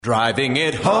Driving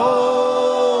it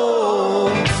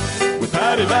home with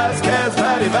Patty Vasquez,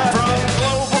 Patty Vasquez. From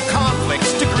global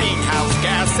conflicts to greenhouse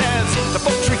gases, the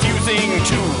folks refusing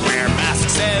to wear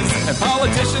masks says, and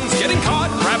politicians getting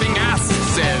caught grabbing ass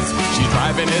says, she's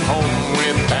driving it home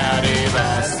with Patty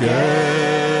Vasquez.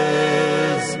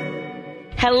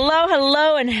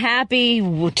 Hello, and happy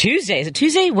Tuesday. Is it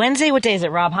Tuesday? Wednesday? What day is it,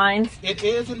 Rob Hines? It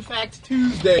is, in fact,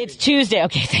 Tuesday. It's Tuesday.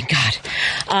 Okay, thank God.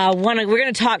 We're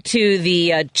going to talk to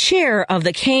the chair of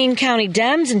the Kane County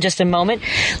Dems in just a moment.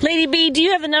 Lady B, do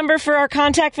you have the number for our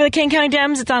contact for the Kane County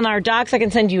Dems? It's on our docs. I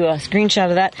can send you a screenshot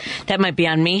of that. That might be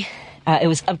on me. It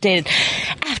was updated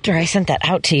after I sent that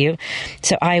out to you.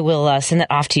 So I will send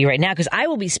that off to you right now because I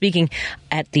will be speaking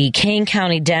at the Kane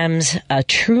County Dems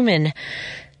Truman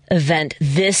event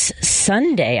this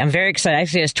Sunday. I'm very excited. I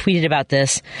actually just tweeted about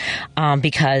this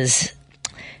because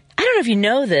I don't know if you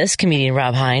know this, comedian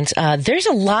Rob Hines. There's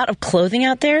a lot of clothing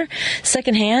out there,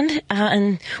 secondhand,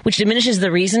 and which diminishes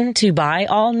the reason to buy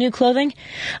all new clothing.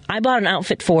 I bought an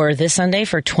outfit for this Sunday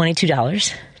for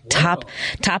 $22. Top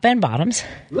and bottoms.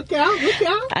 Look out.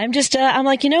 I'm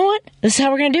like, you know what? This is how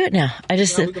we're going to do it now. We're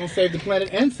going to save the planet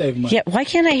and save money. Yeah, why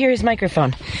can't I hear his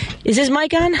microphone? Is his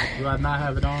mic on? Do I not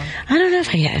have it on? I don't know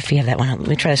if you have that one. Let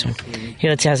me try this one. Here,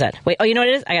 let's see how's that. Wait, you know what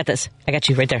it is? I got this. I got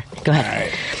you right there. Go ahead.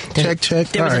 All right. Check.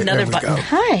 There was another button.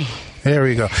 Hi. There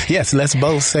we go. Yes, let's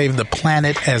both save the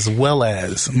planet as well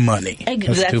as money.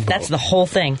 That's the whole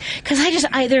thing. Because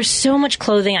there's so much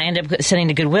clothing I end up sending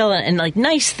to Goodwill and like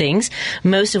nice things,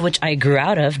 most of which I grew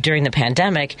out of during the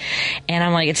pandemic. And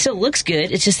I'm like, it still looks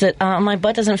good. It's just that my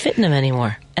butt doesn't fit in them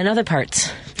anymore. And other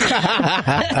parts. It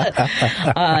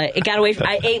got away from...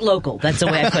 I ate local. That's the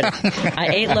way I put it. I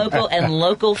ate local, and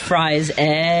local fries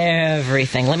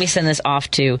everything. Let me send this off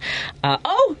to...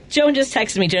 Joan just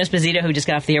texted me. Joan Esposito, who just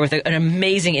got off the air with an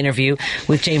amazing interview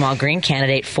with Jamal Green,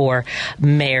 candidate for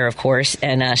mayor, of course.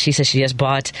 And she says she just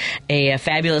bought a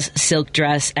fabulous silk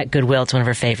dress at Goodwill. It's one of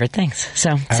her favorite things.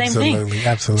 So, same thing.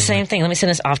 Absolutely. Same thing. Let me send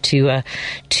this off to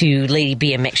Lady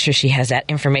B and make sure she has that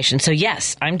information. So,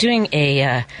 yes, I'm doing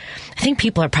I think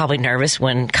people are probably nervous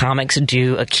when comics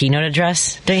do a keynote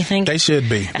address, don't you think? They should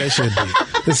be.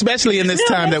 Especially in this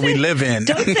time that we live in.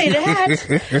 Don't say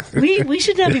that. We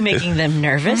should not be making them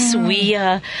nervous. We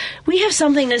have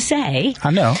something to say.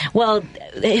 I know. Well,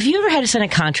 have you ever had to sign a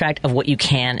contract of what you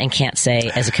can and can't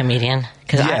say as a comedian?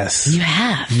 Yes. You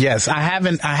have. Yes, I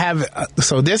haven't.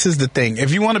 So this is the thing.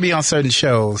 If you want to be on certain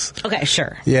shows. Okay,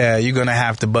 sure. Yeah, you're going to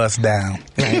have to bust down.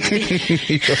 Right.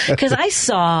 Because I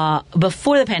saw,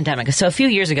 before the pandemic, so a few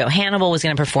years ago, Hannibal was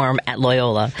going to perform at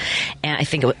Loyola, and I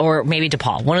think, or maybe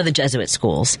DePaul, one of the Jesuit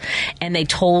schools, and they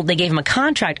gave him a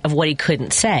contract of what he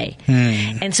couldn't say.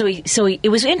 And so it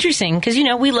was interesting, because,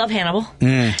 we love Hannibal.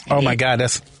 Oh my God,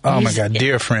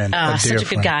 dear friend. Such a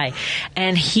good guy.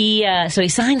 And he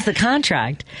signs the contract.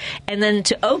 And then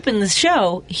to open the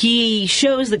show, he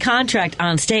shows the contract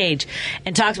on stage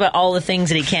and talks about all the things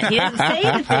that he can't. He didn't say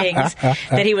the things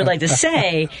that he would like to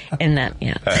say, and that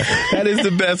is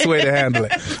the best way to handle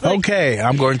it. Okay,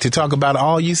 I'm going to talk about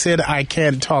all you said I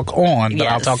can't talk on, but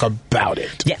I'll talk about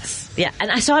it. Yes. Yeah,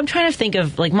 and so I'm trying to think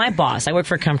of, like, my boss. I work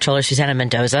for a comptroller, Susanna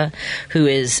Mendoza, who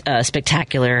is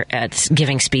spectacular at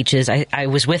giving speeches. I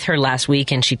was with her last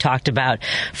week, and she talked about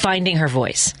finding her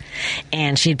voice.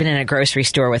 And she'd been in a grocery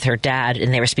store with her dad,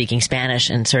 and they were speaking Spanish,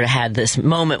 and sort of had this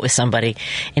moment with somebody.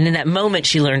 And in that moment,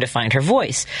 she learned to find her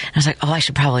voice. And I was like, I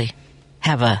should probably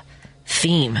have a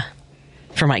theme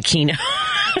for my keynote.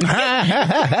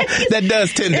 That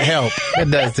does tend to help.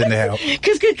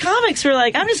 Because good comics were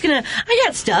like, I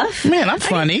got stuff. Man, I'm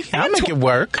funny. I'll make it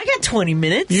work. I got 20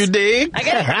 minutes. You dig?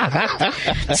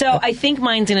 So I think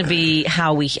mine's going to be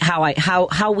how we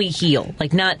heal.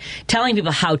 Like, not telling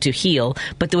people how to heal,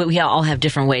 but the way we all have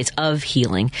different ways of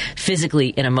healing,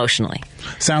 physically and emotionally.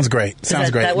 Sounds great.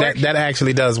 That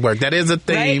actually does work. That is a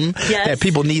theme that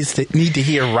people need to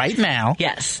hear right now.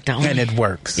 Yes. And it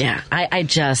works. Yeah. I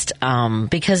just,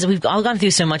 because we've all gone through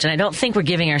so much, and I don't think we're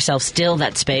giving ourselves still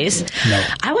that space. No.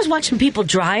 I was watching people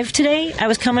drive today. I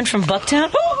was coming from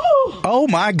Bucktown. Oh,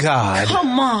 my God.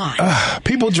 Come on.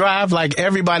 People drive like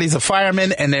everybody's a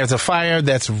fireman, and there's a fire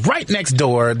that's right next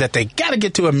door that they got to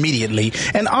get to immediately,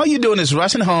 and all you're doing is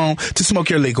rushing home to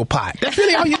smoke your legal pot. That's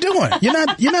really all you're doing. You're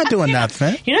not doing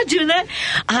nothing. You're not doing that?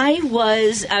 I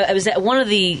was at one of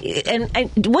the...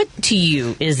 And what to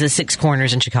you is the Six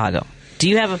Corners in Chicago? Do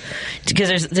you have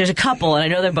because there's a couple, and I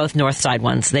know they're both North Side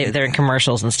ones. They're in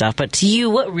commercials and stuff. But to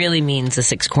you, what really means the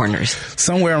Six Corners?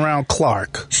 Somewhere around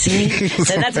Clark. See,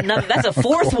 that's a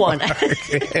fourth one. I don't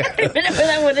even know where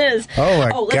that one is. Oh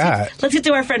my God! Let's get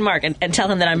to our friend Mark and tell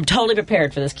him that I'm totally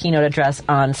prepared for this keynote address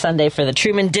on Sunday for the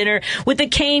Truman Dinner with the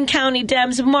Kane County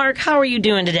Dems. Mark, how are you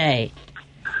doing today?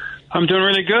 I'm doing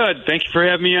really good. Thank you for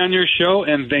having me on your show,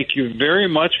 and thank you very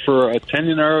much for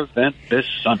attending our event this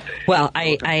Sunday. Well,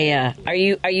 are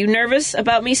you nervous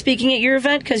about me speaking at your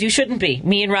event? Because you shouldn't be.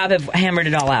 Me and Rob have hammered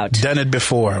it all out. Done it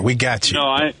before. We got you. No,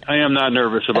 I am not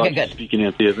nervous about speaking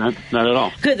at the event. Not at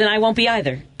all. Good, then I won't be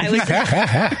either.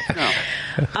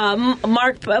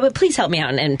 Mark, please help me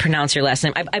out and pronounce your last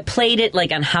name. I played it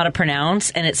like on how to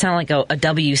pronounce, and it sounded like a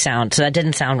W sound, so that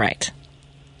didn't sound right.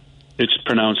 It's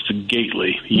pronounced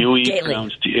Gately. UE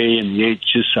pronounced the A and the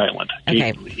H is silent.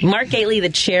 Okay. Gately. Mark Gately, the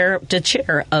chair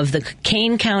of the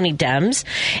Kane County Dems.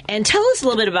 And tell us a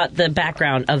little bit about the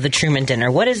background of the Truman Dinner.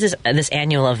 What is this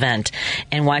annual event,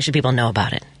 and why should people know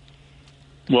about it?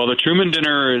 Well, the Truman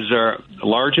Dinner is our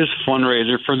largest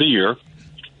fundraiser for the year.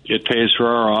 It pays for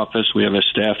our office. We have a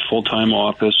staffed full-time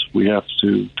office. We have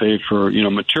to pay for,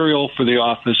 material for the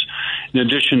office. In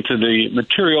addition to the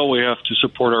material, we have to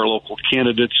support our local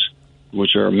candidates,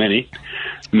 which are many,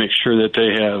 make sure that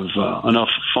they have enough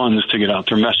funds to get out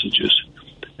their messages.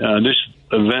 This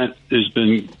event has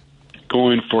been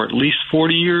going for at least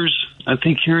 40 years, I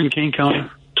think, here in Kane County.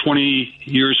 20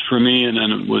 years for me, and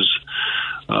then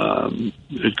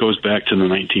it goes back to the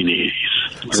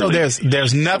 1980s. So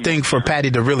there's nothing for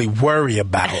Patty to really worry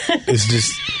about. It's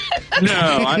just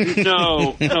no,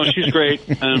 she's great,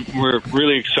 and we're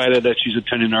really excited that she's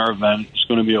attending our event. It's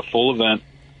going to be a full event.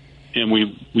 And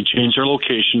we changed our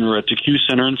location. We're at the Q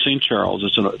Center in St. Charles.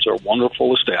 It's a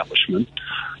wonderful establishment.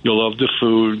 You'll love the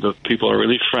food. The people are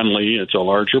really friendly. It's a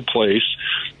larger place.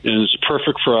 And it's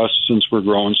perfect for us since we're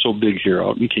growing so big here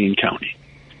out in Kane County.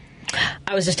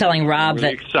 I was just telling Rob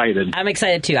I'm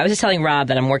excited too. I was just telling Rob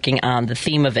that I'm working on the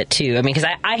theme of it too. I mean, because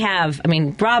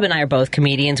Rob and I are both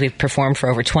comedians. We've performed for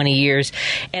over 20 years.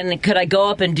 And could I go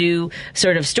up and do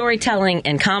sort of storytelling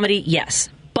and comedy? Yes.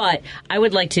 But I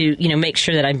would like to, make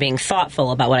sure that I'm being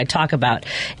thoughtful about what I talk about.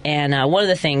 And one of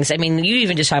the things, you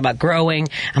even just talk about growing.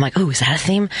 I'm like, oh, is that a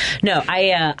theme? No,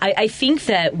 I think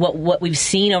that what we've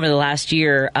seen over the last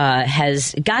year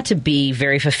has got to be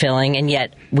very fulfilling, and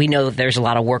yet we know there's a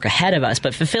lot of work ahead of us.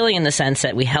 But fulfilling in the sense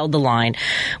that we held the line.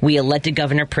 We elected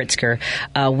Governor Pritzker.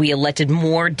 We elected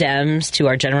more Dems to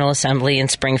our General Assembly in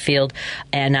Springfield.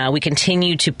 And we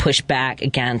continue to push back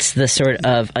against the sort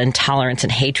of intolerance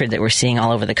and hatred that we're seeing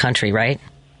all over the country, right?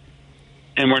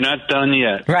 And we're not done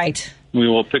yet. Right. We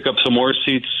will pick up some more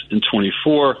seats in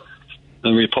 24. The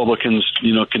Republicans,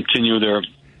 continue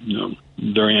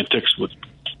their antics with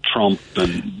Trump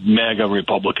and MAGA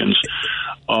Republicans.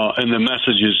 And the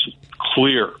message is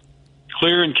clear.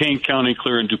 Clear in Kane County,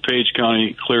 clear in DuPage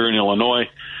County, clear in Illinois,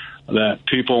 that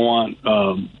people want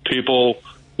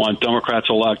Democrats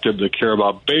elected that care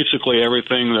about basically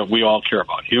everything that we all care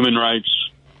about. Human rights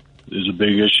is a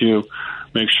big issue.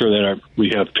 Make sure that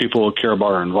we have people who care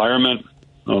about our environment,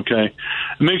 okay?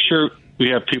 And make sure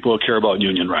we have people who care about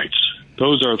union rights.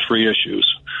 Those are three issues.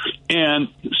 And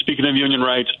speaking of union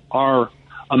rights, our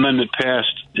amendment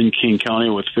passed in King County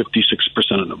with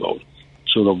 56% of the vote.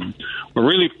 So we're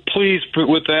really pleased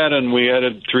with that, and we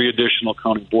added 3 additional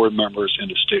county board members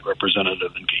and a state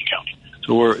representative in King County.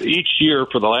 So each year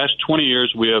for the last 20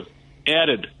 years, we have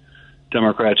added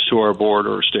Democrats to our board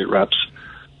or state reps.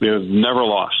 We have never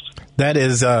lost. That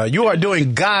is, you are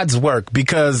doing God's work,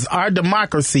 because our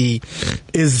democracy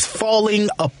is falling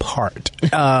apart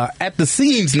at the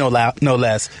seams, no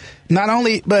less. Not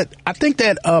only, but I think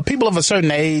that people of a certain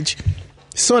age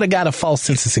sort of got a false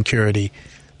sense of security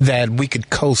that we could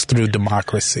coast through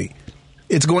democracy.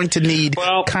 It's going to need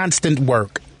constant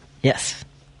work. Yes.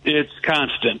 It's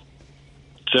constant.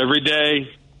 It's every day.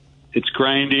 It's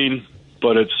grinding,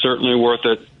 but it's certainly worth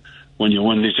it when you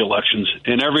win these elections.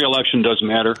 And every election does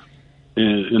matter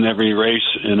in every race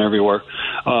and everywhere.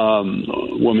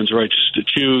 Women's rights to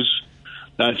choose,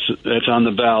 that's on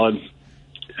the ballot.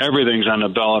 Everything's on the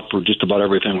ballot for just about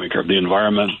everything we care. The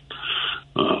environment.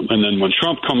 And then when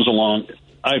Trump comes along,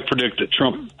 I predict that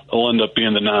Trump will end up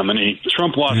being the nominee.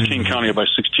 Trump lost King County by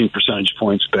 16 percentage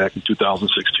points back in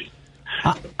 2016.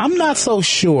 I'm not so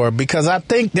sure, because I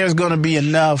think there's going to be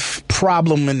enough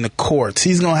problem in the courts.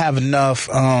 He's going to have enough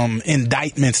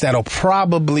indictments that'll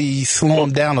probably slow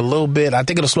him down a little bit. I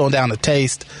think it'll slow him down a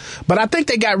taste. But I think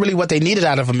they got really what they needed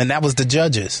out of him, and that was the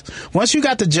judges. Once you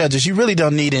got the judges, you really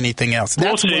don't need anything else.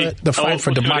 That's what the fight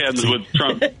for democracy. We'll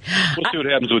see what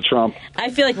happens with Trump. I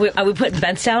feel like we put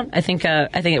bets down. I think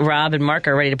Rob and Mark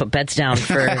are ready to put bets down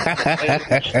for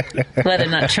whether or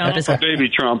not Trump is baby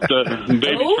Trump. Trump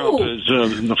is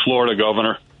the Florida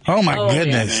governor. Oh my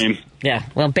goodness! Yeah,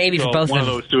 well, baby for both of them.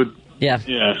 Those two. Yeah.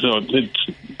 So the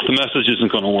message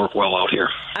isn't going to work well out here.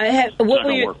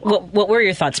 What were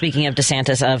your thoughts? Speaking of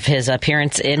DeSantis, of his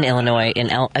appearance in Illinois,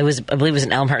 I believe it was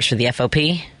in Elmhurst for the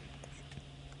FOP.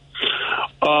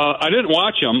 I didn't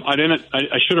watch him.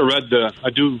 I should have read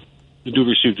I do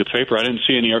receive the paper. I didn't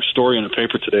see any story in the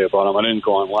paper today about him. I didn't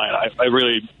go online.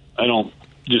 I don't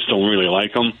really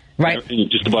like him. Right.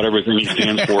 Just about everything he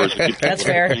stands for. That's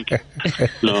fair.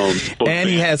 And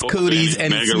he has cooties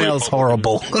and he smells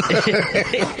horrible.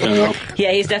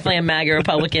 Yeah, he's definitely a MAGA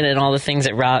Republican and all the things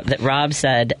that Rob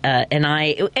said.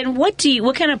 And what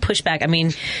kind of pushback? I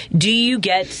mean, do you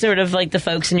get sort of like the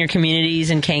folks in your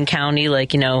communities in Kane County,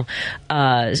 like,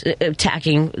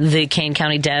 attacking the Kane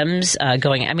County Dems,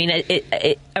 going, I mean,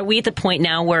 are we at the point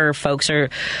now where folks are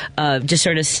just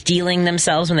sort of stealing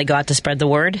themselves when they go out to spread the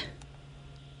word?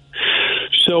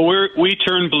 So we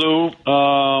turned blue,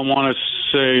 I want to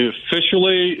say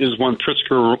officially, is when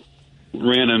Pritzker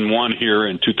ran and won here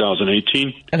in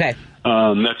 2018. Okay.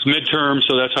 That's midterm,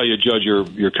 so that's how you judge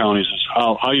your counties, is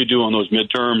how you do on those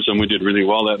midterms, and we did really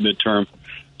well that midterm.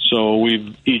 So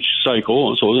each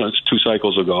cycle, so that's 2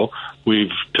 cycles ago,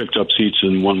 we've picked up seats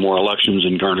and won more elections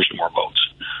and garnished more votes.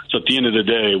 So at the end of the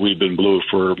day, we've been blue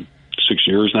for 6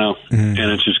 years now, and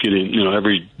it's just getting,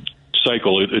 every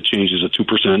cycle it changes at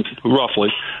 2%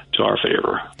 roughly to our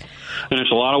favor, and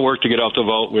it's a lot of work to get out the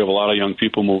vote. We have a lot of young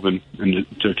people moving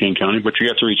into Kane County, but you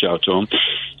have to reach out to them,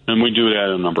 and we do that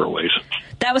in a number of ways.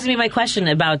 That was going to be my question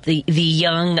about the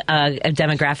young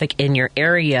demographic in your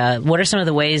area. What are some of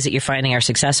the ways that you're finding are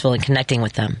successful in connecting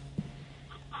with them?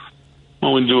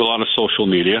 Well, we do a lot of social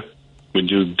media. We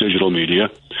do digital media.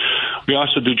 We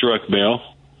also do direct mail.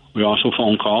 We also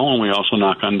phone call, and we also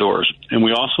knock on doors, and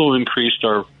we also increased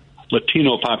our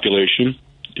Latino population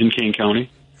in Kane County.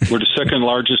 We're the second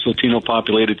largest Latino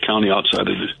populated county outside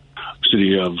of the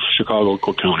city of Chicago,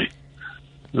 Cook County.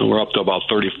 We're up to about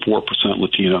 34%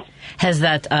 Latino. Has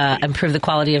that improved the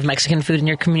quality of Mexican food in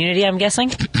your community, I'm guessing?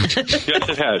 Yes,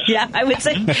 it has. Yeah, I would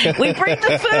say. We bring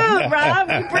the food, Rob.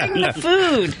 We bring the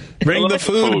food. Bring the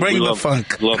food, bring the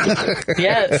funk. Love it.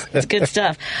 Yes, it's good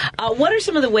stuff. What are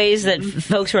some of the ways that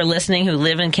folks who are listening who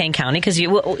live in Kane County, because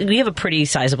we have a pretty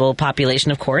sizable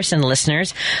population, of course, and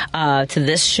listeners to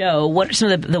this show, what are some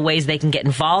of the ways they can get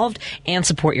involved and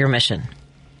support your mission?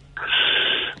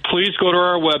 Please go to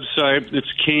our website.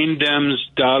 It's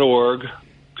canedems.org,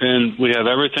 and we have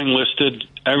everything listed.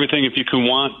 Everything, if you can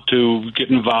want to get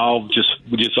involved,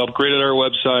 we just upgraded our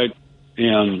website,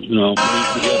 and we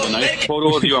have a nice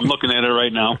photo of you. I'm looking at it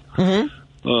right now.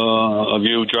 Of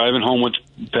you driving home with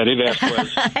Betty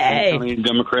Vasquez. Hey,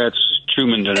 Democrats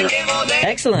Truman dinner.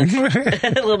 Excellent.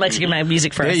 A little Mexican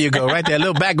music for us. There you go, right there, a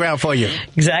little background for you.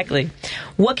 Exactly.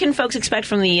 What can folks expect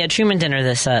from the Truman dinner?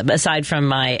 Aside from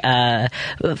my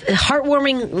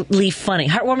heartwarmingly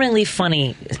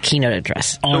funny keynote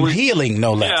address on healing,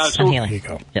 no less. Yeah, so on healing. Here you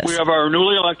go. Yes. We have our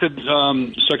newly elected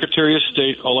Secretary of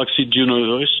State, Alexei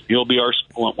Junois. He'll be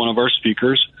one of our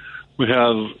speakers. We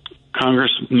have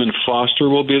Congressman Foster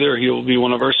will be there. He will be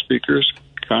one of our speakers.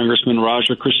 Congressman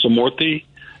Raja Krishnamurthy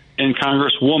and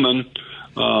Congresswoman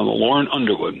Lauren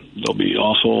Underwood. They'll be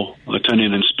also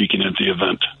attending and speaking at the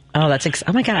event. Oh,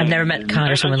 oh my God! I've never met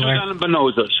Congresswoman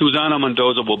Lauren. Susana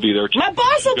Mendoza will be there too. My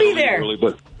boss will be there. Early,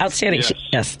 but outstanding.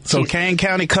 Yes. So Kane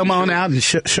County, come on out and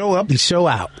show up and show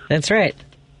out. That's right.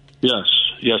 Yes,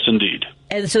 indeed.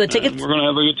 And so the tickets, we're going to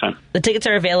have a good time. The tickets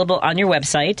are available on your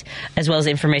website, as well as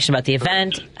information about the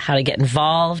event, how to get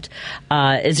involved.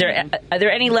 Are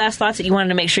there any last thoughts that you wanted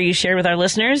to make sure you shared with our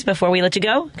listeners before we let you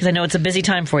go? Because I know it's a busy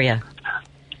time for you.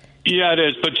 Yeah, it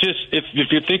is. But just if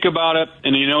you think about it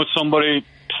and you know somebody,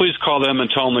 please call them and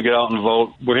tell them to get out and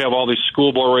vote. We have all these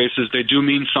school board races. They do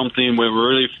mean something.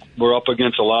 We're up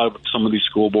against some of these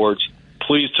school boards.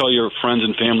 Please tell your friends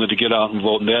and family to get out and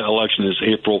vote. And that election is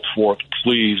April 4th.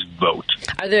 Please vote.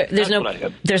 There's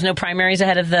no primaries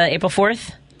ahead of the April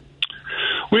 4th?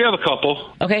 We have a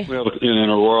couple. Okay. We have in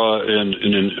Aurora and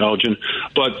in Elgin.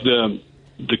 But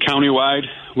the countywide,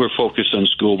 we're focused on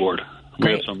school board.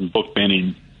 Great. We have some book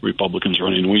banning Republicans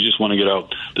running. We just want to get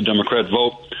out the Democrat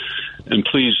vote. And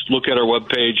please look at our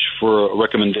webpage for a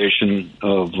recommendation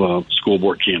of school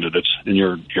board candidates in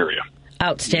your area.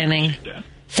 Outstanding.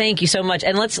 Thank you so much.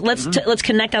 And let's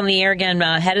connect on the air again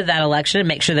ahead of that election and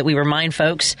make sure that we remind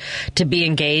folks to be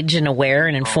engaged and aware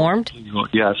and informed.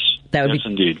 Yes. That would yes,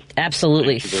 indeed.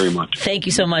 Absolutely. Thank you very much. Thank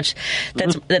you so much.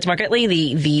 That's Margaret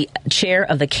Lee, the chair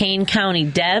of the Kane County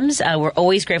Dems. We're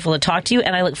always grateful to talk to you,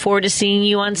 and I look forward to seeing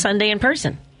you on Sunday in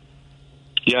person.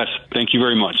 Yes, thank you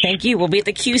very much. Thank you. We'll be at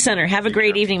the Q Center. Have a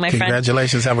great evening, my friend.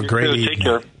 Congratulations. Have a great evening.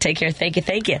 Take care. Take care.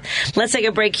 Thank you. Let's take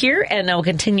a break here, and we'll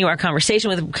continue our conversation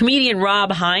with comedian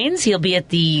Rob Hines. He'll be at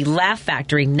the Laugh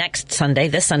Factory next Sunday,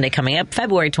 this Sunday coming up,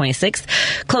 February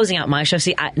 26th, closing out my show.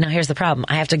 See, now here's the problem.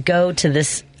 I have to go to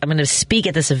this. I'm going to speak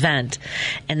at this event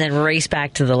and then race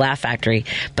back to the Laugh Factory.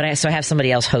 But I have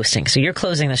somebody else hosting. So you're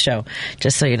closing the show,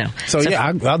 just so you know. So yeah,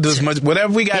 I'll do as much,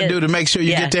 whatever we got to do to make sure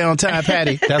you get there on time,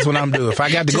 Patty. That's what I'm doing. If I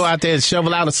got to go out there and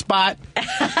shovel out a spot,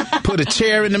 put a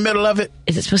chair in the middle of it.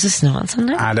 Is it supposed to snow on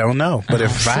Sunday? I don't know. But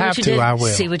if I have to, I will.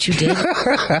 See what you did?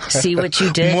 See what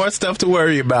you did? More stuff to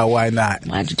worry about. Why not?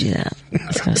 Why'd you do that?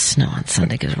 It's going to snow on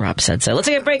Sunday because Rob said so. Let's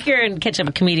take a break here and catch up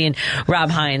with comedian Rob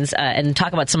Hines and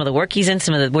talk about some of the work he's in,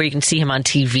 where you can see him on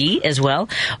TV as well.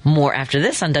 More after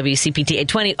this on WCPT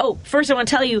 820. Oh, first I want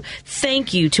to tell you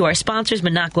thank you to our sponsors,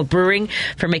 Minocqua Brewing,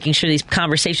 for making sure these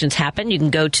conversations happen. You can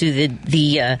go to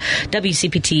the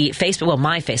WCPT Facebook,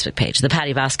 my Facebook page, the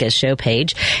Patty Vasquez Show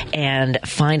page, and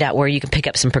find out where you can pick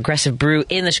up some Progressive Brew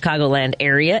in the Chicagoland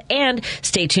area. And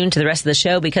stay tuned to the rest of the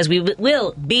show because we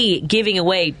will be giving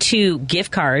away 2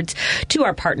 gift cards to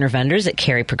our partner vendors that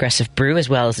carry Progressive Brew as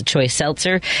well as the Choice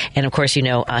Seltzer. And of course, he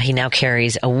now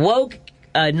carries a Woke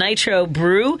Nitro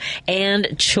Brew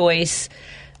and Choice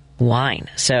Wine.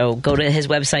 So go to his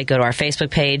website, go to our Facebook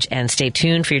page, and stay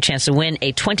tuned for your chance to win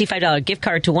a $25 gift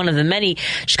card to one of the many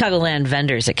Chicagoland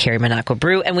vendors that carry Minocqua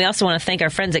Brew. And we also want to thank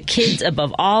our friends at Kids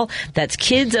Above All. That's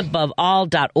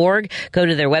kidsaboveall.org. Go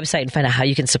to their website and find out how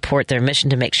you can support their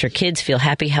mission to make sure kids feel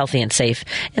happy, healthy, and safe,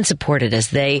 and supported as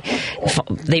they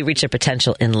reach their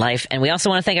potential in life. And we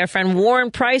also want to thank our friend Warren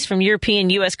Price from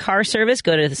European U.S. Car Service.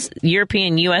 Go to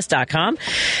europeanus.com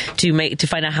to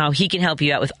find out how he can help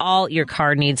you out with all your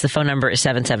car needs. The phone number is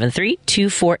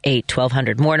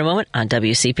 773-248-1200. More in a moment on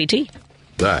WCPT.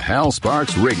 The Hal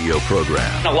Sparks radio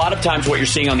program. A lot of times what you're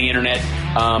seeing on the internet,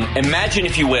 imagine,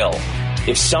 if you will,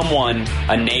 if someone,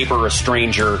 a neighbor, a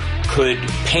stranger, could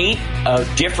paint a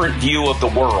different view of the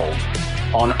world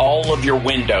on all of your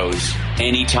windows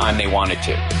anytime they wanted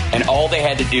to. And all they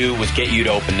had to do was get you to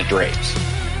open the drapes.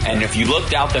 And if you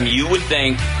looked out them, you would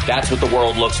think that's what the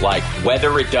world looks like,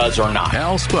 whether it does or not.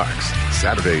 Hal Sparks,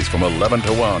 Saturdays from 11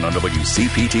 to 1 on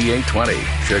WCPT 820,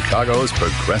 Chicago's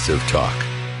Progressive Talk.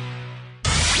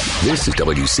 This is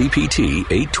WCPT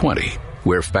 820,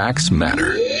 where facts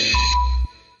matter.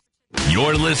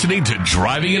 You're listening to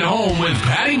Driving It Home with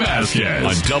Patty Vasquez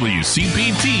on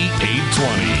WCPT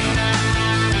 820.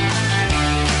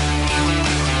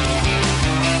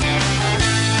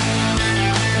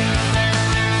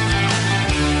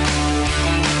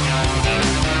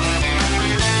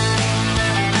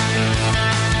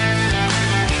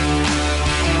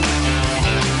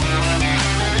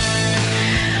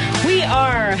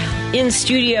 In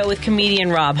studio with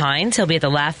comedian Rob Hines. He'll be at the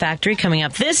Laugh Factory coming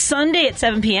up this Sunday at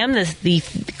 7 p.m. The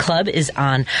club is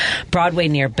on Broadway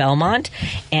near Belmont,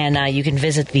 and you can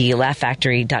visit the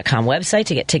laughfactory.com website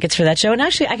to get tickets for that show. And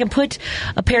actually, I can put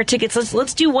a pair of tickets.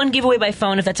 Let's do one giveaway by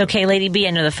phone, if that's okay, Lady B. I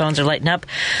know the phones are lighting up,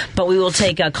 but we will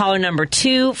take caller number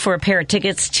 2 for a pair of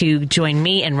tickets to join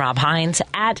me and Rob Hines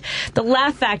at the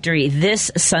Laugh Factory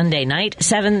this Sunday night,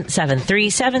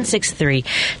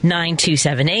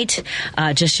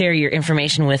 773-763-9278. Just share your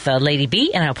information with Lady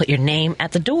B, and I'll put your name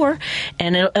at the door.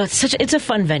 And it's a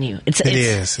fun venue. It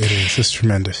is. It's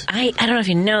tremendous. I don't know if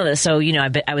you know this. So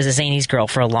I was a Zanies girl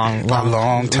for a long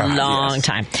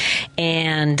time.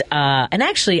 And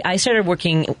actually, I started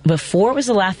working before it was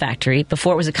the Laugh Factory.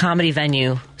 Before it was a comedy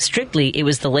venue. Strictly, it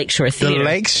was the Lakeshore Theater. The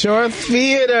Lakeshore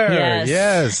Theater.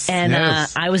 Yes. And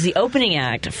I was the opening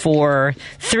act for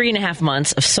 3.5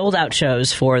 months of sold out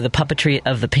shows for the puppetry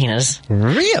of the penis.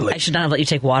 Really? I should not have let you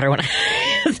take water when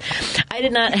I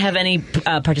did not have any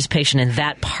participation in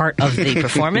that part of the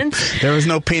performance. There was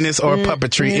no penis or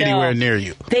puppetry anywhere near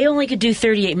you. They only could do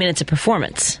 38 minutes of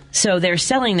performance. So they're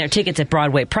selling their tickets at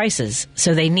Broadway prices.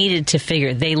 So they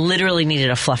they literally needed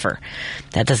a fluffer.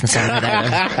 That doesn't sound good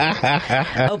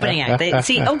either. Opening act.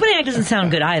 Opening act doesn't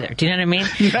sound good either. Do you know what I mean?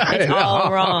 It's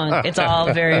all wrong. It's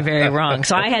all very, very wrong.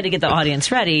 So I had to get the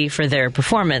audience ready for their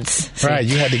performance. Right.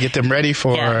 You had to get them ready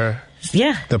for...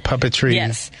 Yeah. The puppetry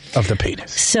of the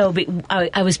penis. So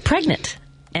I was pregnant.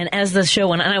 And as the show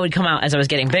went on, I would come out as I was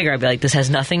getting bigger. I'd be like, this has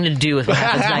nothing to do with what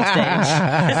happens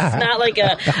backstage. This is not like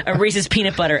a Reese's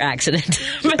peanut butter accident.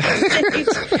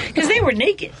 Because they were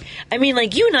naked. I mean,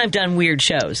 like, you and I have done weird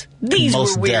shows. These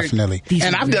Most were weird. definitely. These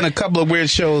And were I've weird. done a couple of weird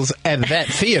shows at that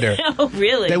theater. Oh,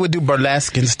 really? They would do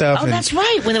burlesque and stuff. Oh, and that's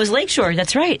right. When it was Lakeshore,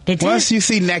 that's right. They did. once you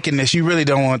see nakedness, you really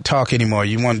don't want to talk anymore.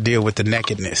 You want to deal with the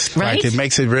nakedness. Right? Like, it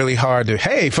makes it really hard to,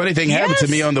 hey, funny thing happened to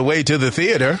Yes. me on the way to the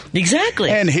theater. Exactly.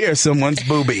 And here's someone's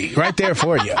boobie right there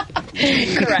for you.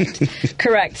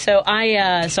 Correct. So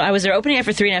I was there opening night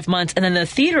for 3.5 months, and then the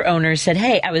theater owner said,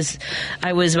 "Hey, I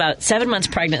was about 7 months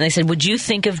pregnant." And they said, "Would you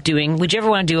ever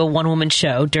want to do a one-woman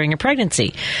show during your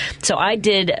pregnancy?" So I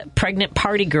did Pregnant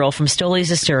Party Girl from Stolies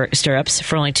to Stirrups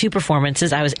for only 2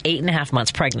 performances. I was 8.5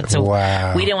 months pregnant, so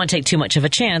Wow. we didn't want to take too much of a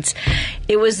chance.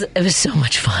 It was so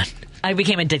much fun. I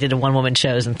became addicted to one-woman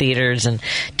shows in theaters and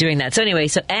doing that. So anyway,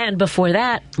 and before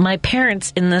that, my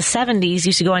parents in the 70s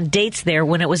used to go on dates there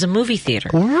when it was a movie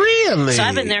theater. Really? So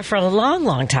I've been there for a long,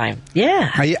 long time. Yeah.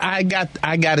 I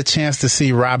got a chance to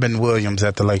see Robin Williams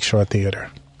at the Lakeshore Theater.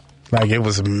 Like, it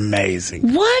was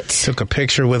amazing. What? Took a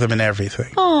picture with him and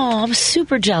everything. Oh, I'm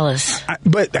super jealous.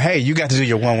 But hey, you got to do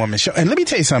your one-woman show. And let me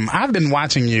tell you something. I've been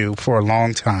watching you for a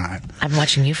long time. I've been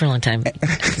watching you for a long time.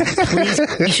 Please,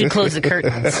 you should close the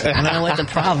curtains. I don't know what the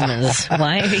problem is.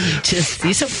 Why are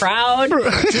you so proud?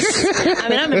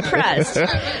 I'm impressed.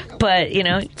 But,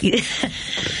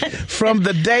 From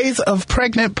the days of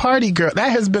Pregnant Party Girl,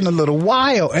 that has been a little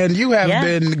while. And you have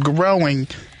been growing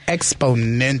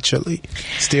exponentially.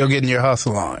 Still getting your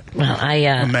hustle on. Well,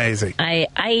 amazing.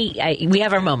 We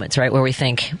have our moments, right, where we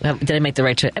think, did I make the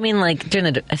right choice? I mean, like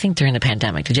during the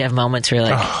pandemic, did you have moments where you're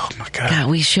like, oh my God,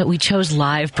 we chose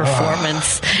live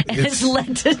performance, and it's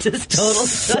led to this total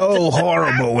so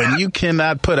horrible when you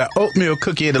cannot put an oatmeal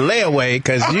cookie in a layaway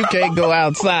because you can't go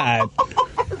outside.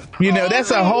 That's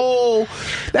a whole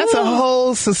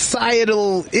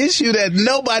societal issue that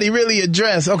nobody really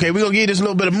addressed. Okay, we're gonna give you this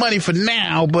little bit of money for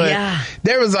now, but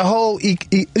there is a whole,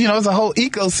 it's a whole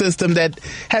ecosystem that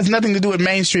has nothing to do with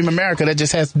mainstream America. That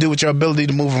just has to do with your ability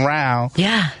to move around.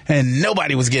 Yeah, and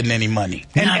nobody was getting any money.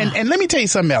 And let me tell you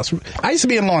something else. I used to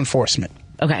be in law enforcement.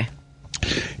 Okay.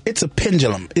 It's a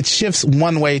pendulum. It shifts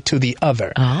one way to the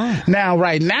other. Oh. Now,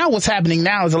 right now, what's happening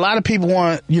now is a lot of people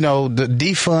want, the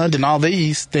defund and all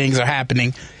these things are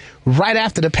happening right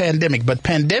after the pandemic. But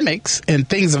pandemics and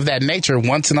things of that nature,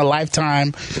 once in a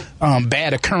lifetime,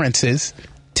 bad occurrences,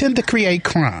 tend to create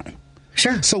crime.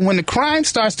 Sure. So when the crime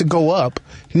starts to go up,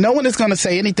 no one is going to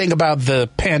say anything about the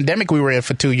pandemic we were in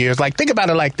for 2 years. Like, think about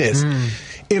it like this.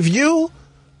 If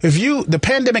the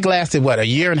pandemic lasted, a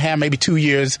year and a half, maybe 2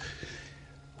 years,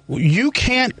 you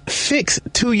can't fix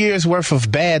 2 years worth of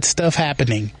bad stuff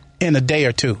happening in a day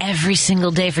or two. Every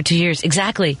single day for 2 years.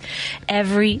 Exactly.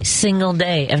 Every single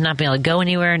day of not being able to go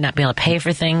anywhere, not being able to pay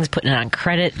for things, putting it on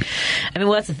credit. I mean,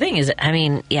 that's the thing is,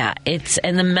 it's,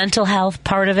 and the mental health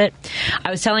part of it.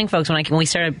 I was telling folks when we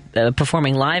started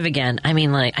performing live again,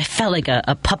 I felt like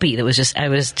a puppy that was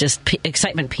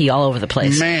excitement pee all over the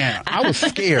place. Man, I was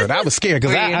scared.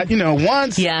 Because I've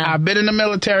been in the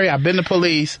military, I've been to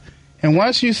police. And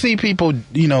once you see people,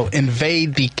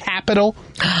 invade the Capitol,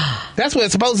 that's where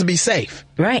it's supposed to be safe.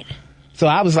 Right. So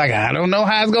I was like, I don't know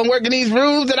how it's going to work in these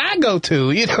rooms that I go to.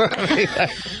 You know what I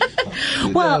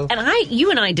mean? Well, and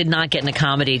you and I did not get into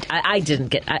comedy. I didn't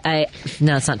get.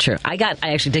 No, it's not true. I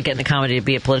actually did get into comedy to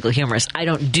be a political humorist. I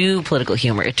don't do political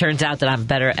humor. It turns out that I'm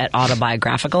better at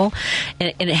autobiographical,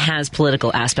 and it has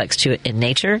political aspects to it in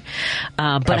nature.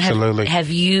 But absolutely. Have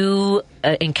you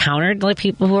encountered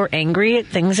people who are angry at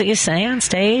things that you say on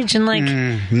stage and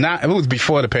it was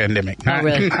before the pandemic. Not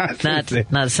really.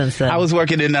 Not since then. I was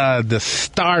working in the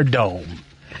Stardome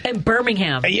in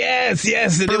Birmingham. Yes,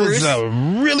 and it was a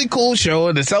really cool show.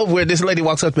 And it's over where this lady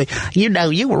walks up to me.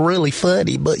 You were really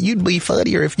funny, but you'd be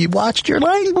funnier if you watched your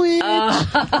language.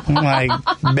 I'm like,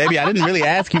 baby, I didn't really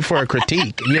ask you for a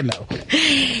critique.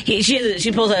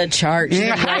 She pulls out a chart. She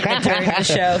didn't write it during the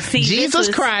show. See, Jesus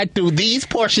cried through these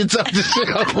portions of the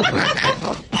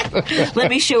show. Let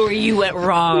me show where you went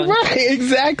wrong. Right,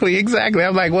 exactly.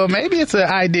 I'm like, well, maybe it's an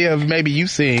idea of maybe you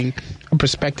seeing a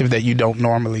perspective that you don't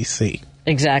normally see.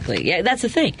 Exactly. Yeah, that's the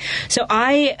thing. So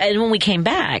and when we came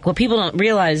back, what people don't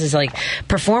realize is a lot of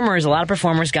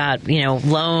performers got,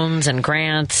 loans and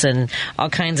grants and all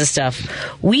kinds of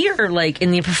stuff. We are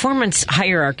in the performance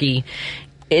hierarchy.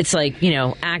 It's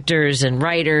actors and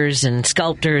writers and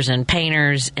sculptors and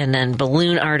painters and then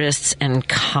balloon artists and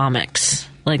comics.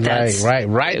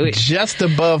 Right. Just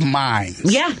above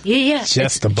mimes. Yeah.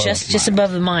 Just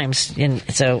above the mimes. And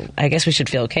so I guess we should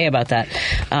feel okay about that.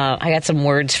 I got some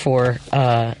words for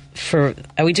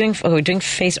Are we doing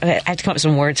face? I have to come up with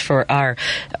some words for our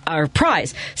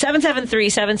prize.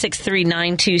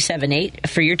 773-763-9278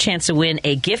 for your chance to win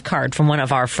a gift card from one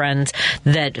of our friends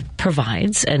that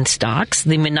provides and stocks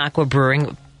the Minocqua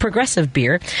Brewing Progressive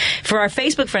beer. For our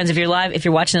Facebook friends, if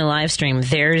you're watching the live stream,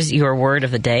 there's your word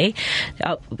of the day.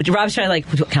 Rob's trying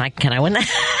to can I win that?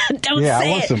 Don't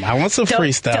say it. I want some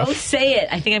free stuff. Don't say it.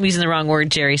 I think I'm using the wrong word,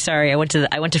 Jerry. Sorry. I went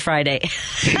to Friday.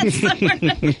 That's the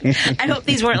word. I hope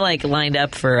these weren't lined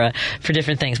up for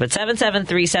different things. But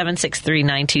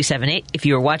 773-763-9278. If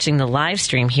you are watching the live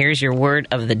stream, here's your word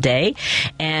of the day.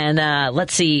 And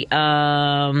let's see.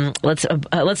 Let's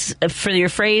for your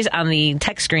phrase on the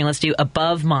text screen. Let's do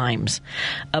above mimes.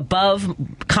 Above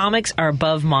comics are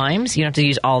above mimes. You don't have to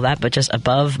use all that, but just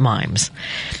above mimes.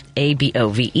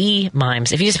 ABOVE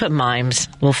mimes. If you just put mimes,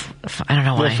 I don't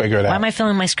know why. We'll figure it out. Why am I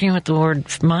filling my screen with the word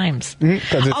mimes?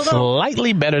 Because it's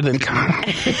slightly better than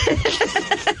comics.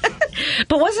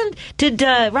 But did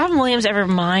Robin Williams ever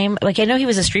mime? I know he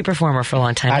was a street performer for a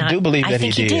long time. I do believe that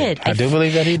he did. I do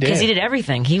believe that he did. Because he did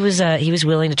everything. He was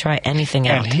willing to try anything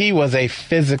out. And he was a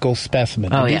physical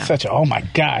specimen. Oh, he's oh my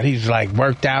God, he's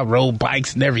worked out, rode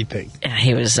bikes and everything. Yeah,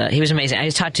 he was amazing. I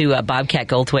just talked to Bobcat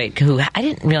Goldthwait, who I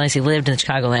didn't realize he lived in the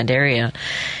Chicagoland area.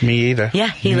 Me either. Yeah,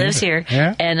 he lives here.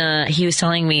 Yeah. And he was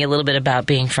telling me a little bit about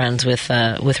being friends with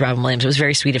Robin Williams. It was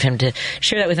very sweet of him to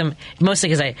share that with him, mostly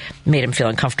because I made him feel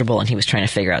uncomfortable and he was trying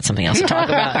to figure out something else to talk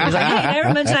about. He was like, hey, I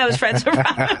never mentioned I was friends with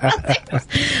Robin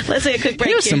Williams. Let's take a quick break.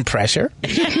 Here's some pressure.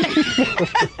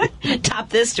 Top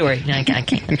this story. No, I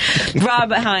can't.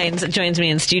 Rob Hines joins me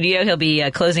in studio. He'll be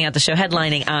closing out the show,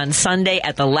 headlining on Sunday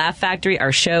at the Laugh Factory.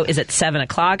 Our show is at 7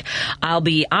 o'clock. I'll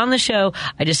be on the show.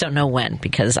 I just don't know when,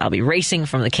 because I'll be racing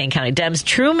from the Kane County Dems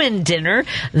Truman dinner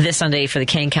this Sunday for the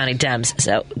Kane County Dems.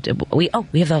 So we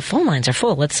have the phone lines are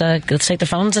full. Let's take the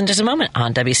phones in just a moment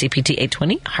on WCPT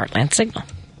 820 Heartland Signal.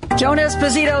 Joan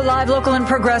Esposito, live, local, and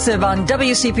progressive on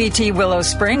WCPT Willow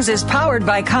Springs is powered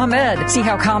by ComEd. See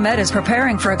how ComEd is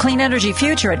preparing for a clean energy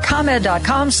future at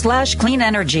ComEd.com/clean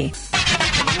energy.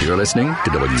 You're listening to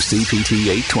WCPT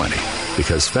 820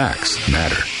 because facts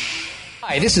matter.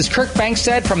 Hi, this is Kirk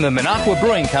Bankstead from the Minocqua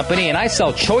Brewing Company, and I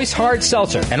sell Choice Hard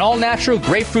Seltzer, an all-natural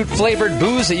grapefruit-flavored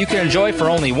booze that you can enjoy for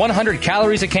only 100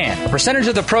 calories a can. A percentage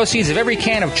of the proceeds of every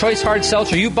can of Choice Hard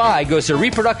Seltzer you buy goes to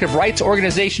reproductive rights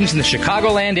organizations in the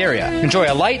Chicagoland area. Enjoy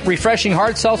a light, refreshing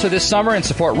hard seltzer this summer and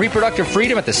support reproductive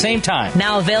freedom at the same time.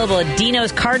 Now available at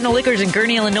Dino's Cardinal Liquors in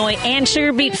Gurnee, Illinois, and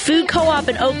Sugar Beet Food Co-op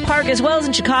in Oak Park, as well as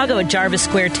in Chicago at Jarvis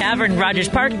Square Tavern, Rogers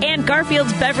Park, and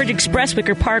Garfield's Beverage Express,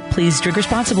 Wicker Park. Please drink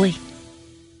responsibly.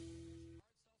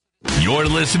 You're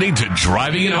listening to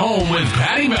Driving It Home with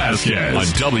Patty Vasquez on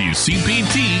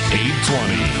WCPT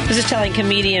 820. This is telling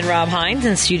comedian Rob Hines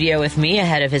in studio with me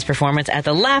ahead of his performance at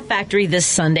the Laugh Factory this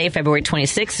Sunday, February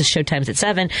 26th. The show time's at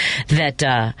 7.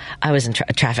 That I was in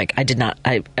traffic. I did not.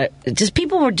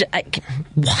 People were.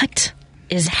 What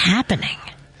is happening?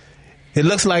 It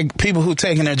looks like people who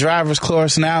taking their driver's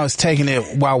course now is taking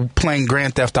it while playing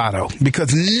Grand Theft Auto,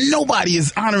 because nobody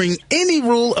is honoring any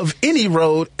rule of any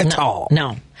road at all.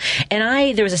 No.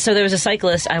 And there was a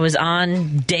cyclist. I was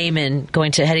on Damon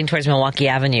heading towards Milwaukee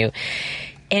Avenue.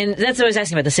 And that's what I was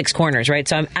asking about, the 6 corners, right?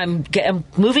 So I'm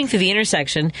moving through the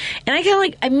intersection, and I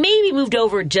maybe moved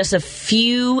over just a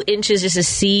few inches just to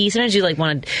see. Sometimes you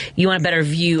want a better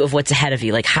view of what's ahead of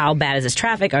you, like how bad is this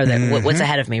traffic, or what's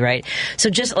ahead of me, right? So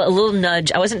just a little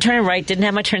nudge. I wasn't turning right, didn't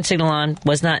have my turn signal on,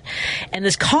 was not. And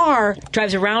this car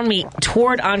drives around me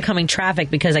toward oncoming traffic,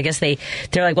 because I guess they're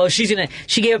like, well, she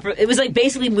gave up. It was like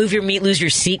basically move your meat, lose your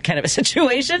seat kind of a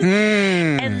situation.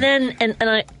 And then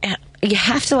you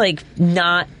have to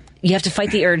you have to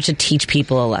fight the urge to teach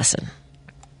people a lesson.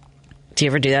 Do you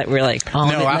ever do that? We're like, no,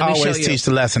 I always teach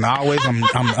the lesson. I'm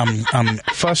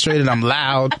frustrated. I'm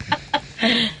loud.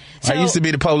 I used to be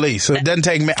the police, so it doesn't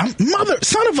take me.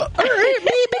 Son of a.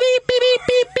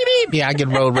 Yeah, I get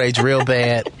road rage real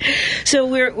bad. So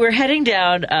we're heading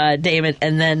down Damon,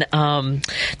 and then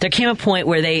there came a point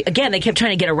where they kept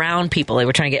trying to get around people. They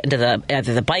were trying to get into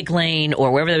either the bike lane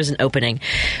or wherever there was an opening.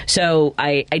 So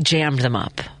I jammed them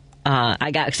up.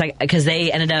 Because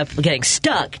they ended up getting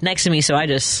stuck next to me, so I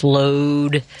just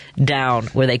slowed down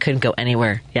where they couldn't go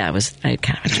anywhere. Yeah, it was kind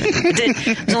of enjoyed it.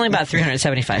 It was only about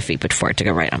 375 feet before it took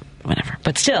a right on whatever.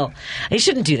 But still, you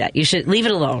shouldn't do that. You should leave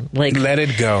it alone. Let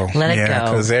it go. Let it go.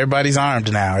 Because everybody's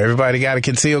armed now. Everybody got a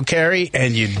concealed carry,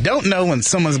 and you don't know when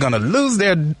someone's going to lose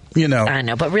their, I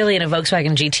know, but really in a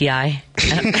Volkswagen GTI,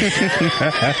 I'm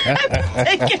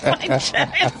taking my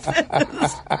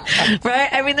chances. Right?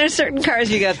 I mean, there's certain cars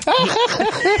you go,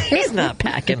 he's not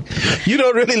packing. You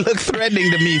don't really look threatening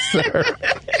to me, sir.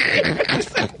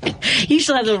 You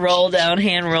still have the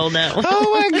hand roll down.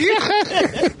 Oh my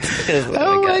God!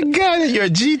 Oh my God! You're a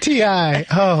GTI.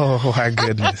 Oh my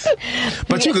goodness!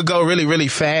 But you could go really, really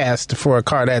fast for a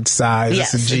car that size.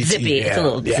 Yes, it's a GTI. zippy. It's a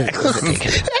little zippy.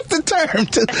 That's the term.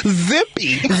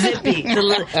 Zippy. Zippy.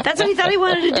 That's what he thought he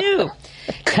wanted to do.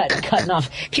 Cutting off.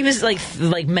 He was like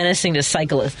menacing to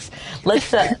cyclists.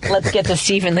 Let's get to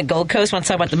Steve in the Gold Coast. Want to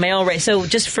talk about the mayoral race? So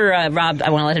just for Rob, I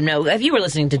want to let him know. If you were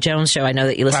listening to Jones' show, I know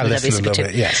that you listen to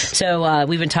WCP2. Yes. So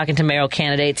we've been talking to mayoral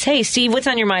candidates. Hey, Steve, what's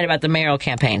on your mind about the mayoral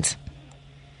campaigns?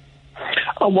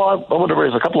 Well, I want to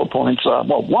raise a couple of points.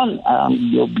 One,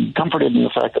 you'll be comforted in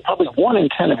the fact that probably 1 in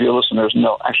 10 of your listeners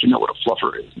actually know what a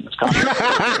fluffer is in this country.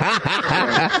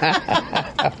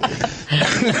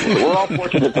 We're all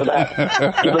fortunate for that,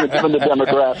 given the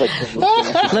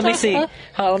demographics. Let me see.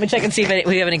 Let me check and see if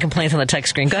we have any complaints on the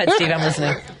text screen. Go ahead, Steve. I'm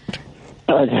listening.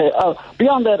 Okay.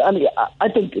 Beyond that, I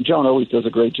think Joan always does a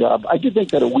great job. I do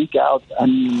think that a week out,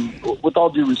 with all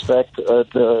due respect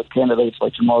to candidates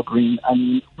like Jamal Green,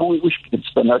 we should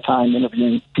spend our time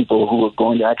interviewing people who are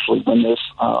going to actually win this.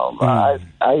 I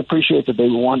appreciate that the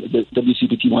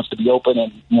WCPT wants to be open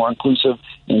and more inclusive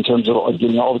in terms of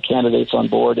getting all the candidates on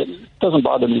board. It doesn't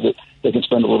bother me that they can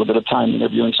spend a little bit of time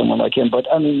interviewing someone like him. But,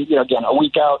 again, a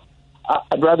week out,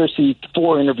 I'd rather see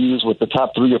 4 interviews with the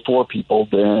top 3 or 4 people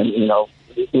than,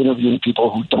 interviewing people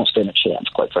who don't stand a chance,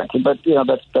 quite frankly. But,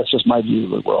 that's just my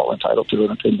view. We're all entitled to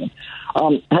an opinion.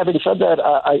 Having said that,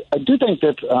 I do think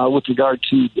that with regard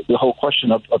to the whole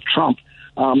question of Trump,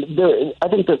 I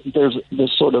think that there's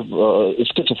this sort of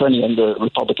schizophrenia in the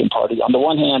Republican Party. On the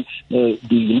one hand, the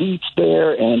elites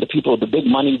there and the people with the big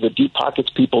money, the deep pockets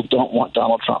people don't want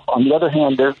Donald Trump. On the other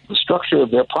hand, the structure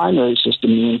of their primary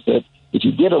system means that if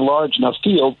you get a large enough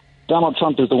field, Donald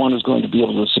Trump is the one who's going to be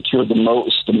able to secure the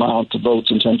most amount of votes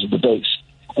in terms of the base.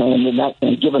 And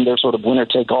given their sort of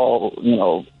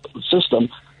winner-take-all, system,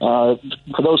 for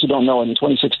those who don't know, in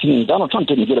 2016, Donald Trump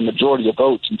didn't get a majority of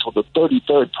votes until the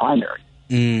 33rd primary.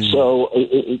 So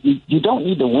you don't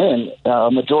need to win a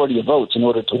majority of votes in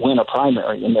order to win a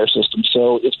primary in their system.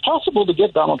 So it's possible to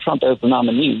get Donald Trump as the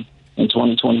nominee in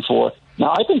 2024.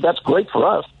 Now, I think that's great for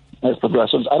us as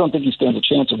progressives. I don't think he stands a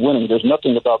chance of winning. There's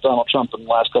nothing about Donald Trump in the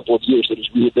last couple of years that has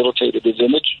rehabilitated his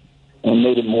image and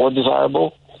made it more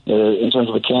desirable in terms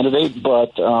of a candidate.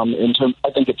 But I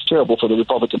think it's terrible for the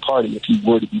Republican Party if he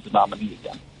were to be the nominee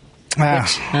again.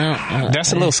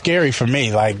 That's a little scary for me,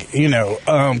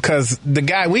 because the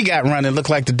guy we got running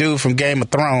looked like the dude from Game of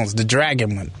Thrones, the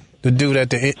dragon one. The dude at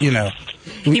the,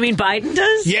 You mean Biden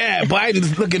does? Yeah,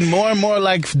 Biden's looking more and more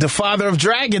like the father of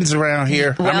dragons around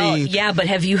here. Well, yeah, but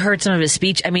have you heard some of his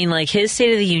speech? Like his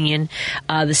State of the Union,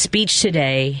 the speech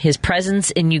today, his presence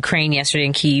in Ukraine yesterday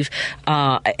in Kyiv,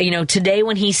 today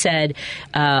when he said,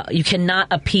 you cannot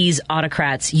appease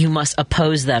autocrats, you must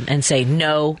oppose them and say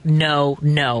no, no,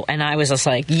 no. And I was just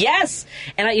like, yes!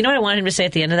 And you know what I wanted him to say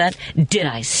at the end of that? Did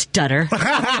I stutter?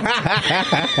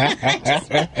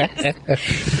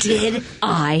 Did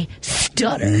I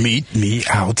stutter? Meet me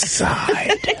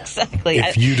outside. Exactly.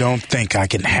 If you don't think I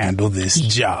can handle this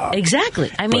job.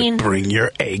 Exactly. But bring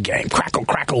your A game. Crackle,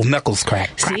 crackle, knuckles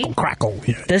crack. Crackle, crackle.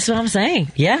 Yeah. That's what I'm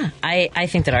saying. Yeah. I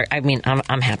think that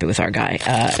I'm happy with our guy.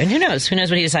 And who knows? Who knows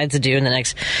what he decides to do in the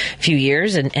next few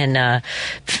years and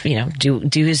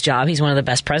do his job. He's one of the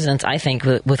best presidents, I think,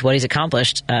 with what he's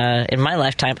accomplished in my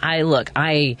lifetime.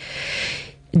 I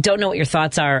don't know what your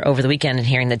thoughts are over the weekend and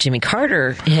hearing that Jimmy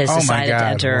Carter has decided to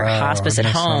enter hospice at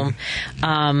home.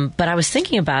 But I was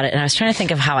thinking about it and I was trying to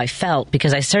think of how I felt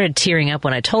because I started tearing up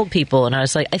when I told people and I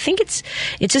was like, I think it's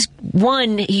just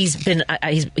one, he's been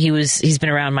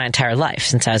around my entire life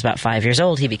since I was about 5 years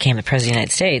old. He became the president of the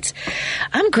United States.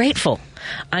 I'm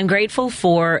grateful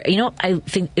for, I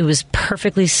think it was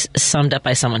perfectly summed up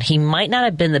by someone. He might not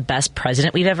have been the best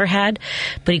president we've ever had,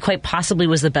 but he quite possibly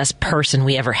was the best person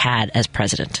we ever had as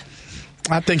president.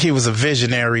 I think he was a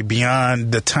visionary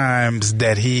beyond the times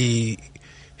that he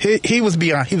was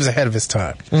ahead of his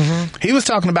time. Mm-hmm. He was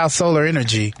talking about solar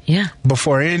energy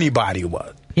before anybody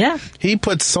was. Yeah. He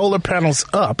put solar panels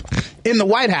up in the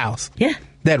White House. Yeah.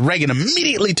 That Reagan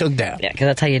immediately took down. Yeah, because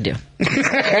that's how you do.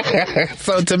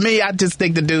 So to me, I just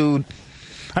think the dude,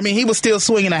 he was still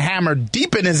swinging a hammer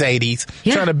deep in his 80s,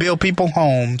 trying to build people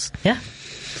homes. Yeah.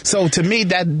 So to me,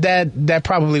 that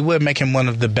probably would make him one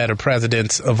of the better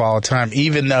presidents of all time,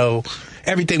 even though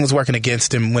everything was working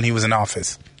against him when he was in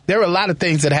office. There were a lot of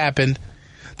things that happened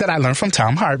that I learned from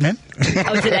Tom Hartman.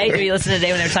 Oh, today? Did you listen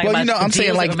today when they were talking about the I'm deals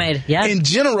saying, that like, were made? Yeah. in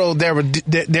general, there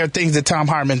are things that Tom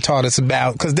Hartman taught us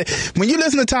about. Because when you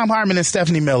listen to Tom Hartman and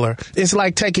Stephanie Miller, it's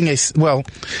like taking when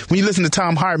you listen to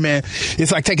Tom Hartman,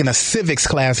 it's like taking a civics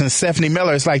class, and Stephanie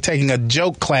Miller, it's like taking a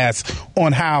joke class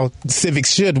on how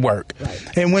civics should work.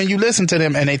 Right. And when you listen to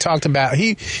them, and they talked about,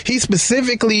 he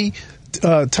specifically,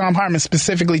 Tom Hartman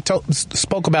specifically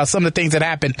spoke about some of the things that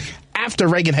happened after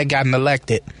Reagan had gotten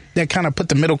elected that kind of put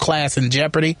the middle class in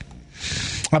jeopardy.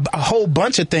 A whole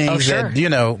bunch of things that,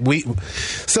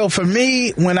 so for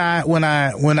me, when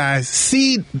I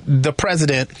see the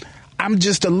president, I'm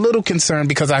just a little concerned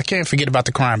because I can't forget about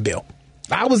the crime bill.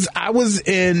 I was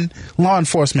in law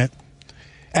enforcement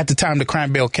at the time the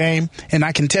crime bill came, and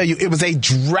I can tell you it was a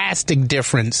drastic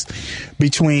difference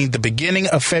between the beginning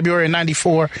of February of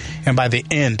 94 and by the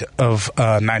end of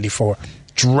 94.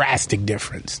 Drastic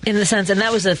difference. In the sense, and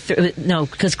that was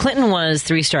because Clinton was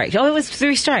 3 strikes. Oh, it was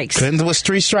 3 strikes. Clinton was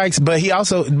 3 strikes, but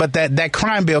that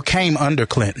crime bill came under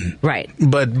Clinton. Right.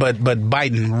 But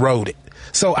Biden wrote it.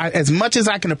 So as much as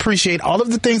I can appreciate all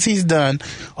of the things he's done,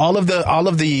 all of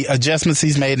the adjustments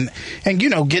he's made, and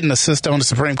getting a sister on the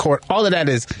Supreme Court, all of that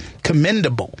is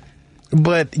commendable.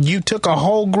 But you took a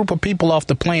whole group of people off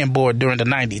the playing board during the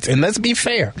 90s. And let's be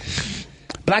fair,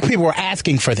 black people were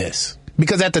asking for this.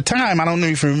 Because at the time, I don't know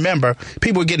if you remember,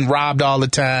 people were getting robbed all the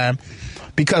time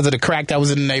because of the crack that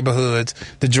was in the neighborhoods.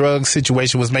 The drug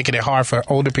situation was making it hard for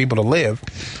older people to live.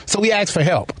 So we asked for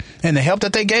help. And the help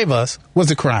that they gave us was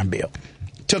the crime bill.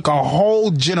 Took a whole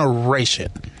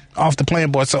generation off the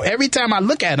playing board. So every time I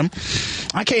look at them,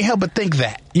 I can't help but think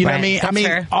that. You know what I mean? That's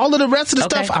fair. All of the rest of the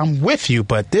stuff, I'm with you,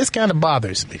 but this kind of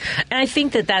bothers me. And I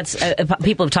think that's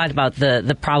people have talked about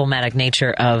the problematic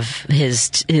nature of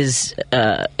his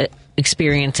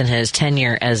experience and his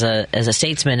tenure as a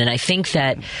statesman, and I think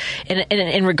that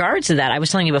in regards to that, I was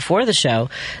telling you before the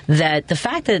show that the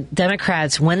fact that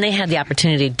Democrats, when they had the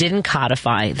opportunity, didn't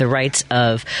codify the rights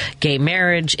of gay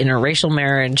marriage, interracial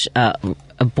marriage,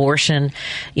 abortion,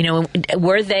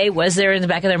 was there in the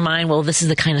back of their mind, well, this is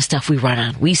the kind of stuff we run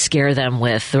on. We scare them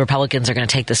with, the Republicans are going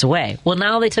to take this away. Well,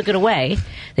 now they took it away.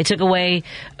 They took away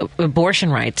abortion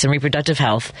rights and reproductive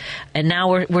health, and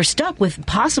now we're stuck with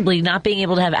possibly not being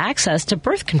able to have access to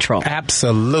birth control.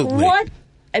 Absolutely. What?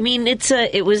 I mean,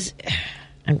 it was...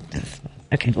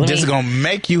 Okay, just going to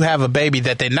make you have a baby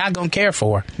that they're not going to care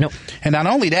for. Nope. And not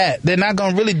only that, they're not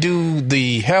going to really do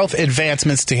the health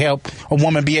advancements to help a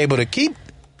woman be able to keep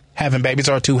having babies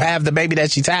or to have the baby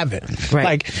that she's having. Right.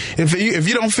 Like, if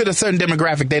you don't fit a certain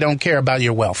demographic, they don't care about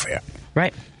your welfare.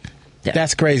 Right. Yeah.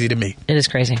 That's crazy to me. It is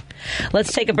crazy.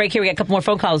 Let's take a break here. We got a couple more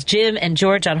phone calls. Jim and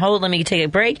George on hold. Let me take a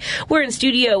break. We're in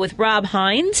studio with Rob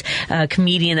Hines, a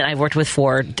comedian that I've worked with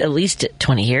for at least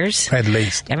 20 years. At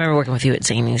least. I remember working with you at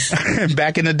Zany's.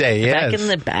 Back in the day, yes.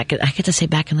 I get to say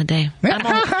back in the day.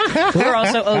 We're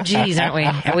also OGs, aren't we?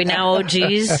 Are we now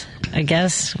OGs? I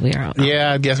guess we are.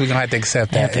 Yeah, I guess we're going to have to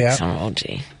accept that. Yeah, I'm OG.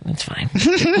 That's fine.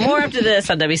 More after this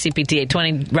on WCPT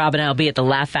 820. Rob and I will be at the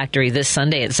Laugh Factory this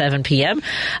Sunday at 7 p.m.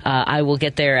 I will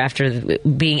get there after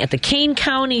being at the Kane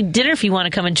County Dinner. If you want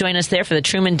to come and join us there for the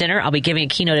Truman Dinner, I'll be giving a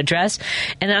keynote address,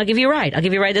 and then I'll give you a ride. I'll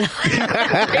give you a ride to the Laugh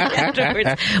Factory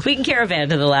afterwards. We can caravan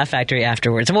to the Laugh Factory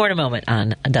afterwards. More in a moment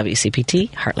on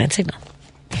WCPT Heartland Signal.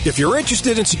 If you're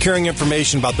interested in securing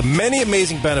information about the many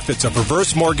amazing benefits of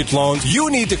reverse mortgage loans,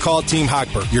 you need to call Team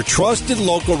Hochberg, your trusted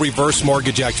local reverse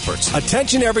mortgage experts.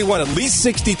 Attention everyone at least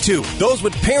 62, those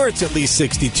with parents at least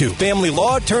 62, family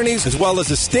law attorneys, as well as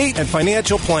estate and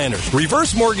financial planners.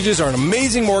 Reverse mortgages are an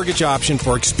amazing mortgage option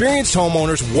for experienced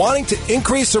homeowners wanting to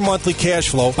increase their monthly cash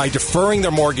flow by deferring their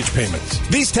mortgage payments.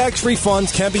 These tax-free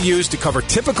funds can be used to cover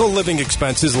typical living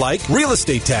expenses like real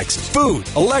estate taxes, food,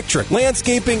 electric,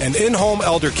 landscaping, and in-home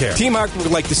elder care. Team Hochberg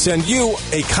would like to send you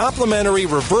a complimentary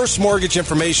reverse mortgage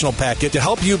informational packet to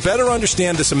help you better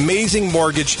understand this amazing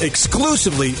mortgage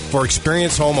exclusively for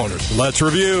experienced homeowners. Let's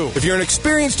review. If you're an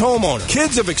experienced homeowner,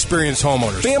 kids of experienced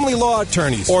homeowners, family law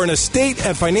attorneys, or an estate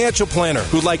and financial planner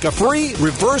who'd like a free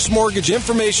reverse mortgage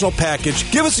informational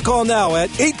package, give us a call now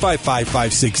at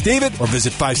 855-56-DAVID or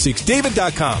visit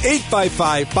 56david.com,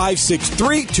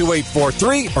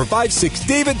 855-563-2843 or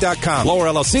 56david.com. Lower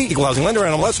LLC, Equal Housing Lender,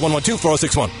 NMLS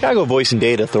 1124061. Chicago Voice and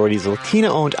Data Authority is a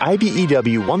Latina-owned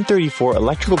IBEW 134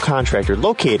 electrical contractor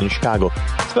located in Chicago,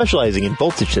 specializing in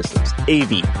voltage systems,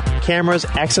 AV, cameras,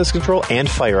 access control, and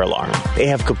fire alarm. They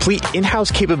have complete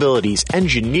in-house capabilities,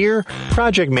 engineer,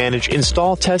 project manage,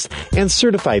 install, test, and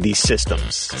certify these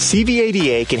systems.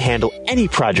 CVADA can handle any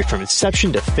project from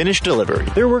inception to finished delivery.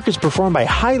 Their work is performed by a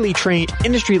highly trained,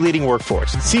 industry-leading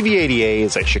workforce. CVADA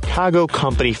is a Chicago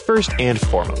company first and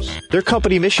foremost. Their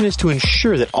company mission is to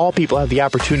ensure that all people have the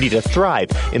opportunity to thrive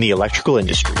in the electrical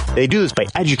industry. They do this by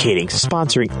educating,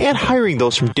 sponsoring, and hiring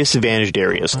those from disadvantaged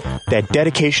areas. That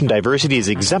dedication to diversity is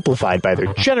exemplified by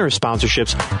their generous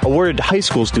sponsorships awarded to high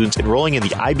school students enrolling in the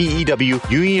IBEW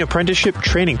Union Apprenticeship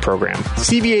Training Program.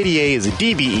 CVADA is a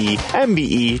DBE,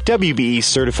 MBE, WBE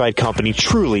certified company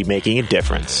truly making a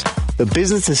difference. The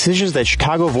business decisions that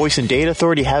Chicago Voice and Data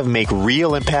Authority have make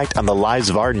real impact on the lives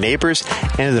of our neighbors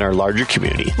and in our larger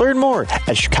community. Learn more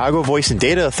at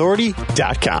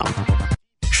ChicagoVoiceAndDataAuthority.com.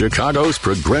 Chicago's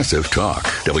Progressive Talk,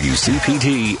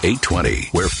 WCPT 820,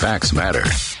 where facts matter.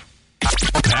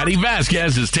 Patty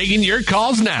Vasquez is taking your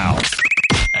calls now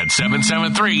at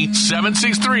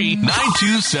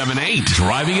 773-763-9278.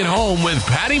 Driving it home with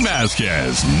Patty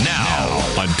Vasquez now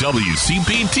on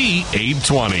WCPT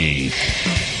 820.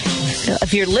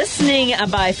 If you're listening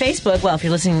by Facebook, if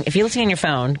you're listening on your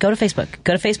phone, go to Facebook.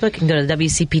 Go to Facebook and go to the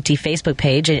WCPT Facebook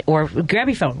page, or grab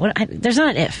your phone. There's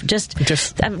not an if. Just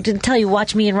I'm going to tell you,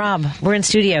 watch me and Rob. We're in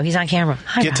studio. He's on camera.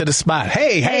 Hi, Get Rob. to the spot.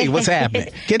 Hey, what's happening?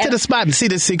 Get to the spot and see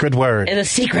the secret word. The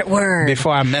secret word.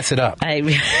 Before I mess it up. I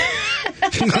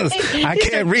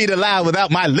can't read aloud without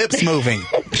my lips moving.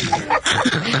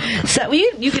 So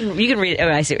you can read it. Oh,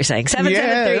 I see what you're saying.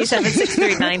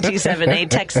 773-763-9278.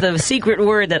 Text the secret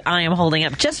word that I am holding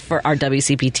up just for our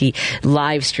WCPT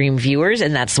live stream viewers,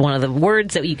 and that's one of the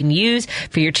words that you can use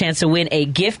for your chance to win a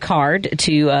gift card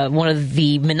to one of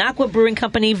the Minocqua Brewing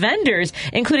Company vendors,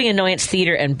 including Annoyance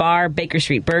Theater and Bar, Baker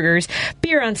Street Burgers,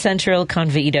 Beer on Central,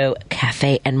 Convito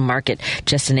Cafe and Market,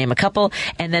 just to name a couple.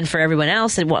 And then for everyone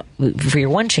else, for your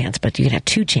one chance, but you can have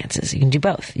two chances. You can do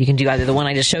both. You can do either the one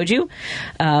I just showed you,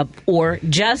 or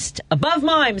just above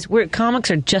mimes. Where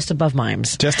comics are just above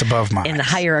mimes. Just above mimes. In the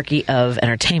hierarchy of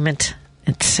entertainment,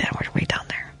 it's we're way down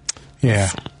there. Yeah.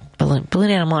 So, balloon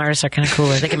animal artists are kind of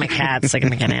cooler. They can make hats. They can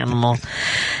make an animal.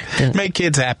 Make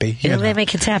kids happy. They make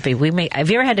kids happy. Have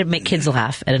you ever had to make kids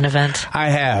laugh at an event? I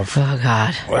have. Oh,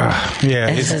 God.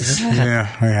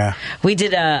 Yeah. We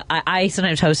did I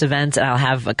sometimes host events, and I'll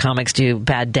have comics do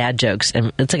bad dad jokes,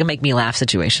 and it's like a make me laugh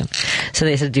situation. So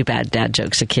they said do bad dad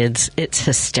jokes to kids. It's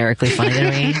hysterically funny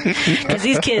to me. Because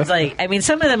these kids,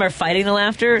 some of them are fighting the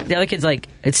laughter. The other kids,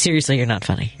 it's seriously, you're not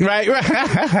funny. Right.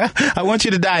 I want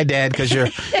you to die, Dad, because your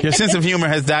sense of humor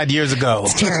has died years ago.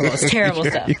 It's terrible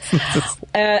stuff.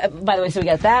 By the way, so we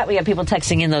got that. We got people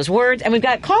texting in those words, and we've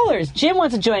got callers. Jim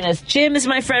wants to join us. Jim is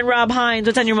my friend Rob Hines.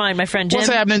 What's on your mind, my friend Jim? What's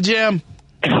happening, Jim?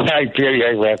 Hi, Patty.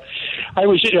 Hi, Rob. I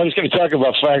was going to talk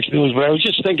about Fox News, but I was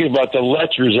just thinking about the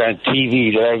lectures on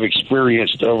TV that I've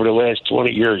experienced over the last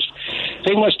 20 years.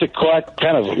 They must have caught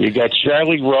 10 of them. You got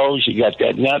Charlie Rose. You got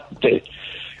that nut that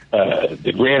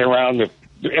ran around the...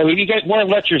 you got more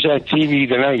lectures on TV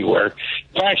than anywhere.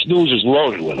 Fox News is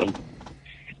loaded with them.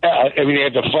 They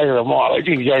had to fire them all. I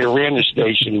think the guy who ran the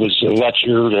station was a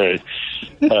lecturer.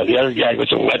 The other guy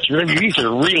was a lecturer. These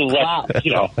are real lectures,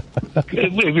 They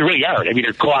really are.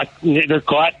 They're caught,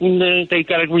 and they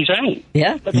got to resign.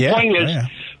 Yeah. But the point is,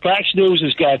 Fox News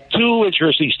has got two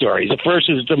interesting stories. The first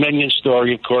is the Dominion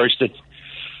story, of course, that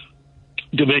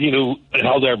Dominion, who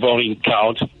held our voting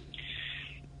count,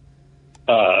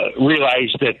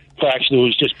 realized that Fox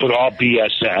News just put all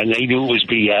BS on. They knew it was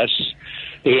BS.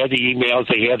 They had the emails,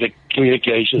 they had the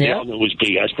communications, they all knew it was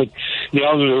BS, but they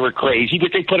all knew they were crazy,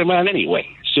 but they put them on anyway,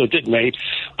 so it didn't make.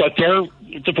 But their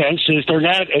defense is they're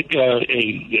not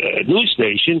a news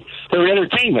station, they're an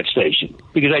entertainment station,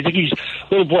 because I think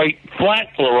little boy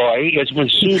Fauntleroy has been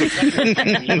sued.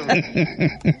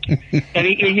 And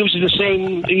he uses the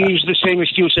same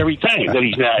excuse every time, that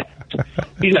he's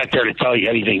not there to tell you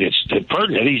anything that's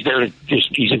pertinent, he's there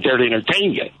to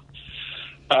entertain you.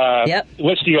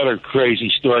 What's the other crazy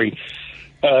story?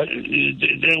 Where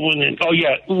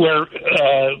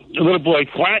little boy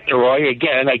Fauntleroy,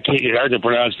 again, it's hard to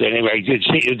pronounce that anyway. I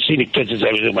had seen the kids since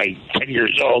I was in my 10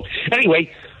 years old.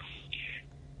 Anyway,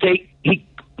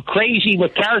 Crazy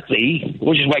McCarthy,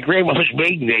 which is my grandmother's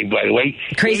maiden name, by the way.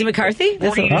 Crazy McCarthy?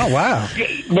 Oh, wow.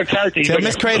 McCarthy. Tell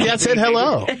Miss Crazy I said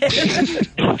hello.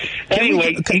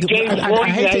 Anyway, he gave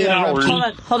 49 hours.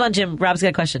 Hold on, Jim. Rob's got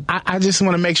a question. I just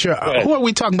want to make sure. Who are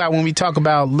we talking about when we talk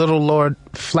about Little Lord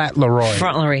Fauntleroy?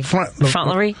 Fauntleroy?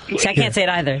 See, I can't say it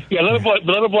either. Yeah,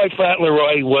 little boy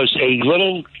Fauntleroy was a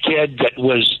little kid that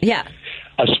was a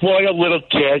spoiled little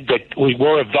kid that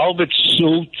wore a velvet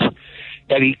suit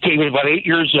and he was about 8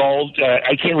 years old.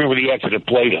 I can't remember the actor that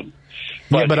played him.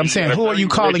 But I'm saying, who are you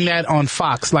calling that on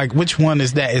Fox? Like, which one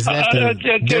is that? Is that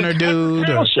the dinner dude?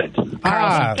 Carlson.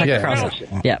 Tucker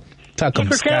Carlson. Yeah. Tucker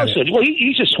Carlson. Well,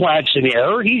 he's a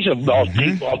Schwarzenegger. He's a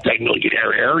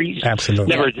multi-millionaire. He's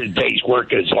absolutely never did a day's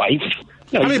work in his life.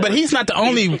 No, I mean, but he's not the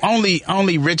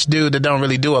only rich dude that don't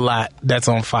really do a lot that's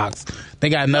on Fox. They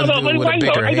got another dude with a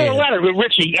bigger head. I know a lot of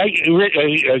Richie. I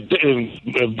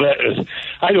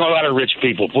know a lot of rich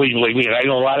people. Please believe me. I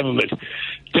know a lot of them that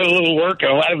did a little work,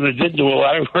 and a lot of them that didn't do a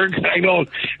lot of work. I know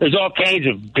there's all kinds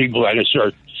of people on this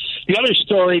earth. The other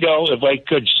story, though, if I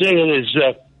could say it,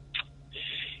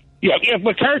 is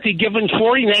McCarthy given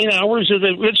 49 hours of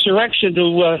the insurrection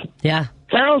to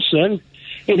Carlson.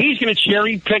 And he's going to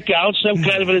cherry pick out some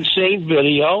kind of an insane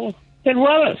video and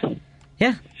run it.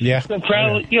 Yeah. So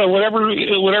probably, whatever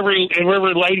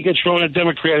light he can throw in the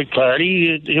Democratic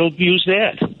Party, he'll use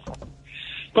that.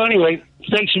 But anyway,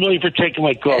 thanks a million for taking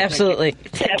my call. Absolutely.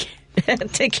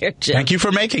 Take care, Jim. Thank you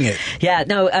for making it. Yeah,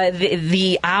 no,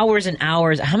 the hours and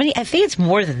hours. How many? I think it's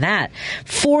more than that.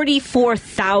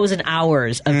 44,000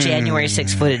 hours of January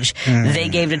 6th footage they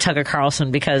gave to Tucker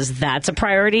Carlson because that's a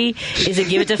priority. Is it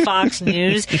give it to Fox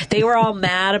News? They were all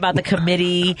mad about the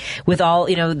committee with all,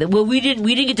 well, we didn't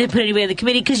get to put anybody in the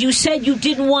committee because you said you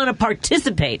didn't want to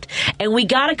participate. And we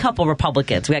got a couple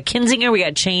Republicans. We got Kinzinger, we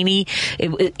got Cheney.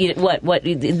 What?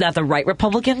 Not the right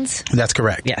Republicans? That's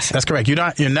correct. Yes. That's correct. You're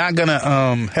not going to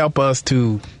help us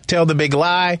to tell the big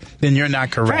lie, then you're not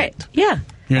correct. Right. Yeah.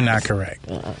 You're not correct.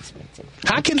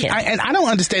 How can I don't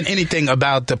understand anything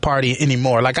about the party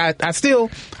anymore. Like I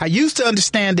used to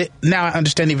understand it. Now I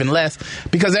understand even less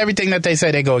because everything that they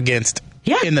say they go against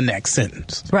in the next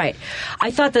sentence. Right. I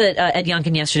thought that Ed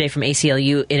Youngkin yesterday from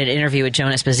ACLU in an interview with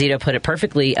Joan Esposito put it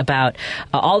perfectly about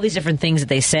all these different things that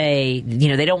they say.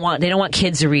 They don't want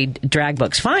kids to read drag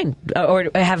books. Fine. Or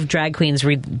have drag queens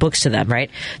read books to them, right?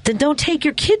 Then don't take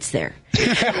your kids there.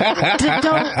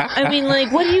 I mean,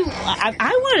 like, what do you?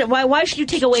 Why should you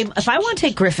take away? If I want to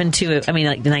take Griffin to, the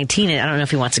 19, I don't know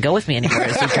if he wants to go with me anymore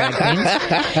to see drag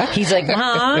queens. He's like,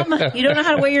 Mom, you don't know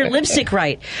how to wear your lipstick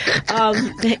right.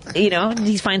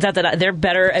 He finds out that they're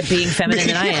better at being feminine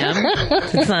than I am.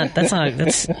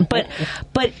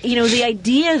 But the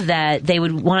idea that they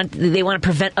want to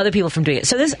prevent other people from doing it.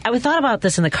 So I thought about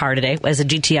this in the car today as a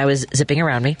GT I was zipping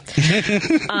around me.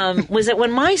 Was that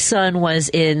when my son was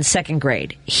in second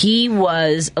grade, he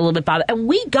was a little bit bothered, and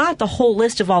we got the whole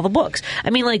list of all the books.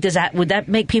 I mean, like, would that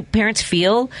make parents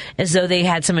feel as though they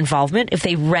had some involvement if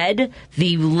they read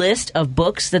the list of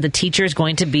books that the teacher is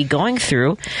going to be going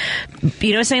through?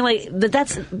 Saying like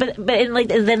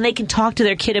then they can talk to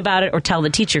their kid about it or tell the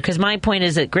teacher. Because my point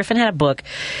is that Griffin had a book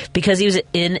because he was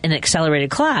in an accelerated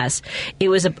class. It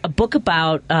was a book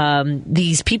about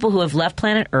these people who have left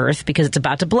planet Earth because it's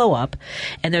about to blow up,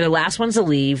 and they're the last ones to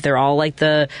leave. They're all like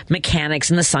the mechanics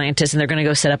and the scientists, and they're going to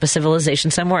go set up a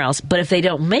civilization somewhere else. But if they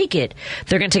don't make it,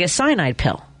 they're going to take a cyanide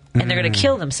pill, and they're going to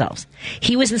kill themselves.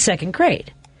 He was in second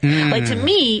grade. Like, to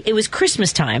me, it was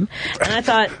Christmas time, and I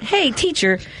thought, hey,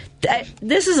 teacher,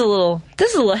 this is a little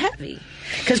heavy.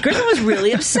 Because Griffin was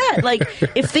really upset. Like,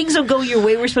 if things don't go your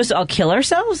way, we're supposed to all kill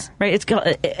ourselves, right?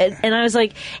 And I was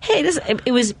like, hey,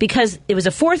 it was because it was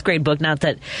a fourth grade book, not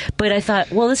that. But I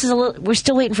thought, well, this is we're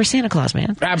still waiting for Santa Claus,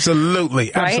 man.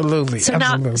 Absolutely, right? Absolutely.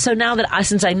 So now that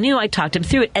since I knew, I talked him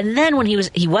through it. And then when he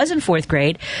was in fourth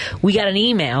grade, we got an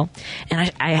email,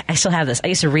 and I still have this. I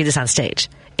used to read this on stage.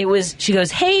 She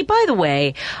goes, hey, by the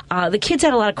way, the kids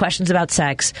had a lot of questions about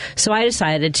sex, so I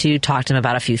decided to talk to them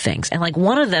about a few things. And like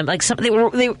one of them, like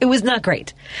it was not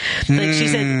great. Like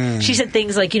she said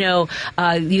things like, you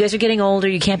guys are getting older,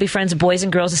 you can't be friends with boys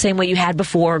and girls the same way you had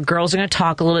before. Girls are going to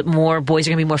talk a little bit more, boys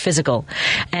are going to be more physical.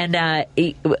 And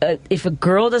if a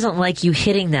girl doesn't like you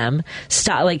hitting them,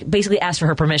 stop. Like, basically ask for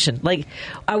her permission. Like,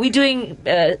 are we doing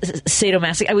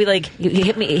sadomasochism? Are we like, you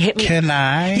hit me? Can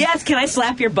I? Yes. Can I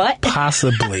slap your butt?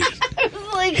 Possibly.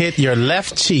 Like, hit your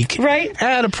left cheek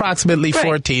at approximately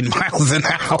 14 miles an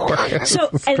hour. So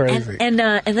crazy. And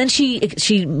then she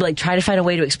like tried to find a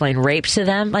way to explain rape to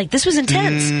them. Like, this was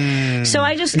intense. So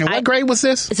what grade was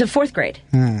this? It's a fourth grade,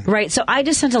 right? So I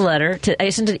just sent I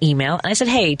sent an email, and I said,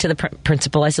 hey, to the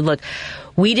principal, I said, look,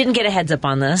 we didn't get a heads up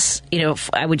on this.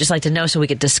 I would just like to know so we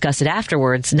could discuss it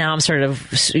afterwards. Now I'm sort of,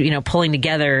 pulling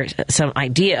together some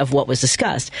idea of what was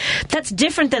discussed. That's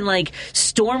different than like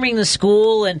storming the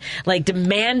school and like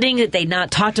demanding that they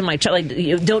not talk to my child.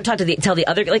 Like, don't tell the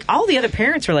other. Like, all the other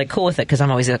parents were like cool with it because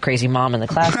I'm always a crazy mom in the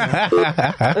classroom.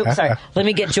 Oops, sorry. Let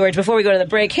me get George before we go to the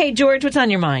break. Hey, George, what's on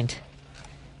your mind?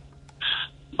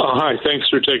 Hi. Thanks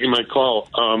for taking my call.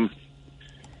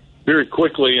 very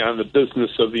quickly on the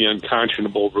business of the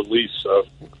unconscionable release of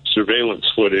surveillance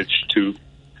footage to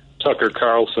Tucker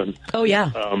Carlson. Oh,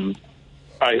 yeah.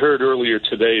 I heard earlier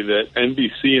today that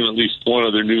NBC and at least one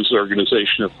other news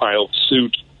organization have filed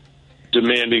suit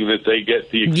demanding that they get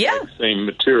the exact same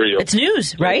material. It's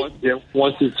news, right?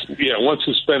 Once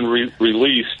it's been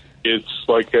released, it's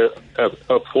like a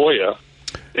FOIA.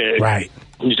 Right.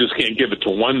 You just can't give it to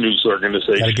one news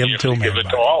organization. Gotta give you it to have them, give it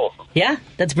to all of them. Yeah,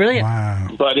 that's brilliant. Wow.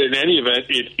 But in any event,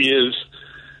 it is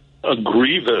a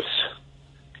grievous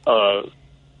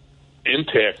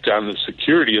impact on the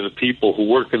security of the people who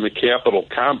work in the Capitol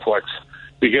complex,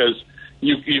 because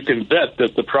you can bet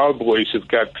that the Proud Boys have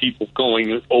got people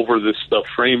going over this stuff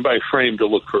frame by frame to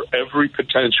look for every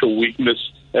potential weakness,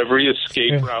 every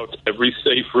escape route, every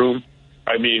safe room.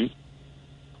 I mean,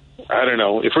 I don't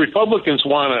know. If Republicans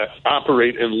want to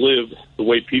operate and live the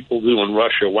way people do in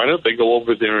Russia, why don't they go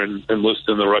over there and enlist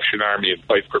in the Russian army and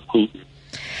fight for Putin?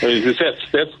 I mean,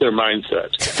 that's their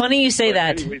mindset. It's funny you say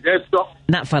that. Anyway, that's all,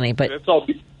 not funny, but that's all.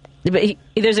 But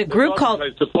there's a group called.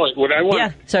 That's the point. What I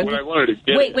wanted to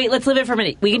get. Wait. Let's leave it for a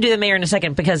minute. We can do the mayor in a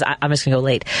second because I'm just going to go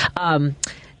late.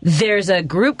 There's a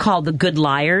group called the Good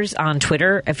Liars on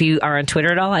Twitter. If you are on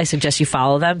Twitter at all, I suggest you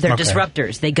follow them. They're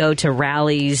disruptors. They go to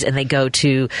rallies and they go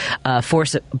to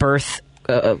forced birth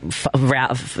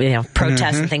protests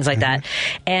and things like that.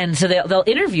 And so they'll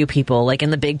interview people like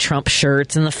in the big Trump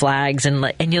shirts and the flags and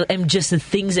just the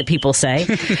things that people say.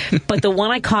 But the one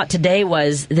I caught today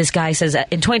was this guy says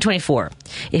in 2024,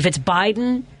 if it's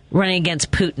Biden running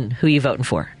against Putin, who are you voting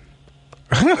for?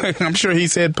 I'm sure he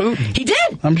said Putin. He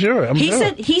did. I'm sure.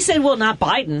 He said, well, not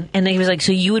Biden. And then he was like,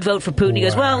 so you would vote for Putin? He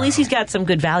goes, well, at least he's got some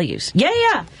good values.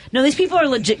 Yeah. No, these people are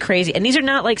legit crazy. And these are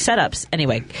not like setups.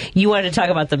 Anyway, you wanted to talk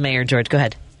about the mayor, George. Go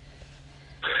ahead.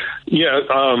 Yeah,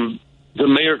 the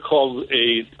mayor called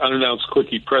a unannounced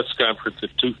quickie press conference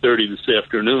at 2:30 this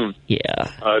afternoon. Yeah.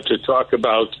 To talk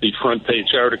about the front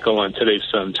page article on today's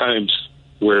Sun-Times,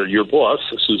 where your boss,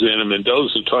 Susana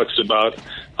Mendoza, talks about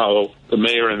how the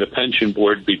mayor and the pension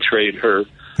board betrayed her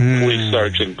police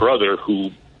sergeant brother,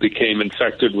 who became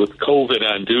infected with COVID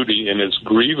on duty and is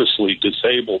grievously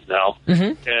disabled now.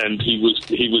 And he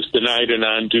was denied an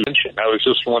on-duty pension. I was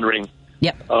just wondering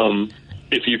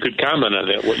if you could comment on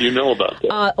that, what you know about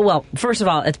that. Well, first of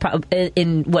all, it's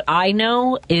in what I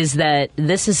know is that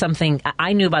this is something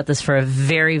I knew about this for a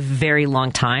very, very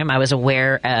long time. I was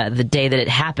aware the day that it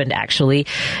happened, actually.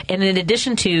 And in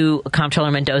addition to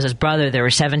Comptroller Mendoza's brother, there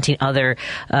were 17 other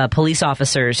police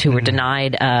officers who were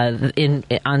denied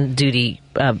on duty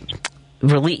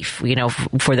relief,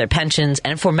 for their pensions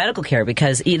and for medical care,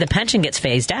 because the pension gets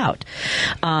phased out.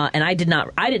 And I did not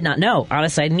know.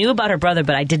 Honestly, I knew about her brother,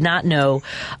 but I did not know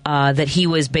that he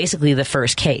was basically the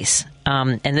first case.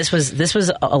 And this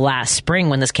was last spring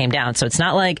when this came down. So it's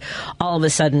not like all of a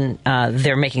sudden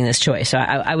they're making this choice. So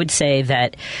I would say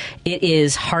that it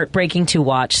is heartbreaking to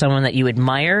watch someone that you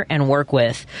admire and work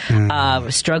with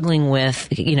struggling with,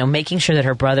 making sure that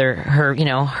her brother,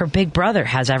 her big brother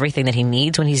has everything that he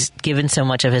needs when he's given so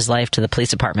much of his life to the police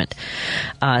department.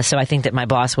 So I think that my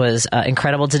boss was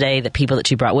incredible today. The people that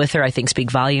she brought with her, I think,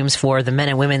 speak volumes for the men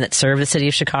and women that serve the city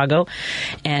of Chicago.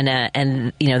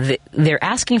 And they're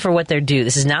asking for what they're due.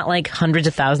 This is not like hundreds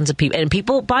of thousands of people. And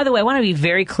people, by the way, I want to be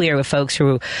very clear with folks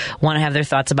who want to have their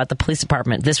thoughts about the police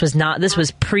department. This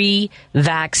was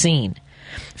pre-vaccine.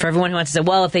 For everyone who wants to say,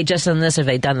 well, if they just done this, if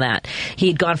they'd done that. He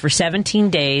had gone for 17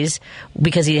 days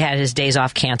because he had his days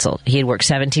off canceled. He had worked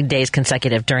 17 days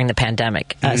consecutive during the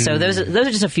pandemic. So those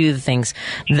are just a few of the things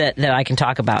that I can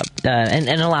talk about. And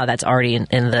a lot of that's already in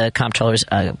the comptroller's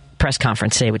press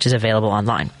conference today, which is available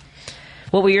online.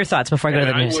 What were your thoughts before I go to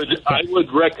the news? I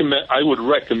would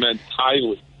recommend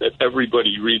highly that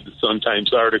everybody read the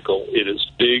Sun-Times article. It is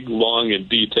big, long, and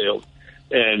detailed.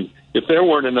 And if there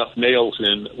weren't enough nails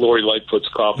in Lori Lightfoot's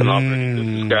coffin already,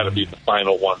 this has got to be the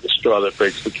final one, the straw that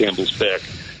breaks the camel's back.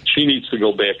 She needs to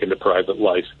go back into private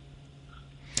life.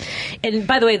 And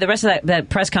by the way, the rest of that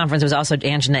press conference was also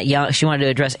Anjanette Young. She wanted to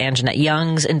address Anjanette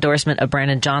Young's endorsement of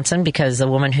Brandon Johnson, because the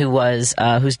woman who was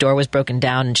whose door was broken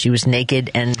down and she was naked,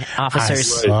 and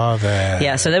officers I saw that.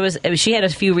 Yeah, so she had a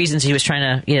few reasons she was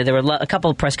trying to. There were a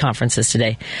couple of press conferences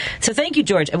today. So thank you,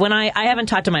 George. When I haven't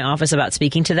talked to my office about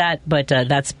speaking to that, but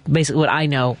that's basically what I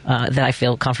know that I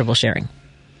feel comfortable sharing.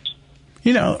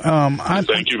 Thank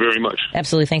you very much.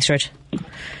 Absolutely, thanks, George.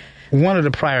 One of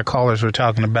the prior callers were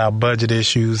talking about budget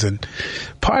issues, and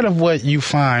part of what you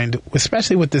find,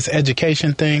 especially with this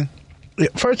education thing,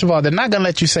 first of all, they're not going to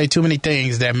let you say too many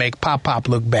things that make Pop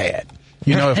look bad.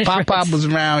 You know, if Pop was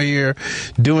around here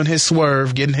doing his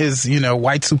swerve, getting his,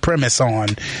 white supremacist on,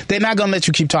 they're not going to let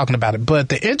you keep talking about it. But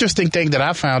the interesting thing that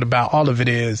I found about all of it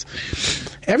is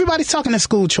everybody's talking the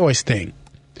school choice thing.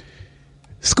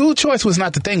 School choice was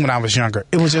not the thing when I was younger.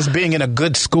 It was just being in a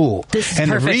good school.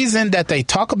 And the reason that they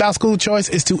talk about school choice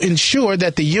is to ensure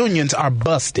that the unions are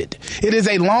busted. It is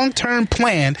a long-term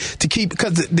plan to keep,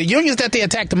 because the unions that they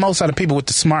attack the most are the people with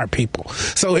the smart people.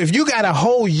 So if you got a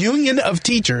whole union of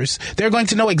teachers, they're going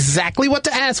to know exactly what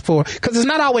to ask for, because it's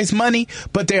not always money,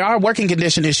 but there are working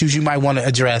condition issues you might want to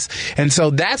address. And so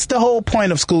that's the whole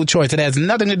point of school choice. It has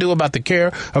nothing to do about the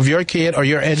care of your kid or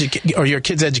your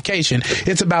kid's education.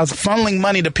 It's about funneling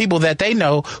money to people that they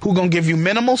know who are going to give you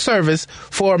minimal service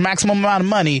for a maximum amount of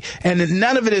money, and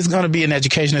none of it is going to be an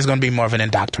education. It's going to be more of an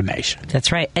indoctrination.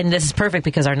 That's right. And this is perfect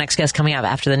because our next guest coming up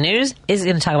after the news is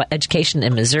going to talk about education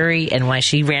in Missouri and why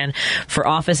she ran for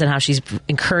office and how she's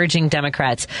encouraging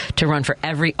Democrats to run for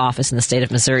every office in the state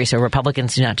of Missouri so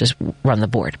Republicans do not just run the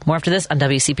board. More after this on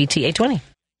WCPT 820.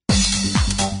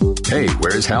 Hey,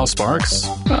 where's Hal Sparks?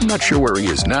 I'm not sure where he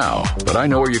is now, but I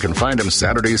know where you can find him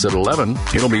Saturdays at 11.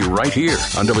 He'll be right here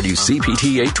on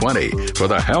WCPT 820 for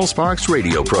the Hal Sparks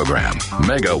radio program,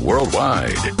 Mega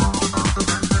Worldwide.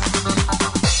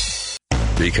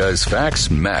 Because facts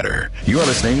matter. You're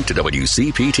listening to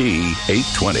WCPT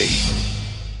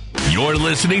 820. You're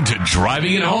listening to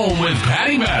Driving It Home with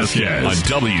Patty Vasquez on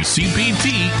WCPT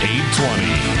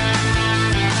 820.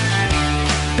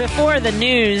 Before the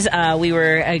news, we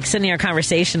were extending our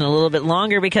conversation a little bit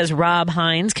longer because Rob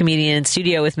Hines, comedian in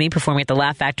studio with me, performing at the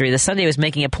Laugh Factory this Sunday, was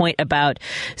making a point about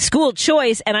school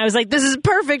choice. And I was like, this is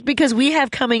perfect because we have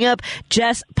coming up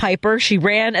Jess Piper. She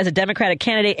ran as a Democratic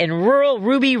candidate in rural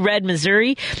Ruby Red,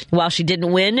 Missouri. While she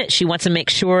didn't win, she wants to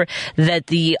make sure that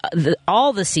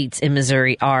all the seats in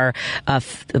Missouri are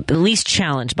at least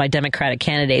challenged by Democratic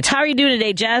candidates. How are you doing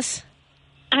today, Jess?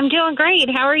 I'm doing great.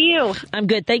 How are you? I'm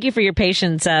good. Thank you for your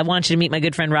patience. I want you to meet my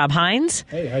good friend, Rob Hines.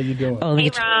 Hey, how you doing? Hey,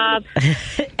 Rob.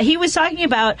 He was talking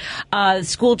about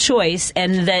school choice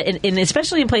and that,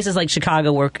 especially in places like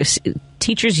Chicago where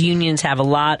teachers' unions have a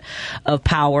lot of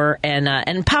power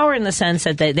and power in the sense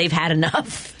that they've had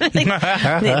enough. What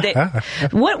are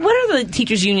the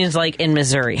teachers' unions like in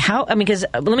Missouri? Because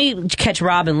let me catch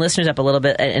Rob and listeners up a little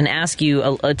bit and ask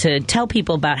you to tell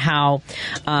people about how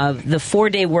the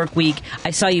 4-day work week.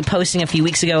 I saw you posting a few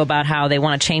weeks ago about how they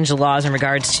want to change the laws in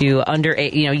regards to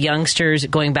youngsters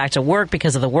going back to work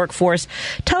because of the workforce.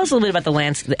 Tell us a little bit about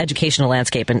the educational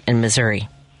landscape in Missouri.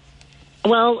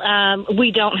 Well,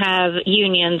 we don't have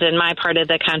unions in my part of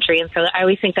the country, and so I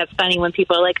always think that's funny when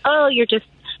people are like, oh, you're just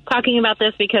talking about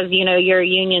this because, you're a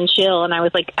union shill. And I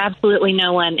was like, absolutely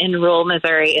no one in rural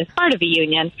Missouri is part of a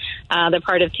union. They're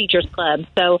part of teachers' clubs.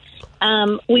 So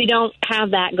we don't have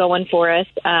that going for us.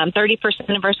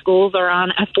 30% of our schools are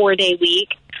on a 4-day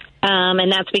week.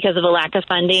 And that's because of a lack of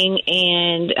funding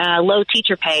and low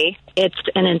teacher pay. It's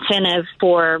an incentive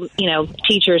for,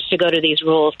 teachers to go to these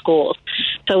rural schools.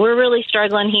 So we're really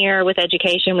struggling here with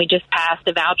education. We just passed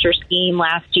a voucher scheme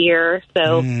last year,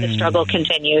 so the struggle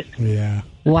continues. Yeah.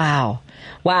 Wow.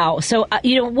 So,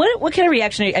 what kind of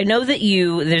reaction? I know that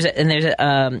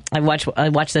I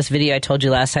watched this video I told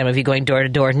you last time of you going door to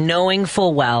door, knowing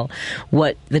full well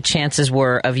what the chances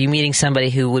were of you meeting somebody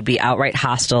who would be outright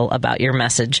hostile about your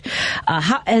message.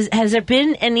 Has there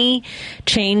been any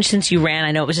change since you ran?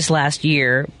 I know it was just last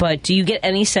year, but do you get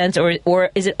any sense, or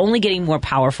is it only getting more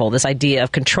powerful, this idea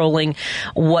of controlling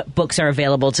what books are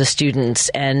available to students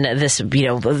and this,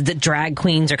 the drag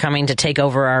queens are coming to take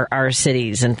over our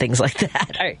cities and things like that?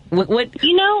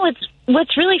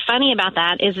 What's really funny about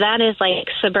that is like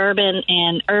suburban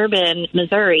and urban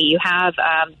Missouri. You have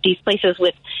these places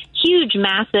with huge,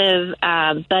 massive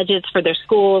budgets for their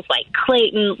schools, like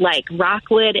Clayton, like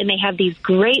Rockwood, and they have these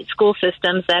great school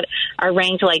systems that are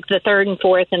ranked like the 3rd and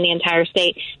 4th in the entire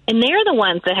state. And they're the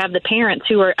ones that have the parents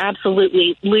who are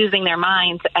absolutely losing their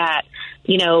minds at,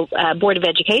 Board of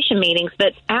Education meetings.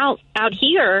 But out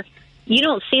here, you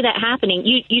don't see that happening.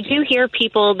 You do hear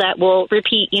people that will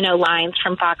repeat, lines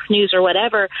from Fox News or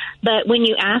whatever. But when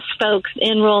you ask folks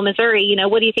in rural Missouri,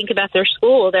 what do you think about their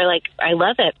school? They're like, I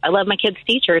love it. I love my kid's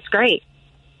teacher. It's great.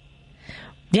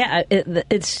 Yeah,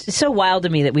 it's so wild to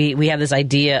me that we have this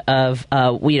idea of,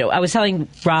 I was telling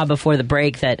Rob before the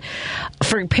break that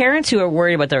for parents who are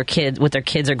worried about what their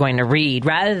kids are going to read,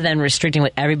 rather than restricting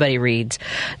what everybody reads,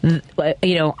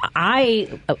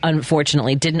 I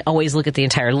unfortunately didn't always look at the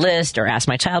entire list or ask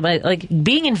my child, but like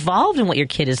being involved in what your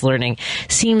kid is learning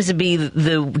seems to be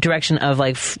the direction of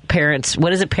like parents.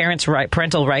 What is it?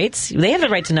 Parental rights? They have the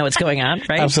right to know what's going on,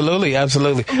 right? Absolutely.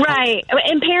 Right.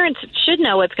 And parents should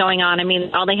know what's going on. I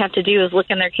mean, all they have to do is look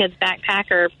in their kid's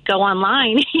backpack or go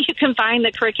online. You can find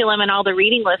the curriculum and all the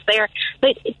reading lists there.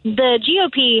 But the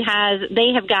GOP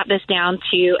have got this down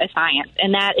to a science,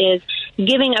 and that is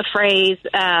giving a phrase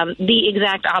the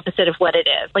exact opposite of what it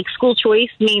is. Like school choice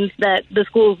means that the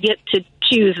schools get to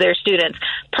choose their students.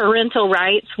 Parental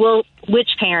rights, well, which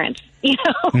parents? You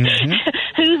know,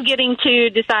 who's getting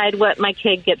to decide what my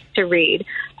kid gets to read?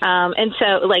 And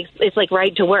so, like, it's like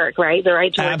right to work, right? The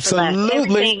right to work. Absolutely. For less.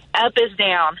 Everything up is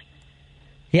down.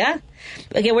 Yeah.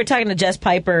 Again, we're talking to Jess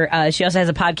Piper. She also has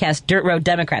a podcast, Dirt Road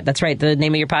Democrat. That's right, the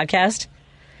name of your podcast?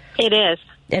 It is.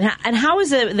 And how has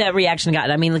that reaction gotten?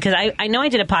 I mean, because I know I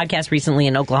did a podcast recently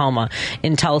in Oklahoma,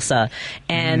 in Tulsa,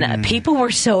 and people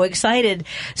were so excited.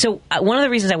 So one of the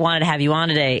reasons I wanted to have you on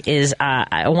today is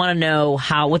I want to know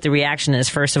what the reaction is,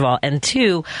 first of all. And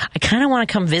two, I kind of want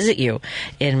to come visit you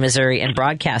in Missouri and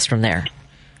broadcast from there.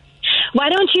 Why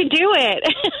don't you do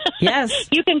it? Yes.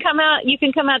 You can come out. You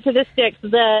can come out to the sticks.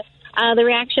 The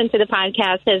reaction to the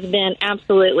podcast has been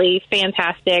absolutely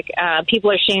fantastic.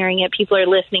 People are sharing it. People are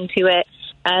listening to it.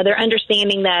 They're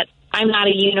understanding that I'm not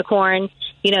a unicorn.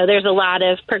 You know, there's a lot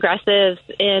of progressives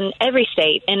in every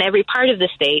state, in every part of the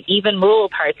state, even rural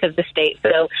parts of the state.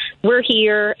 So we're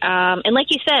here. And like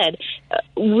you said,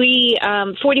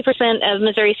 40% of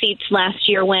Missouri seats last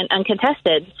year went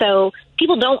uncontested. So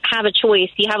people don't have a choice.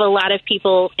 You have a lot of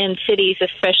people in cities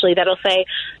especially that'll say,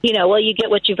 you know, well, you get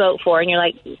what you vote for. And you're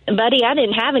like, buddy, I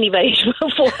didn't have anybody to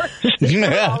vote for.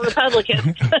 They're all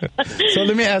Republicans. So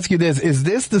let me ask you this. Is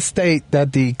this the state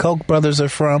that the Koch brothers are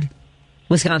from?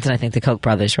 Wisconsin, I think, the Koch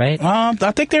brothers, right? I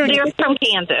think they're from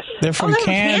Kansas. They're from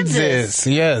Kansas.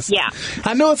 Yes. Yeah.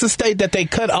 I know it's a state that they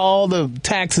cut all the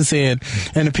taxes in,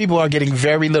 and the people are getting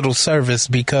very little service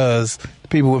because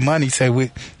people with money say,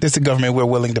 this is a government we're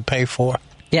willing to pay for.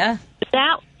 Yeah.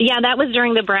 That was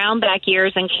during the Brownback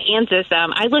years in Kansas.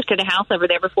 I lived at a house over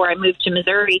there before I moved to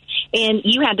Missouri, and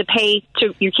your kid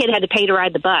had to pay to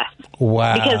ride the bus.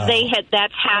 Wow. Because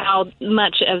that's how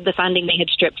much of the funding they had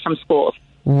stripped from schools.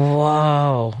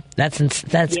 Whoa, that's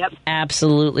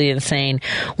absolutely insane.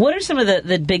 What are some of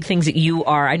the big things that you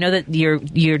are? I know that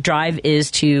your drive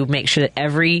is to make sure that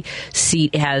every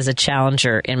seat has a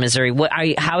challenger in Missouri.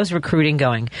 How is recruiting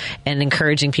going and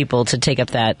encouraging people to take up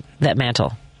that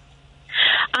mantle?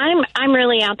 I'm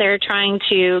really out there trying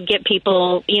to get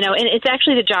people, you know, and it's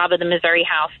actually the job of the Missouri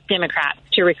House Democrats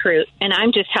to recruit, and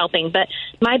I'm just helping. But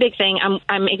my big thing,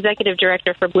 I'm executive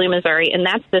director for Blue Missouri, and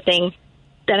that's the thing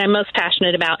that I'm most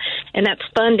passionate about, and that's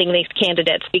funding these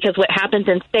candidates, because what happens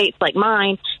in states like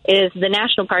mine is the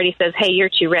national party says, hey, you're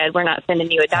too red, we're not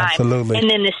sending you a dime. Absolutely. And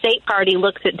then the state party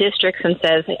looks at districts and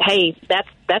says, hey, that's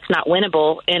not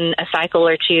winnable in a cycle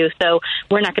or two, so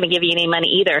we're not going to give you any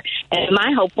money either. And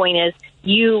my whole point is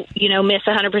you miss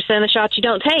 100% of the shots you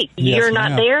don't take. Yes, you're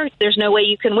not there's no way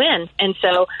you can win. And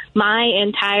so my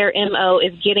entire MO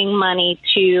is getting money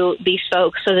to these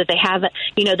folks so that they have,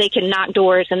 they can knock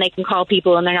doors and they can call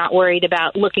people and they're not worried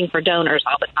about looking for donors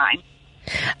all the time.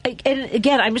 And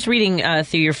again, I'm just reading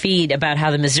through your feed about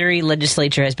how the Missouri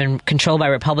legislature has been controlled by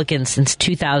Republicans since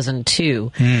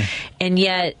 2002, and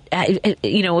yet,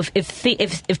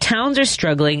 if towns are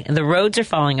struggling, the roads are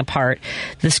falling apart,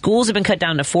 the schools have been cut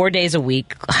down to 4 days a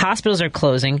week, hospitals are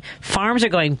closing, farms are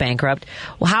going bankrupt.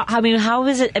 Well, how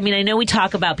is it? I mean, I know we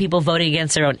talk about people voting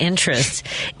against their own interests.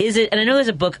 Is it? And I know there's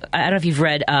a book. I don't know if you've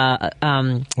read.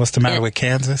 What's the matter with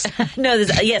Kansas? No,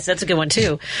 yes, that's a good one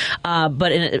too.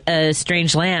 But in a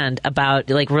Strange Land, about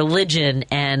like religion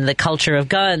and the culture of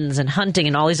guns and hunting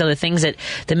and all these other things that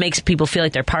makes people feel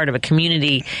like they're part of a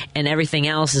community, and everything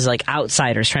else is like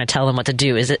outsiders trying to tell them what to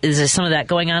do. Is there some of that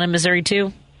going on in Missouri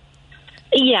too?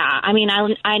 Yeah, I mean,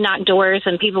 I knocked doors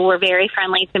and people were very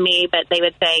friendly to me, but they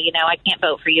would say, I can't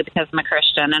vote for you because I'm a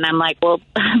Christian. And I'm like, well,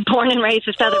 born and raised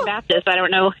a Southern Baptist. I don't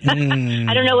know.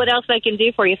 I don't know what else I can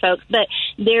do for you folks. But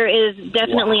there is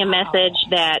definitely a message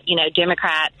that,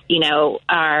 Democrats,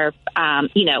 are,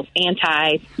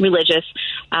 anti-religious.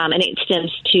 And it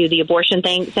extends to the abortion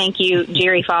thing. Thank you,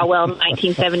 Jerry Falwell, in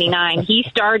 1979. He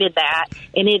started that.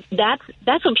 And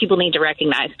that's what people need to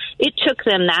recognize. It took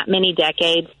them that many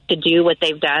decades to do what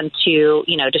they've done to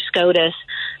SCOTUS,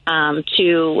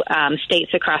 to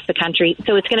states across the country.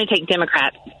 So it's going to take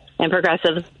Democrats and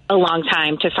progressives a long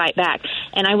time to fight back.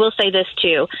 And I will say this,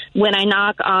 too. When I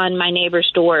knock on my neighbors'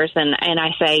 doors and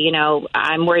I say,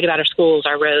 I'm worried about our schools,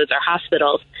 our roads, our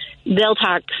hospitals,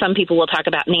 some people will talk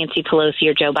about Nancy Pelosi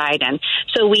or Joe Biden.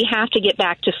 So we have to get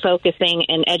back to focusing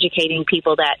and educating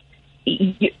people that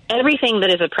everything that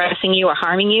is oppressing you or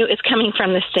harming you is coming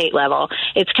from the state level.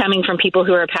 It's coming from people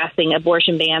who are passing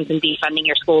abortion bans and defunding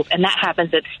your schools, and that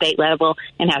happens at the state level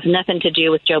and has nothing to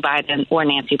do with Joe Biden or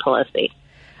Nancy Pelosi.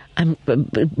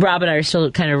 Rob and I are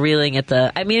still kind of reeling at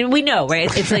we know,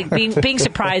 right? It's like being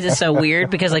surprised is so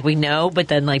weird because like we know, but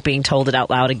then like being told it out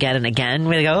loud again and again,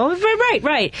 we go, oh,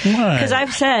 right. Because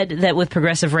I've said that with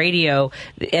progressive radio,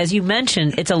 as you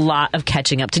mentioned, it's a lot of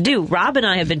catching up to do. Rob and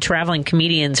I have been traveling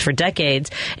comedians for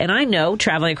decades, and I know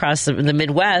traveling across the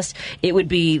Midwest, it would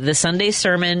be the Sunday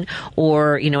sermon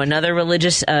or, another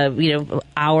religious,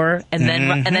 hour and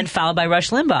then followed by Rush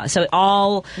Limbaugh. So it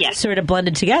all sort of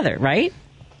blended together, right?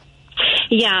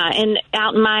 Yeah, and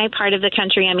out in my part of the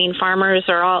country, farmers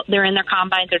they're in their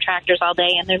combines or tractors all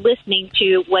day, and they're listening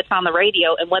to what's on the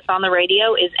radio, and what's on the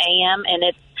radio is AM, and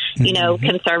it's,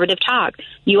 conservative talk.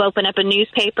 You open up a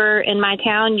newspaper in my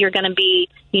town, you're going to be,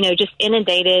 just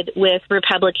inundated with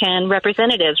Republican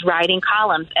representatives writing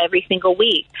columns every single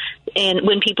week. And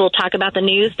when people talk about the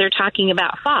news, they're talking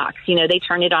about Fox. They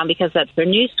turn it on because that's their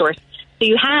news source. So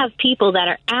you have people that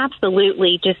are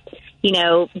absolutely just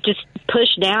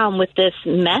pushed down with this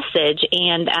message,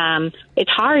 and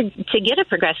it's hard to get a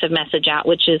progressive message out,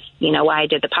 which is, why I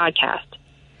did the podcast.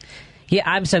 Yeah,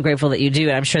 I'm so grateful that you do,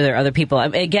 and I'm sure there are other people.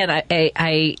 Again,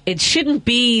 it shouldn't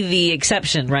be the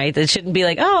exception, right? It shouldn't be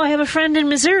like, oh, I have a friend in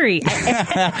Missouri.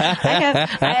 I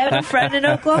have a friend in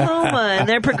Oklahoma, and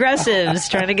they're progressives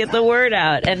trying to get the word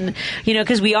out. And,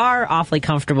 because we are awfully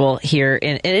comfortable here.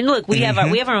 And look, we have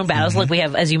our own battles. Look, we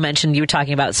have, as you mentioned, you were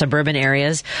talking about suburban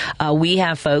areas. We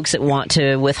have folks that want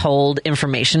to withhold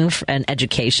information and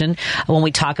education. When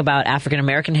we talk about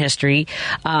African-American history,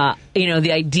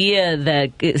 the idea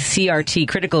that CRT,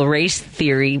 critical race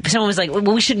theory, someone was like, well,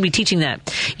 we shouldn't be teaching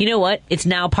that. You know what? It's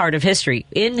now part of history.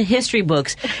 In history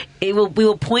books, we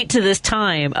will point to this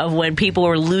time of when people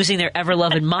were losing their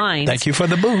ever-loving minds. Thank you for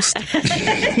the boost.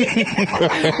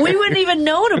 We wouldn't even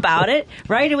known about it,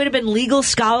 right? It would have been legal,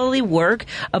 scholarly work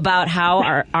about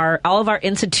how all of our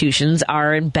institutions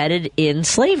are embedded in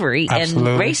slavery and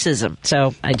racism.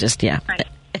 So I just, Right.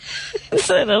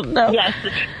 So I don't know. Yes.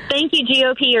 Thank you,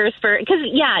 GOPers, because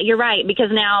you're right.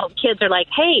 Because now kids are like,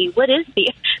 "Hey, what is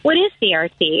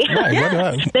CRT?"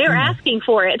 Right, They're asking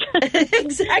for it.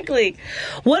 Exactly.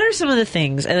 What are some of the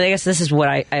things? And I guess this is what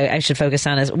I should focus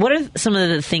on: is what are some of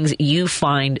the things that you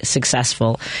find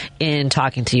successful in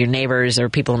talking to your neighbors or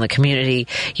people in the community?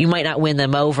 You might not win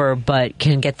them over, but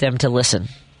can get them to listen.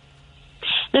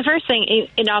 The first thing,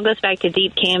 it all goes back to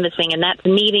deep canvassing, and that's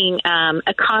needing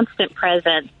a constant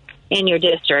presence in your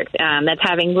district. That's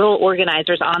having rural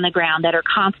organizers on the ground that are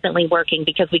constantly working,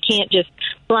 because we can't just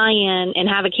fly in and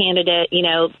have a candidate,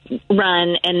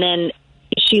 run, and then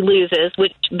she loses,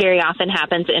 which very often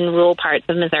happens in rural parts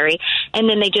of Missouri, and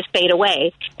then they just fade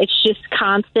away. It's just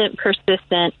constant,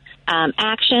 persistent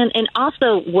action, and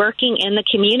also working in the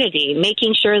community,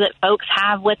 making sure that folks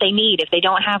have what they need. If they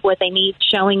don't have what they need,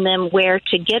 showing them where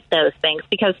to get those things.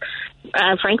 Because,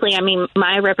 frankly,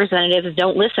 my representatives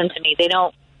don't listen to me. They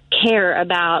don't care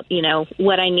about,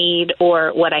 what I need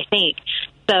or what I think.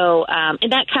 So,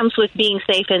 and that comes with being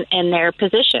safe in their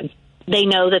position. They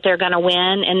know that they're going to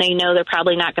win, and they know they're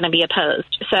probably not going to be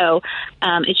opposed. So,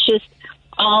 it's just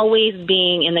always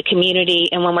being in the community.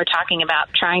 And when we're talking about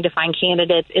trying to find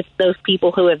candidates, it's those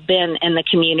people who have been in the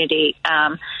community,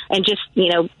 and just,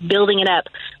 building it up.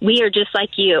 We are just like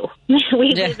you.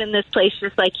 We live in this place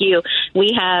just like you.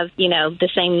 We have, the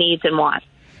same needs and wants.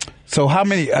 So how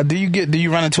many do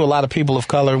you run into a lot of people of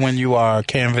color when you are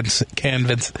canvassing?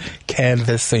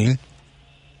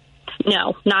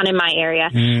 No, not in my area.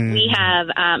 We have,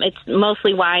 it's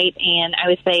mostly white, and I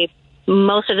would say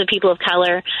most of the people of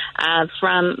color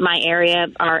from my area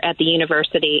are at the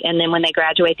university. And then when they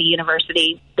graduate the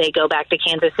university, they go back to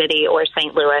Kansas City or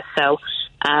St. Louis. So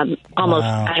almost,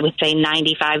 I would say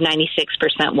 95,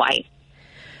 96% white.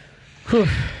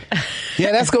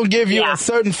 Yeah, that's going to give you a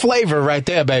certain flavor right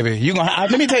there, baby.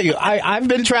 Let me tell you, I've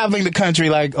been traveling the country,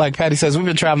 like Patty says, we've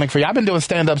been traveling for you. I've been doing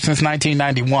stand-up since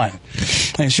 1991.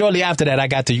 And shortly after that, I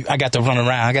got to run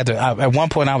around. At one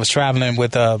point, I was traveling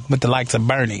with the likes of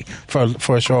Bernie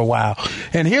for a short while.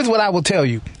 And here's what I will tell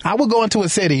you. I would go into a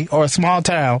city or a small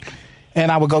town, and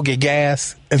I would go get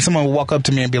gas, and someone would walk up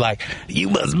to me and be like, "You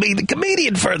must be the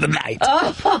comedian for the night."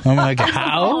 Oh. I'm like,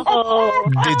 how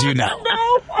did you know?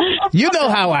 You know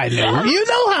how I knew. You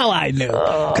know how I knew.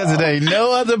 Because there ain't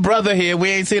no other brother here. We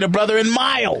ain't seen a brother in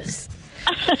miles.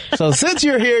 So since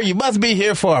you're here, you must be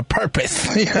here for a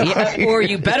purpose. Yeah, or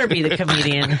you better be the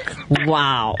comedian.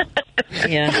 Wow.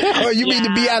 Yeah. Or you need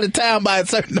to be out of town by a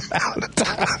certain amount of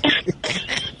time.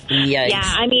 Yikes.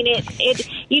 Yeah,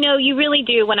 you really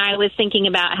do. When I was thinking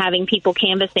about having people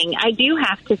canvassing, I do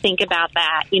have to think about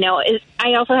that.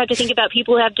 I also have to think about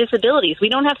people who have disabilities. We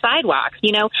don't have sidewalks.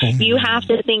 You have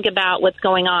to think about what's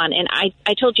going on. And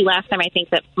I told you last time, I think,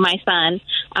 that my son,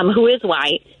 who is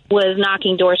white, was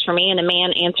knocking doors for me, and a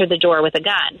man answered the door with a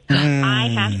gun. I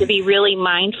have to be really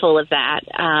mindful of that,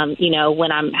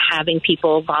 when I'm having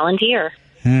people volunteer.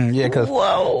 Yeah, because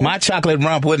my chocolate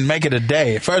rump wouldn't make it a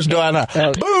day. First door I knock,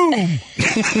 boom!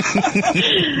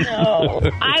 No.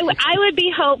 I would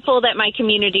be hopeful that my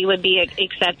community would be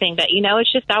accepting, but,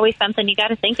 it's just always something you got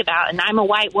to think about. And I'm a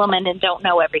white woman and don't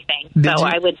know everything.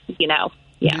 I would,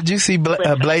 yeah. Did you see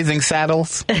Blazing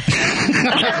Saddles? Unfortunately,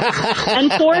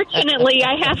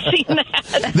 I have seen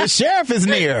that. The sheriff is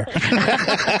near.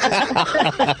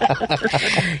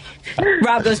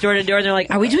 Rob goes door to door, and they're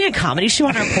like, "Are we doing a comedy show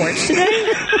on our porch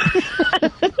today?"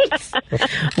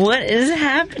 What is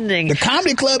happening? The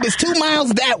comedy club is 2 miles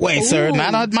that way, sir,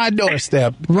 not on my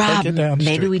doorstep. Rob,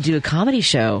 maybe we do a comedy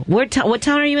show. What town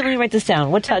are you in? Let me write this down.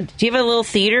 What town? Do you have a little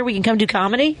theater we can come do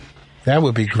comedy? That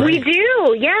would be great. We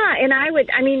do, yeah. And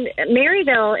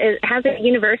Maryville has a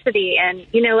university, and,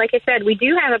 like I said, we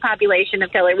do have a population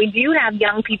of color. We do have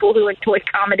young people who enjoy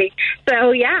comedy.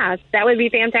 So, yeah, that would be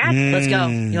fantastic. Let's go.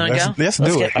 You want to go? Let's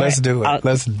do it. Let's do it.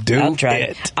 Let's do I'll try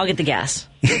it. I'll get the gas.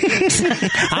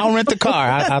 I'll rent the car.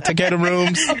 I'll take care of the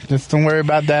rooms. Just don't worry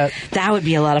about that. That would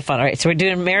be a lot of fun. All right, so we're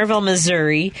doing Maryville,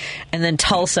 Missouri, and then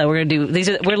Tulsa. We're going to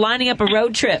do we're lining up a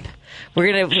road trip.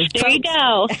 We're going to. There you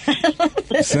go.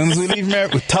 As soon as we leave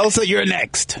Tulsa, you're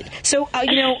next. So,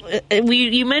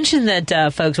 you mentioned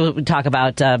that folks will talk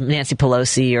about Nancy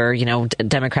Pelosi or,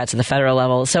 Democrats at the federal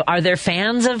level. So are there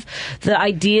fans of the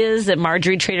ideas that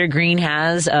Marjorie Taylor Greene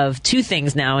has of two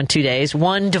things now in 2 days?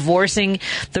 One, divorcing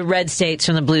the red states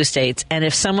from the blue states. And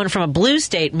if someone from a blue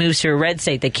state moves to a red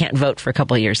state, they can't vote for a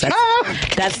couple of years.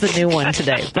 That's the new one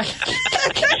today.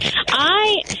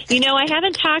 I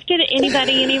haven't talked to any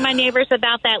of my neighbors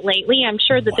about that lately. I'm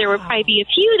sure that there would probably be a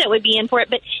few that would be in for it.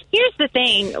 But here's the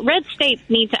thing. Red states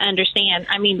need to understand.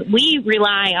 I mean, we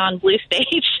rely on blue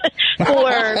states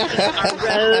for our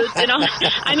roads and all.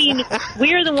 I mean,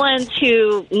 we're the ones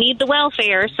who need the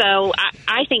welfare. So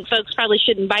I think folks probably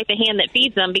shouldn't bite the hand that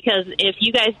feeds them, because if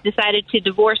you guys decided to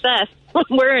divorce us,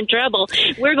 we're in trouble.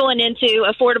 We're going into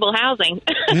affordable housing.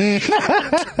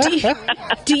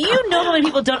 Do you know how many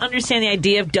people don't understand the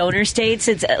idea of donor states?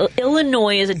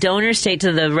 Illinois is a donor state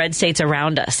to the red states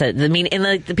around us. I mean,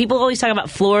 and the people always talk about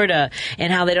Florida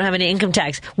and how they don't have any income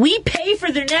tax. We pay for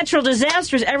their natural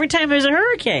disasters every time there's a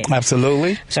hurricane.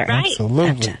 Absolutely. Sorry. Right.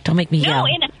 Absolutely. Don't make me yell.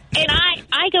 And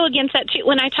I go against that too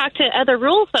when I talk to other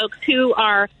rural folks who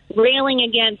are railing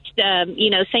against,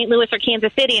 St. Louis or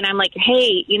Kansas City, and I'm like,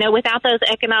 hey, without those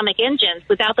economic engines,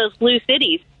 without those blue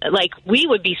cities, like, we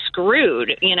would be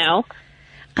screwed,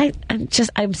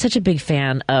 I'm such a big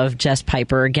fan of Jess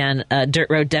Piper. Again, Dirt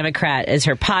Road Democrat is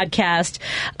her podcast.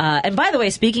 And by the way,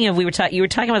 speaking of, you were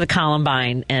talking about the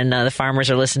Columbine, and the farmers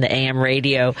are listening to AM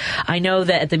radio. I know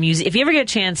that at the museum, if you ever get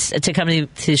a chance to come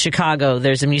to Chicago,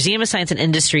 there's a Museum of Science and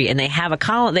Industry, and they have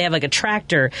they have like a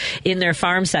tractor in their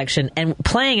farm section, and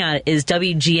playing on it is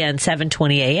WGN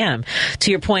 720 AM.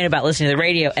 To your point about listening to the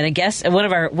radio, and I guess one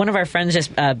of our friends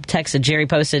just texted, Jerry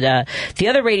posted, the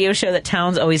other radio show that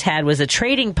Towns always had was a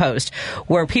trading post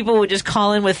where people would just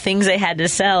call in with things they had to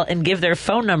sell and give their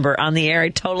phone number on the air. I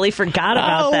totally forgot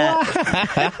about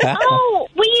that.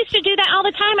 We used to do that all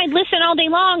the time. I'd listen all day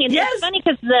long, and it's funny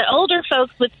because the older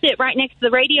folks would sit right next to the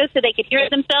radio so they could hear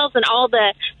themselves and all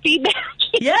the feedback.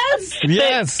 Yes.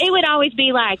 Yes. It would always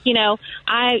be like,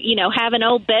 I have an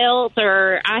old belt,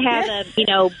 or I have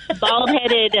a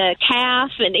bald-headed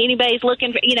calf, and anybody's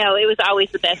looking for, it was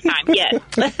always the best time. Yes.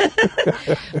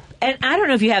 And I don't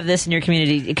know if you have this in your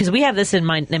community, because we have this in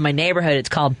my neighborhood. It's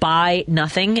called Buy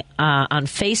Nothing on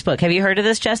Facebook. Have you heard of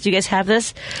this, Jess? Do you guys have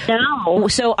this? No.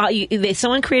 So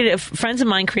friends of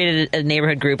mine created a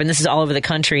neighborhood group, and this is all over the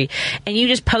country, and you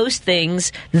just post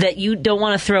things that you don't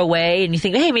want to throw away, and you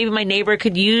think, hey, maybe my neighbor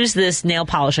could use this nail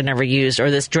polish I never used,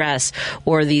 or this dress,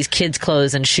 or these kids'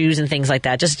 clothes and shoes and things like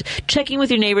that. Just checking with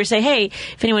your neighbor, say, hey,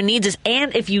 if anyone needs this,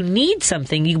 and if you need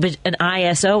something, you can put an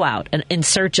ISO out in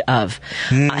search of.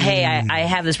 Hey, I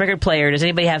have this record player. Does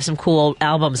anybody have some cool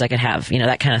albums I could have?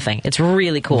 That kind of thing. It's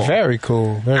really cool. Very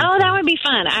cool. Very cool. That would be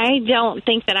fun. I don't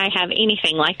think that I have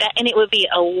anything like that, and it would be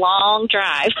a long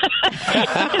drive.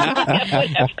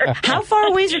 How far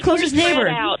away is your closest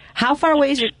neighbor? How far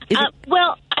away is your...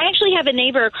 Well, I actually have a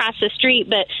neighbor across the street,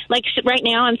 but like right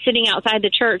now I'm sitting outside the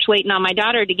church waiting on my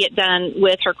daughter to get done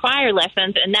with her choir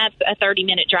lessons, and that's a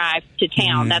 30-minute drive to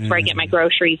town. That's where I get my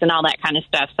groceries and all that kind of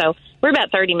stuff. So we're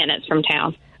about 30 minutes from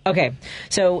town. Okay,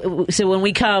 so when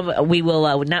we come, we will.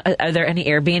 Are there any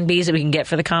Airbnbs that we can get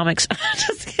for the comics?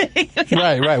 Just kidding.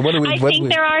 Right. What do we? I think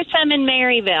there are some in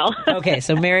Maryville. Okay,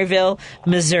 so Maryville,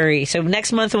 Missouri. So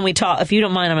next month when we talk, if you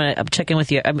don't mind, I'm going to check in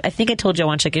with you. I think I told you I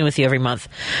want to check in with you every month.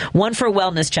 One for a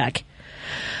wellness check.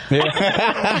 And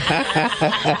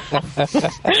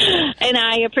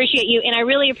I appreciate you, and I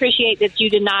really appreciate that you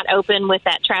did not open with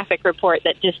that traffic report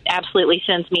that just absolutely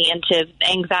sends me into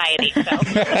anxiety.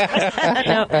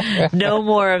 So. No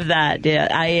more of that.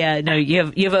 Yeah, no.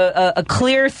 You have a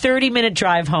clear 30-minute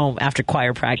drive home after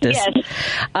choir practice. Yes,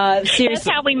 seriously. That's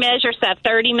how we measure stuff.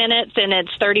 30 minutes, and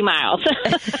it's 30 miles.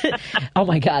 Oh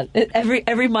my God!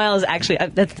 Every mile is actually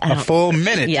a full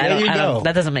minute. Yeah, there you go.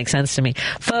 That doesn't make sense to me,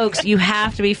 folks. You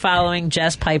have to be following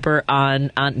Jess Piper on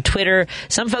Twitter.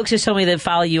 Some folks just told me they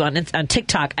follow you on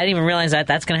TikTok. I didn't even realize that.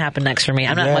 That's going to happen next for me.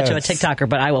 I'm not much of a TikToker,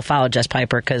 but I will follow Jess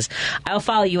Piper because I'll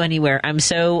follow you anywhere. I'm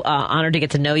so honored to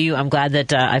get to know you. I'm glad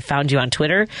that I found you on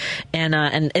Twitter.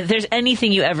 And if there's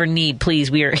anything you ever need,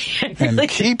 please, we are here. And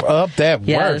keep up that work.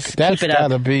 Yes, that's got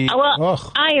to be.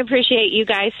 Well, I appreciate you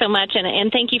guys so much,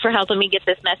 and thank you for helping me get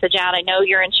this message out. I know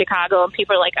you're in Chicago, and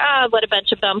people are like, what a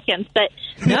bunch of bumpkins. But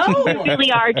no,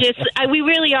 we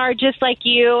really are just like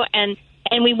you, and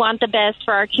we want the best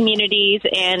for our communities,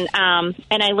 and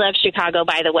I love Chicago,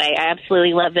 by the way. I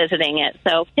absolutely love visiting it.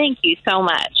 So thank you so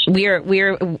much. We're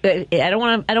I don't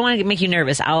want to make you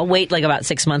nervous. I'll wait like about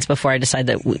 6 months before I decide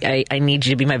that I need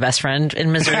you to be my best friend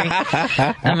in Missouri.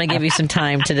 I'm going to give you some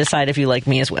time to decide if you like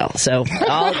me as well. So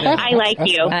I like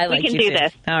you. We can do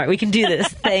this. All right, we can do this.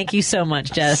 Thank you so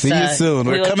much, Jess. See you soon.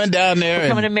 We're coming down there. We're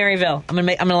coming to Maryville. I'm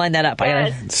gonna line that up. I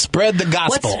gotta spread the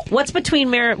gospel. What's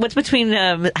between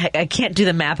I can't do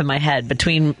the map in my head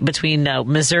between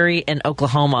Missouri and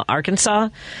Oklahoma. Arkansas?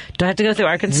 Do I have to go through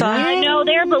Arkansas? No,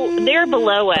 they're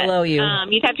below us. Below you.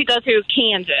 You'd have to go through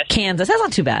Kansas. Kansas. That's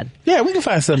not too bad. Yeah, we can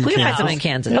find something. We can find something in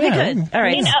Kansas. Okay, good. All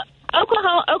right.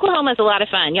 Oklahoma's a lot of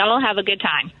fun. Y'all will have a good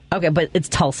time. Okay, but it's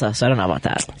Tulsa, so I don't know about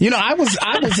that. You know, I was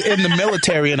in the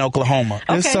military in Oklahoma.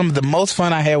 Okay. It's some of the most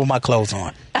fun I had with my clothes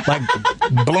on. Like,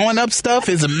 blowing up stuff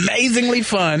is amazingly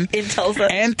fun. In Tulsa?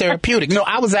 And therapeutic. No,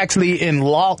 I was actually in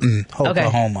Lawton,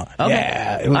 Oklahoma. Okay.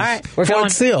 Yeah, it was all right, we're Fort going.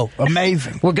 Sill.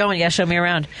 Amazing. We're going. Yeah, show me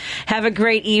around. Have a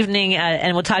great evening,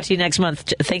 and we'll talk to you next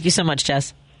month. Thank you so much,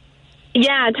 Jess.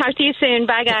 Yeah, talk to you soon.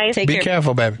 Bye, guys. Be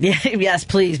careful, baby. Yeah, yes,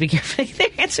 please be careful. They're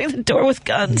answering the door with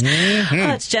guns.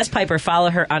 Mm-hmm. It's Jess Piper. Follow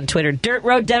her on Twitter. Dirt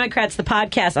Road Democrats, the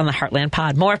podcast on the Heartland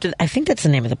Pod. More after. I think that's the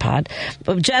name of the pod.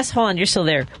 But Jess, hold on, you're still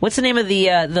there. What's the name of the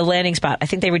landing spot? I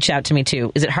think they reached out to me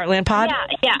too. Is it Heartland Pod?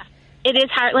 Yeah. It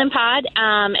is Heartland Pod,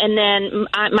 and then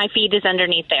my feed is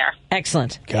underneath there.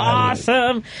 Excellent.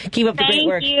 Awesome. Keep up the great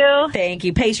work. Thank you. Thank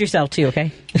you. Pace yourself, too,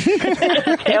 okay?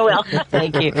 I will.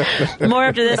 Thank you. More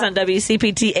after this on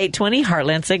WCPT 820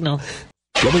 Heartland Signal.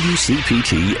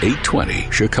 WCPT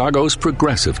 820, Chicago's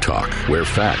progressive talk, where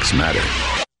facts matter.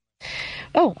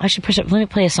 Oh, I should push up. Let me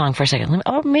play a song for a second.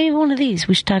 Maybe one of these.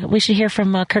 We should hear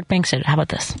from Kirk Bangstead. How about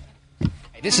this?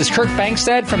 This is Kirk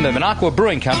Bangstead from the Minocqua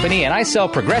Brewing Company, and I sell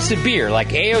progressive beer like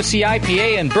AOC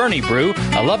IPA and Bernie Brew,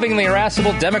 a lovingly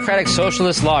irascible democratic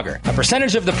socialist lager. A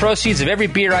percentage of the proceeds of every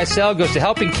beer I sell goes to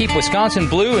helping keep Wisconsin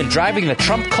blue and driving the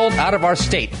Trump cult out of our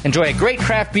state. Enjoy a great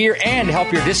craft beer and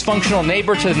help your dysfunctional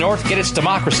neighbor to the north get its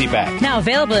democracy back. Now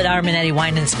available at Arminetti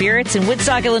Wine and Spirits in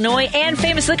Woodstock, Illinois, and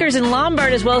Famous Liquors in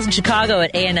Lombard, as well as in Chicago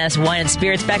at A&S Wine and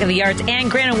Spirits, Back of the Yards,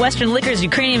 and Grand and Western Liquors,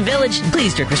 Ukrainian Village.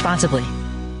 Please drink responsibly.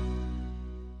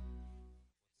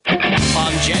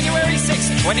 On January 6,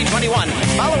 2021,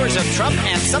 followers of Trump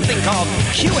and something called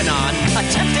QAnon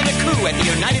attempted a coup at the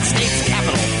United States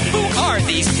Capitol. Who are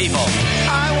these people?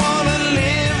 I want to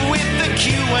live with the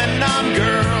QAnon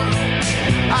girl.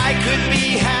 I could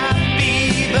be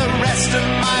happy the rest of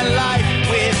my life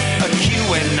with a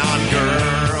QAnon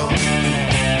girl.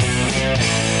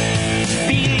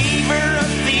 Believer of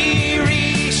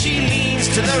theory, she leans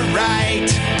to the right.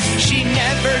 She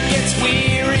never gets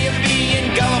weary of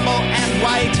being gullible and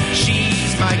white.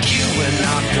 She's my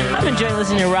QAnon girl. I'm enjoying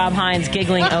listening to Rob Hines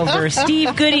giggling over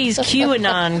Steve Goody's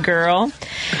QAnon girl.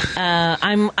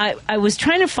 I was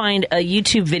trying to find a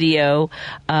YouTube video,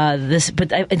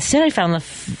 instead I found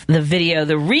the video,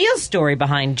 the real story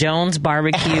behind Jones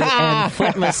Barbecue and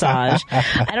Foot Massage.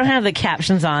 I don't have the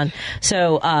captions on,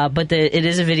 so but it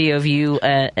is a video of you.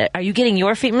 Are you getting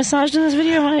your feet massaged in this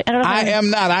video? I don't know. I am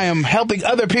not. I am helping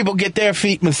other people get their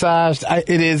feet massaged.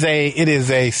 It is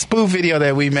a spoof video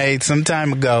that we made some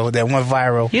time ago that went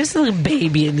viral. You're still a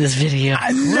baby in this video.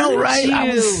 I know, right?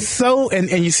 I was so, and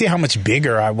you see how much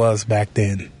bigger I was back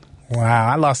then. Wow,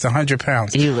 I lost 100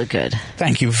 pounds. You look good.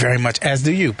 Thank you very much, as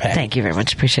do you, Pat. Thank you very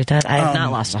much. Appreciate that. I have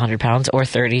not lost 100 pounds or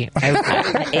 30.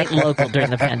 I ate local during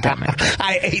the pandemic.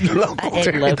 I ate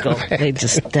local.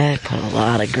 They put a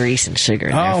lot of grease and sugar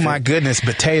in there. Oh, my goodness.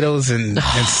 Potatoes and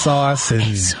sauce.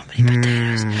 And so many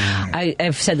potatoes.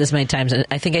 I've said this many times, and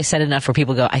I think I said enough where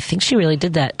people go, I think she really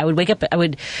did that. I would wake up, I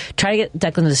would try to get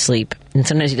Declan to sleep, and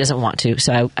sometimes he doesn't want to,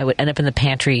 so I would end up in the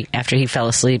pantry after he fell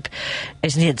asleep. I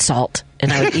just needed salt.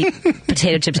 And I would eat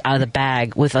potato chips out of the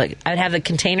bag with I would have a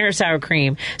container of sour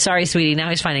cream. Sorry, sweetie. Now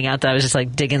he's finding out that I was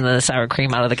just digging the sour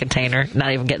cream out of the container,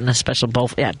 not even getting a special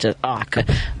bowl. Yeah,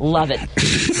 love it.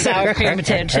 Sour cream,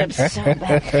 potato chips, so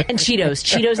bad. And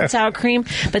Cheetos and sour cream.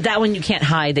 But that one you can't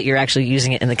hide that you're actually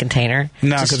using it in the container.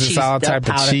 No, because it's all type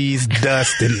of cheese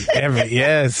dust and everything.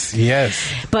 Yes.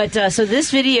 But so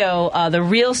this video, the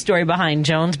real story behind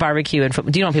Jones Barbecue and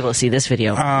do you want people to see this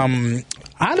video?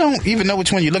 I don't even know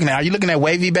which one you're looking at. Are you looking at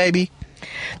Wavy Baby?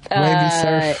 Wavy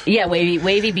Surf? Yeah,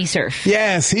 Wavy B Surf.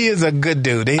 Yes, he is a good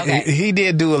dude. He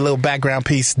did do a little background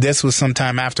piece. This was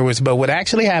sometime afterwards. But what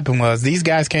actually happened was these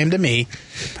guys came to me,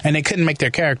 and they couldn't make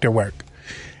their character work.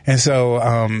 And so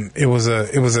it was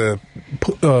a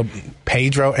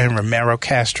Pedro and Romero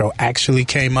Castro actually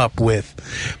came up with.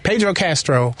 Pedro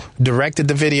Castro directed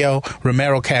the video.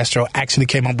 Romero Castro actually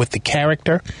came up with the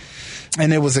character.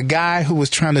 And it was a guy who was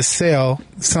trying to sell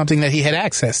something that he had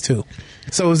access to.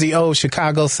 So it was the old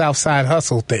Chicago South Side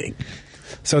hustle thing.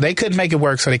 So they couldn't make it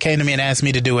work, so they came to me and asked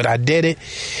me to do it. I did it.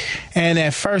 And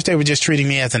at first they were just treating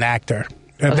me as an actor.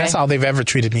 Okay. That's all they've ever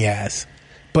treated me as.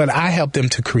 But I helped them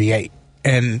to create.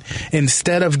 And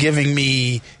instead of giving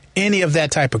me any of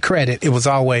that type of credit, it was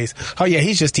always, oh yeah,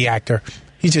 he's just the actor.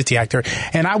 He's just the actor.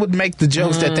 And I would make the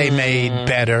jokes that they made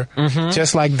better.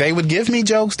 Just like they would give me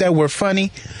jokes that were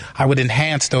funny, I would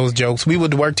enhance those jokes. We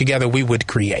would work together. We would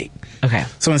create. Okay.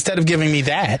 So instead of giving me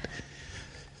that,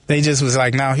 they just was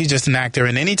like, no, he's just an actor.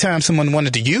 And anytime someone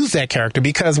wanted to use that character,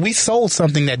 because we sold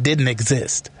something that didn't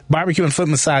exist. Barbecue and foot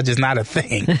massage is not a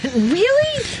thing.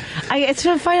 Really? It's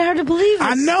find it hard to believe.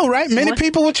 I know, right? Many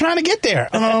people were trying to get there.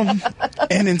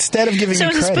 And instead of giving me credit. So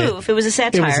it was a spoof. It was a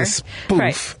satire. It was a spoof.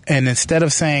 Right. And instead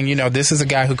of saying, this is a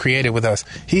guy who created with us,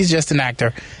 he's just an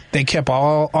actor, they kept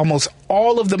almost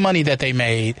all of the money that they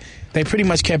made. They pretty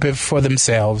much kept it for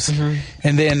themselves.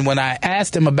 And then when I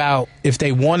asked them about if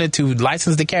they wanted to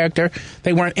license the character,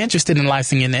 they weren't interested in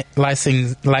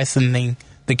licensing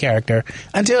the character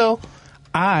until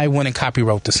I went and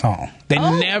copywrote the song. They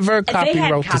never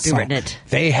copywrote the song.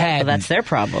 They had. Well, that's their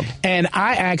problem. And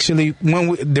I actually,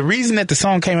 the reason that the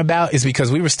song came about is because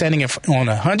we were standing on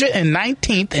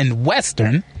 119th and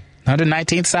Western,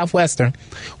 119th Southwestern,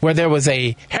 where there was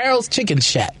a Harold's Chicken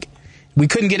Shack. We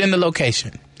couldn't get in the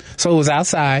location. So it was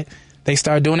outside. They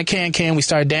started doing a can. We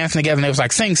started dancing together, and they was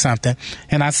like, sing something.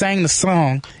 And I sang the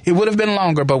song. It would have been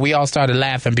longer, but we all started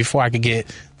laughing before I could get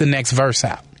the next verse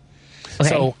out. Okay.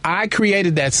 So I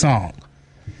created that song.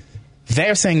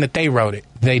 They're saying that they wrote it.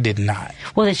 They did not.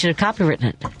 Well, they should have copywritten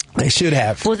it. They should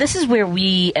have. Well, this is where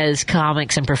we as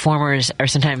comics and performers are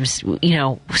sometimes,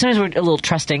 sometimes we're a little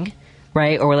trusting.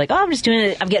 Right? Or we're like, I'm just doing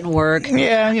it. I'm getting work.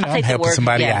 Yeah, I'm helping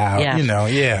somebody out.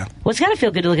 Yeah. Well, it's got to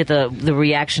feel good to look at the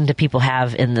reaction that people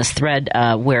have in this thread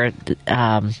where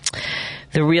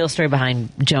the real story behind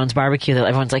Jones Barbecue, that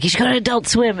everyone's like, you should go to Adult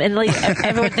Swim. And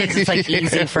everyone thinks it's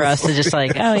easy for us to just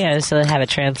so have it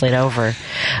translate over.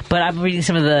 But I'm reading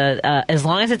some of the, as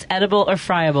long as it's edible or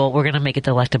friable, we're going to make it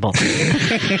delectable.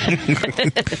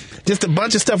 Just a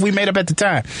bunch of stuff we made up at the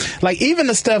time. Even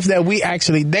the stuff that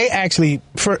they actually,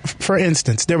 for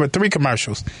instance, there were 3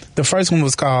 commercials. The first one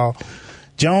was called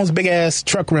Jones Big Ass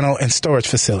Truck Rental and Storage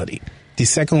Facility. The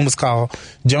second one was called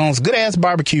Jones Good Ass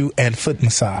Barbecue and Foot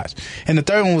Massage. And the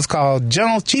third one was called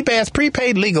Jones Cheap Ass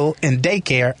Prepaid Legal and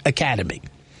Daycare Academy.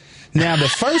 Now, the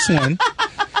first one,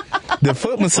 the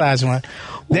foot massage one,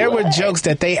 there were jokes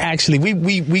that they actually,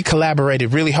 we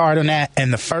collaborated really hard on that.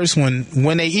 And the first one,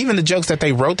 even the jokes that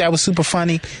they wrote that was super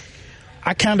funny,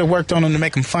 I kind of worked on them to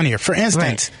make them funnier. For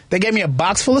instance, They gave me a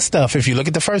box full of stuff, if you look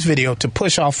at the first video, to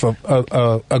push off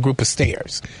a group of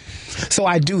stairs. So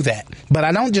I do that. But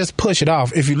I don't just push it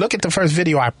off. If you look at the first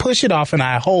video, I push it off and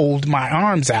I hold my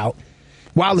arms out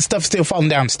while the stuff's still falling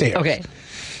down the stairs. Okay.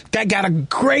 That got a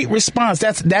great response.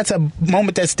 That's a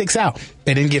moment that sticks out.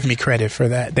 They didn't give me credit for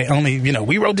that. They only,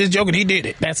 we wrote this joke and he did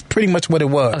it. That's pretty much what it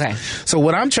was. Okay. So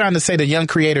what I'm trying to say to young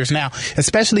creators now,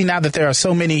 especially now that there are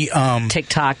so many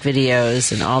TikTok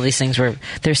videos and all these things where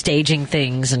they're staging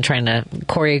things and trying to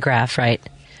choreograph, right?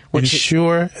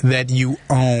 Ensure that you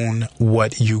own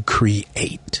what you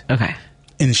create. Okay.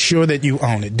 ensure that you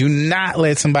own it. Do not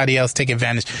let somebody else take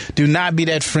advantage. Do not be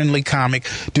that friendly comic.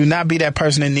 Do not be that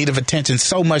person in need of attention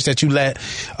so much that you let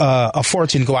a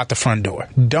fortune go out the front door.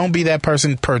 Don't be that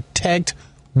person. Protect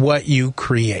what you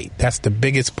create. That's the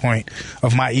biggest point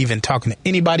of my even talking to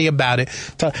anybody about it.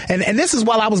 And this is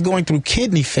while I was going through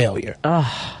kidney failure.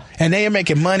 Oh. And they are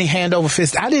making money hand over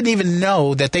fist. I didn't even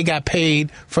know that they got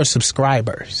paid for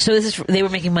subscribers. So they were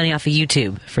making money off of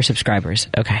YouTube for subscribers.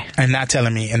 Okay. And not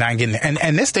telling me, and not getting it.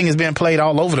 And this thing is being played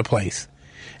all over the place.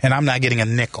 And I'm not getting a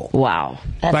nickel. Wow.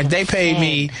 Like they paid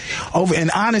me over,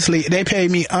 and honestly, they paid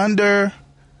me under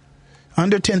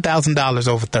 $10,000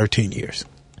 over 13 years.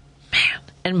 Man.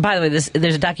 And by the way,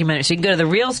 there's a documentary. So you can go to the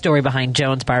real story behind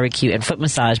Jones Barbecue and Foot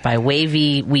Massage by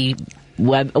Wavy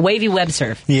Web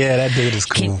Surf. Yeah, that dude is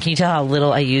cool. Can you tell how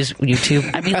little I use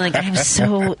YouTube? I mean, like, I'm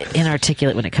so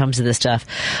inarticulate when it comes to this stuff.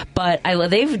 But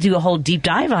they do a whole deep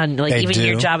dive on, like, even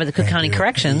your job at the Cook County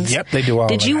Corrections. Yep, they do all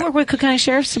Did you work with Cook County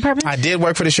Sheriff's Department? I did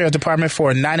work for the Sheriff's Department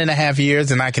for 9.5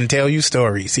 years, and I can tell you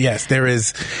stories. Yes, there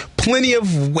is plenty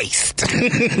of waste.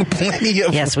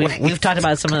 Yes, we've talked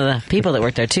about some of the people that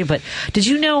worked there, too. But did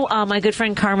you know my good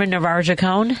friend Carmen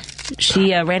Navarro-Jacone?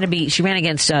 She ran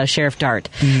against Sheriff Dart.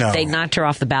 No. They knocked her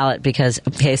off the ballot because,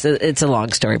 okay, so it's a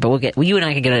long story, but you and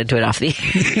I can get into it off the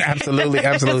Absolutely.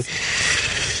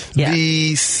 Yeah.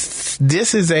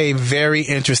 This is a very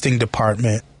interesting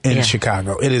department in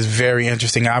Chicago. It is very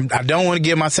interesting. I don't want to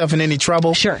get myself in any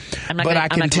trouble. Sure. But I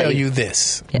can tell you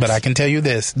this,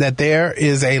 that there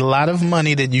is a lot of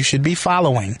money that you should be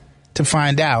following to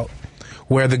find out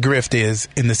where the grift is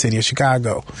in the city of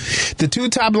Chicago. The two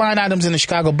top line items in the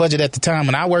Chicago budget at the time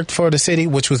when I worked for the city,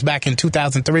 which was back in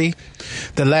 2003,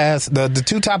 the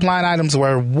two top line items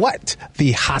were what?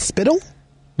 The hospital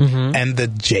and the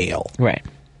jail. Right.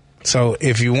 So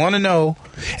if you want to know,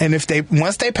 and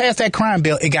once they passed that crime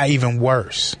bill, it got even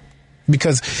worse.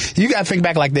 Because you got to think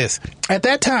back like this. At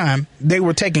that time, they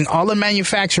were taking all the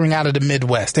manufacturing out of the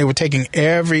Midwest. They were taking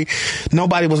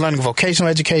nobody was learning vocational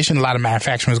education. A lot of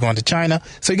manufacturing was going to China.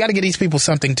 So you got to give these people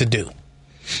something to do.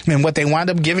 And what they wound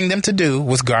up giving them to do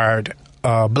was guard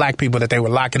black people that they were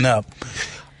locking up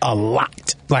a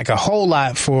lot, like a whole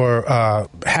lot for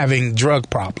having drug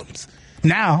problems.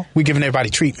 Now we're giving everybody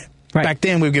treatment. Right. Back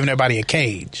then we were giving everybody a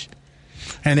cage.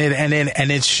 And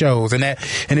it shows, and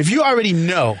if you already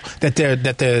know that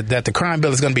the crime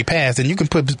bill is going to be passed, then you can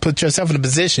put yourself in a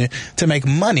position to make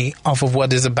money off of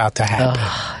what is about to happen.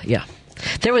 Yeah.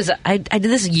 There was I did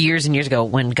this years and years ago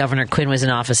when Governor Quinn was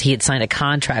in office. He had signed a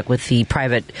contract with the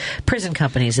private prison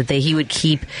companies that he would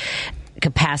keep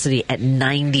capacity at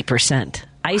 90%.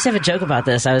 I used to have a joke about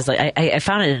this. I was like, I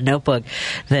found it in a notebook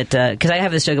that, because I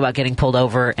have this joke about getting pulled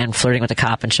over and flirting with a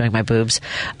cop and showing my boobs.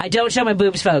 I don't show my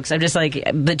boobs, folks. I'm just like,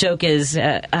 the joke is,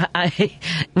 why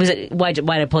did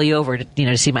I pull you over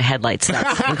to see my headlights?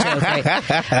 That's the joke, right?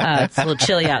 It's a little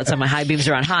chilly out, so my high beams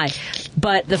are on high.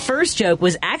 But the first joke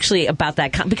was actually about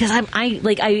that, because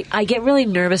I get really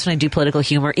nervous when I do political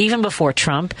humor, even before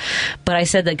Trump. But I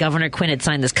said that Governor Quinn had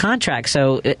signed this contract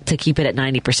to keep it at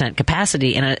 90%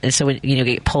 capacity, and so when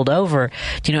get pulled over.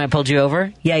 Do you know I pulled you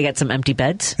over? Yeah, I got some empty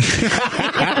beds.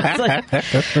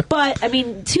 But I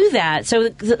mean, to that, so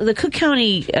the Cook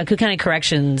County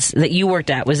Corrections that you worked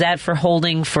at, was that for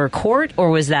holding for court, or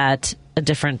was that a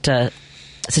different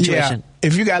situation? Yeah.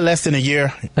 If you got less than a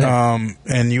year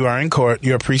and you are in court,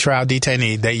 you're a pretrial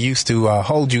detainee. They used to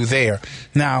hold you there.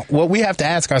 Now, what we have to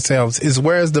ask ourselves is,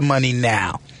 where's the money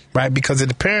now? Right? Because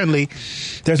apparently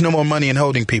there's no more money in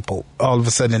holding people all of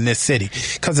a sudden in this city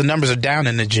because the numbers are down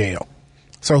in the jail.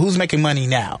 So who's making money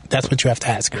now? That's what you have to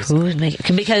ask yourself.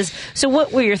 So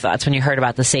what were your thoughts when you heard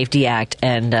about the SAFE-T Act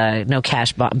and no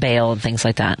cash bail and things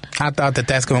like that? I thought that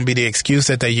that's going to be the excuse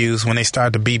that they use when they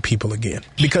start to beat people again.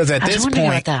 Because at this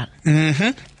point,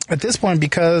 at this point,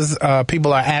 because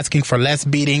people are asking for less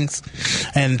beatings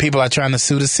and people are trying to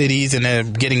sue the cities and they're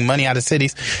getting money out of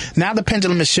cities, now the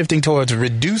pendulum is shifting towards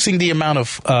reducing the amount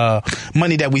of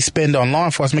money that we spend on law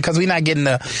enforcement because we're not getting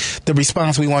the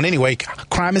response we want anyway.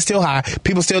 Crime is still high.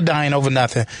 People still dying over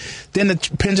nothing. Then the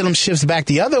pendulum shifts back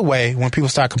the other way when people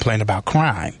start complaining about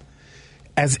crime,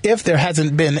 as if there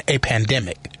hasn't been a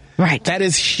pandemic. Right. That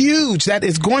is huge. That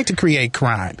is going to create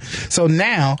crime. So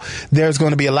now there's going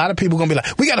to be a lot of people going to be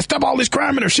like, we got to stop all this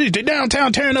crime in our cities. They're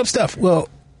downtown tearing up stuff. Well,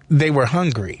 they were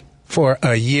hungry for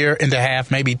a year and a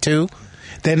half, maybe two.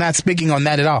 They're not speaking on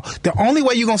that at all. The only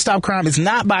way you're going to stop crime is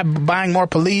not by buying more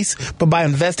police, but by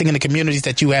investing in the communities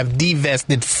that you have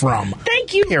divested from.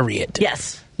 Thank you. Period.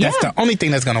 Yes. That's the only thing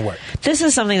that's going to work. This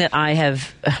is something that I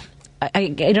have... I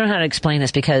don't know how to explain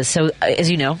this because, so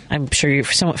as you know, I'm sure you're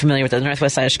somewhat familiar with the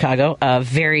northwest side of Chicago,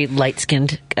 very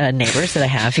light-skinned neighbors that I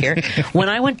have here. When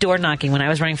I went door knocking, when I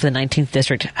was running for the 19th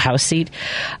District House seat,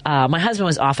 my husband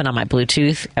was often on my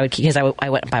Bluetooth because I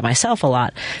went by myself a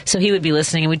lot. So he would be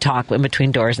listening and we'd talk in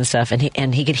between doors and stuff. And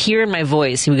he could hear in my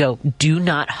voice, he would go, "Do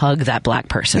not hug that black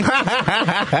person. Do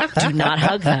not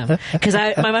hug them." Because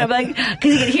my mind, like, because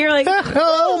he could hear, like,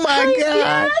 oh my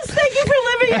God. Yes, thank you for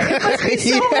living it. It must be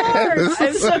so hard. I'm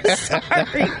so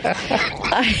sorry.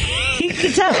 He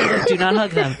could tell. Do not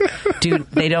hug them.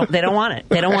 They don't want it.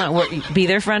 They don't want it. Be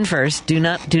their friend first. Do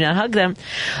not hug them.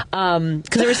 Because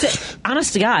there was,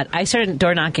 honest to God, I started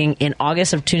door knocking in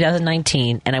August of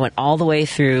 2019, and I went all the way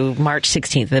through March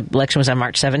 16th. The election was on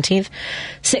March 17th.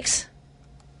 Six.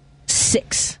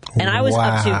 And I was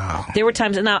up to, there were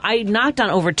times, and now I knocked on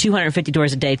over 250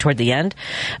 doors a day toward the end,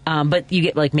 but you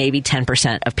get like maybe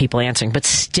 10% of people answering, but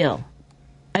still,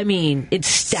 I mean, it's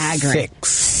staggering.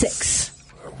 Six.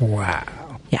 Wow.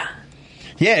 Yeah.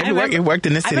 Yeah, it worked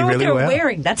in this city really well.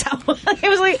 Wearing. That's how it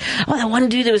was like. Oh, that one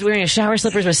dude that was wearing shower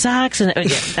slippers with socks, and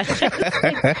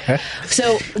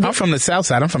so I'm from the South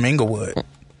Side. I'm from Inglewood.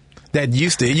 It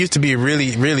used to be a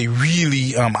really, really,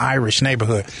 really Irish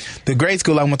neighborhood. The grade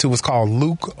school I went to was called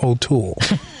Luke O'Toole.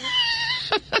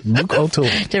 Luke O'Toole.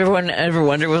 Did everyone ever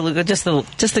wonder? Well, just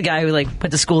the guy who like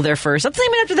put the school there first. Let's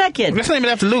name it after that kid. Let's name it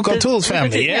after Luke O'Toole's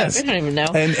family. Yes, I don't even know.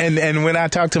 And when I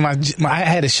talked to I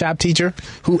had a shop teacher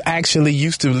who actually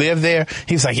used to live there.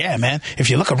 He was like, "Yeah, man, if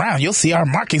you look around, you'll see our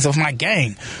markings of my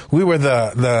gang. We were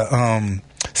the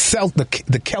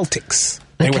Celtics."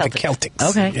 They were the Celtics.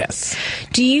 Okay. Yes.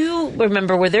 Do you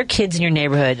remember, were there kids in your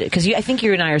neighborhood? Because I think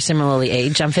you and I are similarly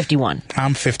aged. I'm 51.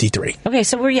 I'm 53. Okay,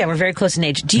 so we're very close in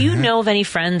age. Do you know of any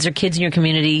friends or kids in your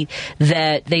community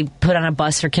that they put on a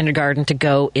bus for kindergarten to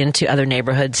go into other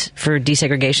neighborhoods for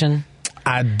desegregation?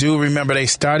 I do remember they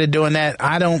started doing that.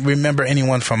 I don't remember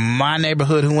anyone from my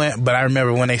neighborhood who went, but I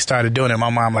remember when they started doing it, my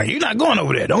mom like, "You're not going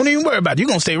over there. Don't even worry about it. You're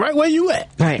going to stay right where you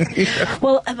at." Right.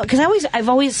 Well, because I've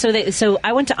always so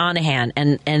I went to Onahan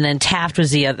and then Taft was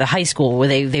the high school where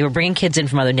they were bringing kids in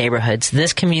from other neighborhoods.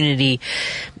 This community,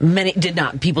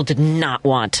 people did not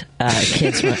want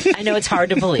kids. I know it's hard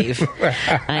to believe.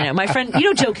 I know my friend,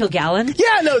 Joe Kilgallen. Yeah,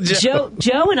 I know Joe.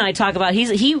 Joe and I talk about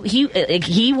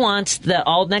he wants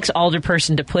the next alder person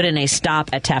to put in a stop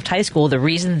at Taft High School. The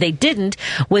reason they didn't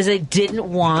was they didn't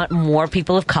want more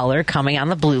people of color coming on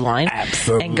the blue line.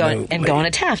 Absolutely. and going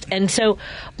to Taft. And so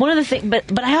one of the things,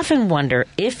 but I often wonder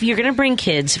if you're going to bring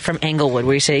kids from Englewood,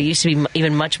 where you say it used to be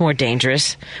even much more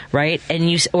dangerous, right?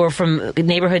 Or from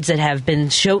neighborhoods that have been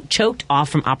choked off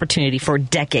from opportunity for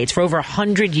decades, for over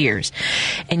 100 years,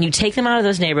 and you take them out of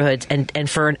those neighborhoods and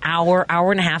for an hour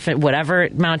and a half, whatever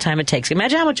amount of time it takes.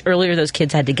 Imagine how much earlier those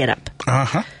kids had to get up.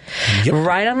 Yep.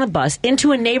 Right on the bus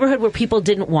into a neighborhood where people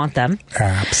didn't want them.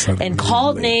 Absolutely. And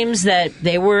called names that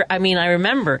they were, I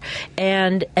remember.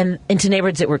 And into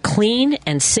neighborhoods that were clean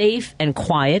and safe and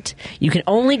quiet. You can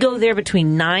only go there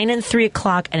between 9 and 3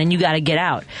 o'clock, and then you got to get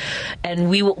out.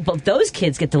 And but those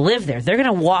kids get to live there. They're going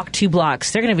to walk 2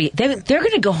 blocks. They're going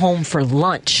to go home for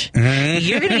lunch. Mm-hmm.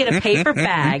 You're going to get a paper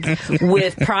bag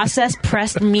with processed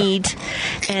pressed meat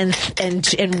and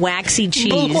waxy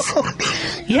cheese.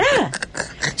 Yeah.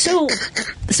 So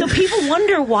people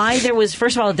wonder why there was,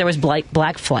 first of all, there was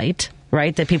black flight,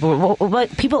 right? That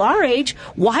people our age,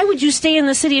 why would you stay in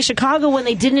the city of Chicago when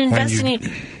they didn't invest in you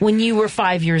when you were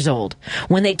 5 years old?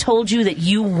 When they told you that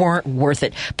you weren't worth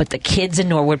it, but the kids in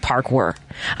Norwood Park were.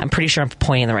 I'm pretty sure I'm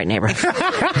pointing in the right neighborhood.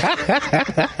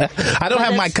 I don't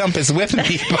have my compass with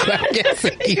me, but I guess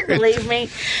believe me.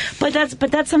 But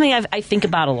that's something I think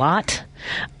about a lot.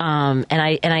 I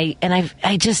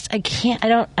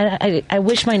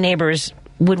wish my neighbors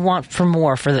would want for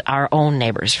more for our own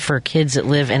neighbors, for kids that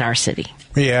live in our city.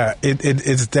 Yeah,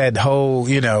 it's that whole,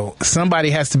 somebody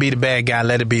has to be the bad guy,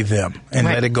 let it be them, and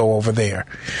let it go over there.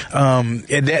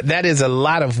 That is a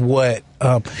lot of what,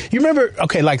 you remember,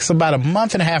 like so about a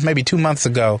month and a half, maybe 2 months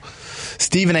ago,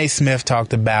 Stephen A. Smith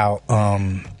talked about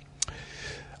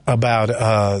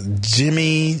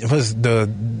Jimmy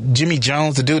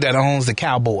Jones, the dude that owns the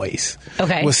Cowboys,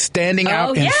 was standing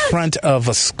out in front of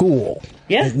a school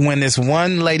when this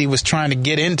one lady was trying to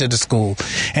get into the school,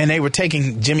 and they were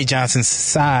taking Jimmy Johnson's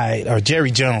side, or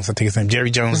Jerry Jones, I think his name,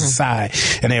 Jerry Jones' side,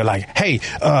 and they were like, "Hey,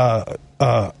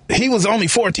 he was only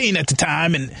 14 at the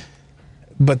time,"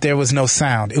 but there was no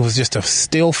sound. It was just a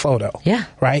still photo. Yeah.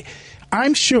 Right?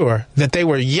 I'm sure that they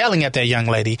were yelling at that young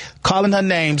lady, calling her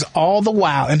names all the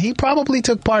while, and he probably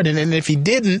took part in it. And if he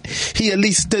didn't, he at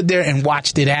least stood there and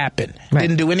watched it happen. Right.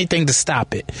 Didn't do anything to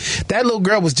stop it. That little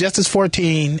girl was just as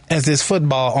 14 as this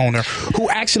football owner who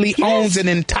actually owns an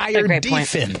entire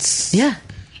defense. Yeah.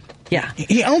 Yeah.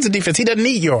 He owns a defense. He doesn't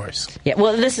need yours. Yeah.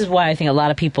 Well, this is why I think a lot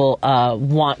of people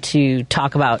want to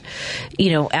talk about,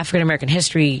 African American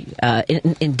history,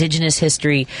 indigenous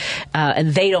history,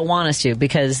 and they don't want us to,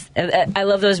 because I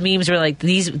love those memes where like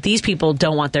these people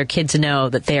don't want their kid to know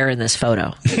that they're in this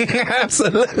photo.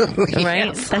 Absolutely. Right?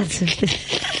 Yes.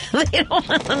 They don't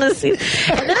want them to see.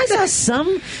 And then I saw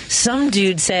some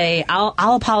dude say,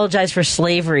 I'll apologize for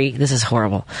slavery. This is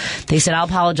horrible. They said, I'll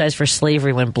apologize for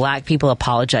slavery when black people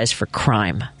apologize for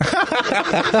crime.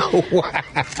 Wow.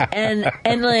 And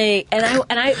I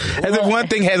as if one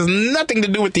thing has nothing to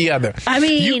do with the other. I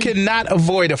mean, you cannot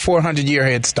avoid a 400-year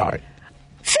head start.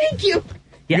 Thank you.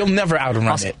 Yeah. You'll never outrun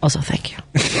it. Also, thank you.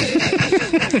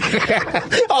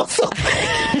 Also,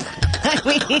 I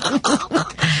mean,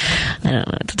 I don't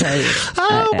know what to tell you.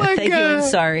 Oh my thank God. You and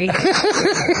sorry.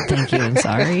 Thank you and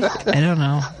sorry. I don't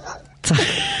know.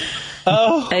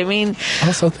 Oh, I mean,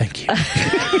 also thank you.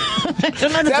 I don't know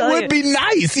what to that tell would you. be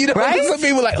nice, Right? Some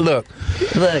people like, look.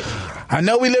 I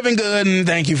know we living good, and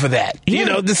thank you for that. Yeah.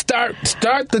 To start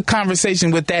the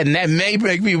conversation with that, and that may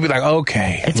make people be like,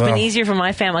 okay. It's been easier for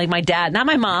my family, like my dad, not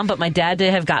my mom, but my dad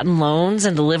to have gotten loans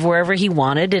and to live wherever he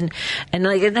wanted, and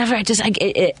like it never. I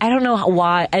don't know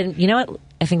why. And you know what?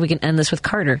 I think we can end this with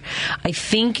Carter. I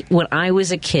think when I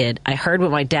was a kid, I heard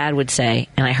what my dad would say,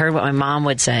 and I heard what my mom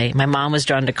would say. My mom was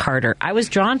drawn to Carter. I was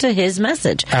drawn to his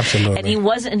message. Absolutely. And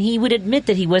he would admit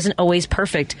that he wasn't always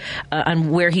perfect on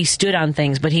where he stood on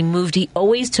things, but he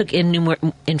always took in new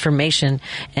information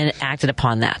and acted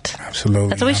upon that. Absolutely.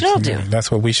 That's what we should all do.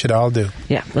 That's what we should all do.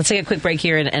 Yeah. Let's take a quick break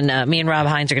here, and me and Rob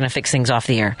Hines are going to fix things off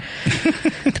the air.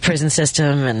 The prison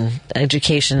system and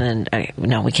education, and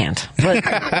no, we can't. But we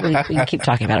can keep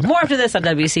talking about it. More after this on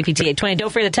WCPT 820.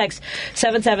 Don't forget to text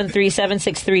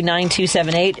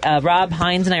 773-763-9278. Rob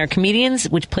Hines and I are comedians,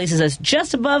 which places us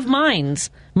just above mimes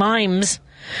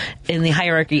in the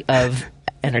hierarchy of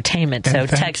entertainment. So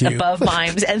text above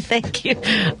mimes and thank you.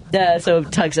 So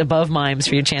text above mimes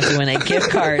for your chance to win a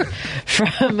gift card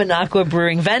from Minocqua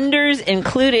Brewing vendors,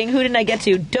 including, who didn't I get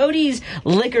to? Doty's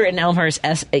Liquor in Elmhurst,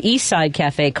 East Side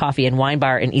Cafe, Coffee and Wine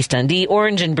Bar in East Dundee,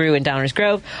 Orange and Brew in Downers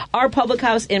Grove, our public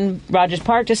house in Rogers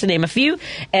Park, just to name a few.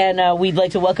 And we'd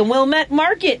like to welcome Wilmette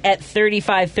Market at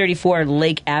 3534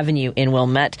 Lake Avenue in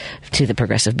Wilmette to the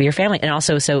Progressive Beer family. And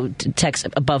also, text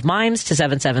above mimes to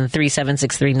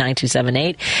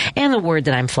 773-763-9278. And the word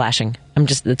that I'm flashing,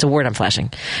 it's a word I'm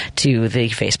flashing to the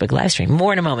Facebook live stream.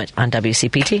 More in a moment on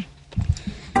WCPT.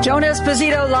 Joan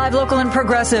Esposito, live, local, and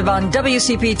progressive on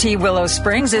WCPT Willow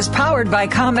Springs is powered by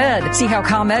ComEd. See how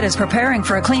ComEd is preparing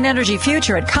for a clean energy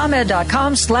future at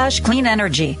ComEd.com/clean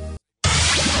energy.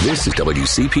 This is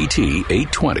WCPT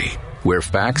 820, where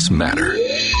facts matter.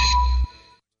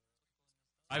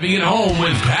 Driving it home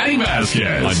with Patty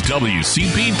Vasquez on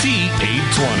WCPT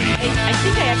 820. I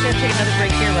think I actually have to take another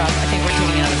break here, Rob. I think we're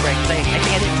taking another break. I think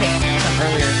I didn't take some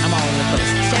earlier. I'm all over the place.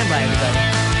 Stand by, everybody.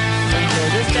 Let's roll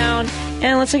this down,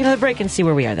 and let's take another break and see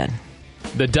where we are then.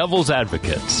 The Devil's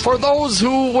Advocates. For those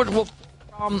who would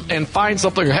come and find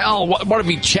something, want to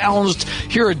be challenged,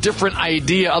 hear a different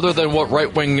idea other than what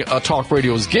right-wing talk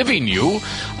radio is giving you,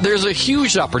 there's a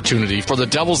huge opportunity for the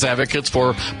Devil's Advocates,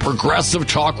 for progressive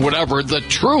talk, whatever, the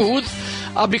truth,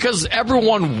 because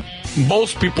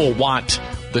most people want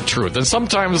the truth. And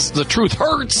sometimes the truth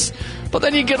hurts, but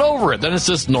then you get over it. Then it's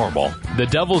just normal. The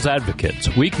Devil's Advocates,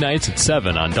 weeknights at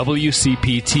 7 on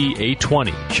WCPT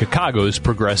 820, Chicago's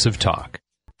Progressive Talk.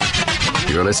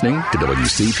 You're listening to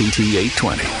WCPT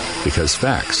 820, because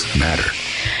facts matter.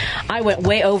 I went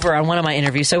way over on one of my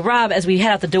interviews. So, Rob, as we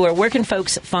head out the door, where can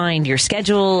folks find your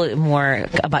schedule, more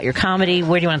about your comedy?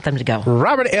 Where do you want them to go?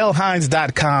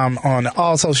 RobertLHines.com on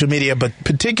all social media, but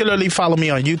particularly follow me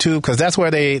on YouTube, because that's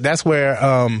where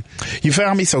you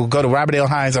found me. So go to Robert L.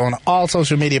 Hines on all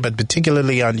social media, but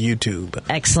particularly on YouTube.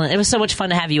 Excellent. It was so much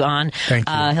fun to have you on. Thank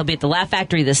you. He'll be at the Laugh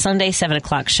Factory this Sunday, 7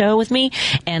 o'clock show with me.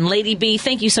 And Lady B,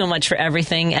 thank you so much for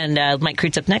everything. And Mike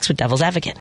Kreutz up next with Devil's Advocate.